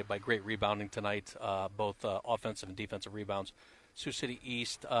up by great rebounding tonight, both offensive and defensive rebounds. Sioux City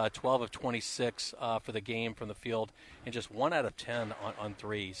East, 12 of 26 for the game from the field, and just 1 out of 10 on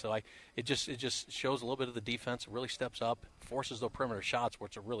 3. So it just shows a little bit of the defense. It really steps up, forces those perimeter shots,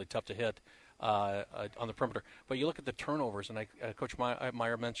 which are really tough to hit on the perimeter. But you look at the turnovers, and Coach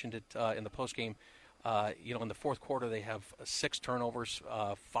Meyer mentioned it in the postgame. In the fourth quarter, they have 6 turnovers,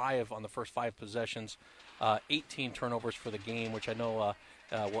 5 on the first 5 possessions, 18 turnovers for the game, which I know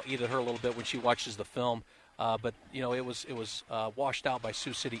will eat at her a little bit when she watches the film. But it was washed out by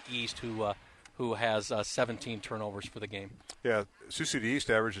Sioux City East, who has 17 turnovers for the game. Yeah, Sioux City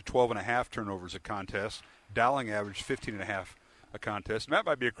East averaged 12.5 turnovers a contest. Dowling averaged 15.5 a contest. And that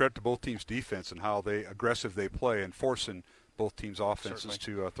might be a credit to both teams' defense and how aggressive they play and forcing both teams' offenses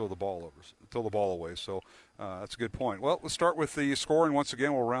to throw the ball away. So that's a good point. Well, let's start with the scoring once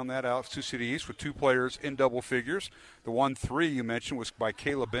again. We'll round that out. Sioux City East with 2 players in double figures. The 1-3 you mentioned was by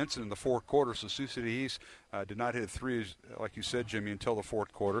Kayla Benson in the fourth quarter. So Sioux City East did not hit a 3, like you said, Jimmy, until the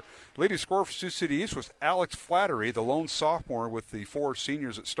fourth quarter. The leading scorer for Sioux City East was Alex Flattery, the lone sophomore with the 4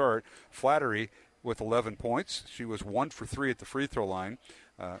 seniors at start. Flattery with 11 points. She was 1 for 3 at the free throw line.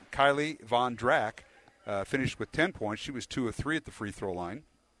 Kylie Von Drack finished with 10 points. She was 2 of 3 at the free throw line.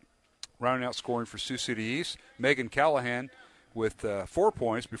 Rounding out scoring for Sioux City East, Megan Callahan with 4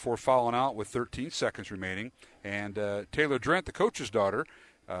 points before fouling out with 13 seconds remaining. And Taylor Drent, the coach's daughter,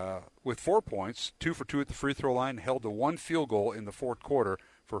 with 4 points, 2 for 2 at the free throw line, held to 1 field goal in the fourth quarter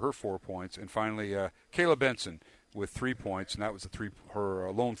for her 4 points. And finally, Kayla Benson with 3 points, and that was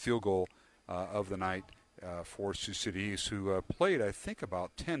her lone field goal of the night for Sioux City East, who played, I think,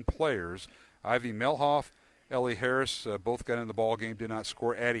 about 10 players. Ivy Melhoff, Ellie Harris both got in the ball game, did not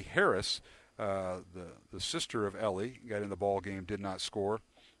score. Addie Harris, the sister of Ellie, got in the ball game, did not score.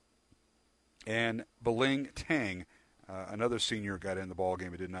 And Beling Tang, another senior, got in the ball game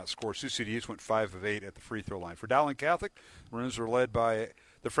and did not score. Sioux City East went 5 of 8 at the free throw line. For Dowling Catholic, Maroons were led by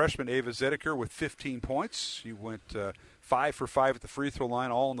the freshman Ava Zedeker with 15 points. She went 5 for 5 at the free throw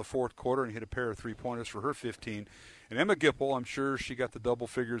line, all in the fourth quarter, and hit a pair of 3-pointers for her 15. And Emma Gipple, I'm sure she got the double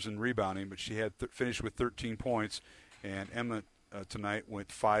figures in rebounding, but she had finished with 13 points. And Emma tonight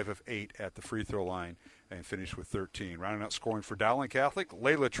went 5 of 8 at the free throw line and finished with 13. Rounding out scoring for Dowling Catholic,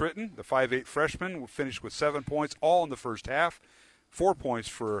 Layla Tritton, the 5'8 freshman, finished with 7 points, all in the first half. 4 points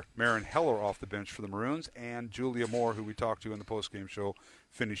for Marin Heller off the bench for the Maroons, and Julia Moore, who we talked to in the postgame show,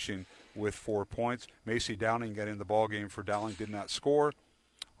 finishing with 4 points. Macy Downing got in the ballgame for Dowling, did not score.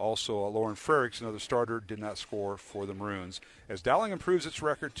 Also, Lauren Frericks, another starter, did not score for the Maroons. As Dowling improves its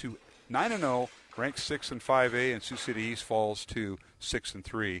record to 9-0, ranked 6th in 5A, and Sioux City East falls to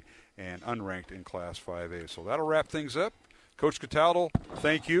 6-3 and unranked in Class 5A. So that'll wrap things up. Coach Cataldo,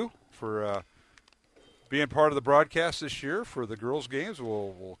 thank you for being part of the broadcast this year for the girls' games.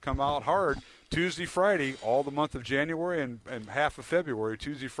 We'll come out hard Tuesday, Friday, all the month of January and half of February,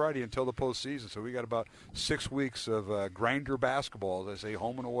 Tuesday, Friday until the postseason. So we got about 6 weeks of grinder basketball, as they say,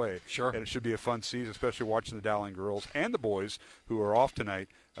 home and away. Sure. And it should be a fun season, especially watching the Dowling girls and the boys who are off tonight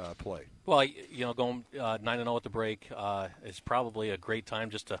play. Well, going 9-0 at the break is probably a great time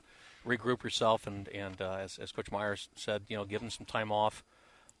just to regroup yourself and as Coach Myers said, give them some time off.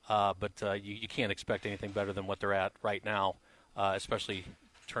 But you can't expect anything better than what they're at right now, especially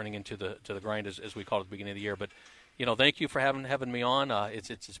turning into the grind as we call it at the beginning of the year. But thank you for having me on.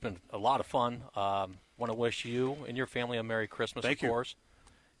 It's been a lot of fun. Want to wish you and your family a Merry Christmas, of course.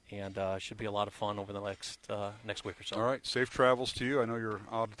 And should be a lot of fun over the next week or so. All right, safe travels to you. I know you're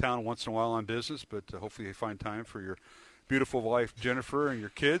out of town once in a while on business, but hopefully you find time for your beautiful wife Jennifer and your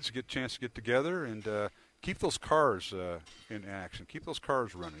kids. Get a chance to get together and. Keep those cars in action. Keep those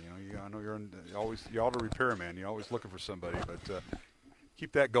cars running. I know you're you ought to repair man. You're always looking for somebody, but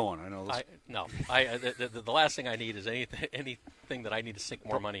keep that going. I know. The last thing I need is anything that I need to sink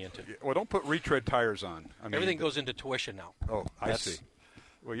more money into. Well, don't put retread tires on. Everything goes into tuition now. Oh, I see.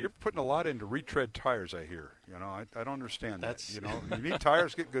 Well, you're putting a lot into retread tires. I hear. I don't understand that. You need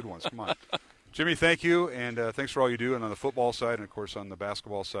tires. Get good ones. Come on. Jimmy, thank you, and thanks for all you do, and on the football side and, of course, on the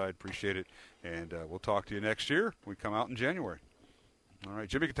basketball side. Appreciate it, and we'll talk to you next year. We come out in January. All right,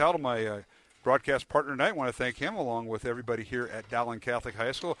 Jimmy Cataldo, my broadcast partner tonight. I want to thank him, along with everybody here at Dowling Catholic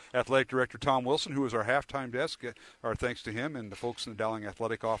High School. Athletic Director Tom Wilson, who is our halftime desk. Our thanks to him and the folks in the Dowling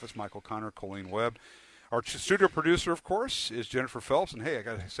Athletic Office, Michael Connor, Colleen Webb. Our studio producer, of course, is Jennifer Phelps. And, hey, I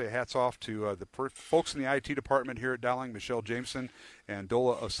got to say hats off to the folks in the IT department here at Dowling, Michelle Jameson and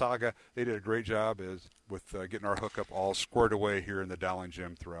Dola Osaga. They did a great job with getting our hookup all squared away here in the Dowling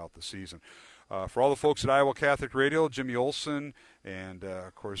gym throughout the season. For all the folks at Iowa Catholic Radio, Jimmy Olson and,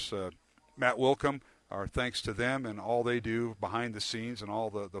 of course, Matt Wilkham, our thanks to them and all they do behind the scenes and all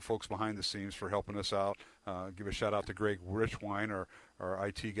the folks behind the scenes for helping us out. Give a shout-out to Greg Richwine, our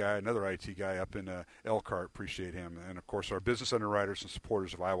IT guy, another IT guy up in Elkhart. Appreciate him. And, of course, our business underwriters and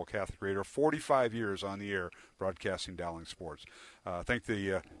supporters of Iowa Catholic Radio. 45 years on the air broadcasting Dowling sports.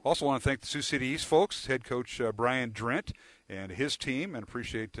 Also want to thank the Sioux City East folks, head coach Brian Drent and his team, and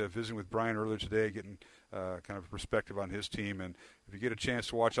appreciate visiting with Brian earlier today, getting kind of perspective on his team. And if you get a chance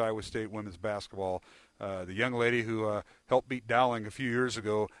to watch Iowa State women's basketball, the young lady who helped beat Dowling a few years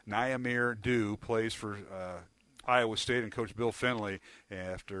ago, Nyamir Dew, plays for Iowa State and Coach Bill Finley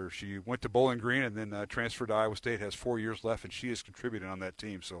after she went to Bowling Green and then transferred to Iowa State, has 4 years left, and she is contributing on that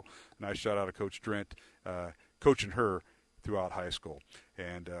team. So nice shout-out to Coach Drent coaching her throughout high school.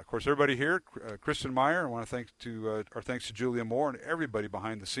 And, of course, everybody here, Kristen Meyer, I want to thank our thanks to Julia Moore and everybody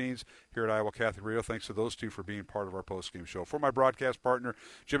behind the scenes here at Iowa Catholic Radio. Thanks to those two for being part of our postgame show. For my broadcast partner,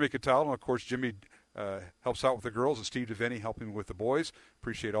 Jimmy Cataldo, and, of course, Jimmy helps out with the girls, and Steve DeVinny helping with the boys.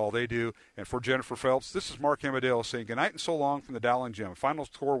 Appreciate all they do. And for Jennifer Phelps, this is Mark Amadale saying goodnight and so long from the Dowling Gym. Final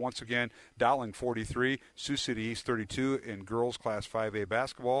score, once again, Dowling 43, Sioux City East 32 in girls Class 5A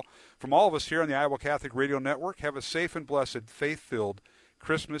basketball. From all of us here on the Iowa Catholic Radio Network, have a safe and blessed, faith-filled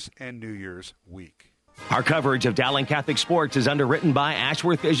Christmas and New Year's week. Our coverage of Dowling Catholic sports is underwritten by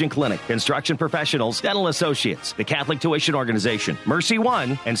Ashworth Vision Clinic, Construction Professionals, Dental Associates, the Catholic Tuition Organization, Mercy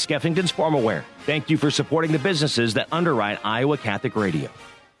One, and Skeffington's Formalware. Thank you for supporting the businesses that underwrite Iowa Catholic Radio.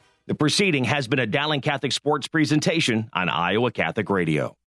 The proceeding has been a Dowling Catholic sports presentation on Iowa Catholic Radio.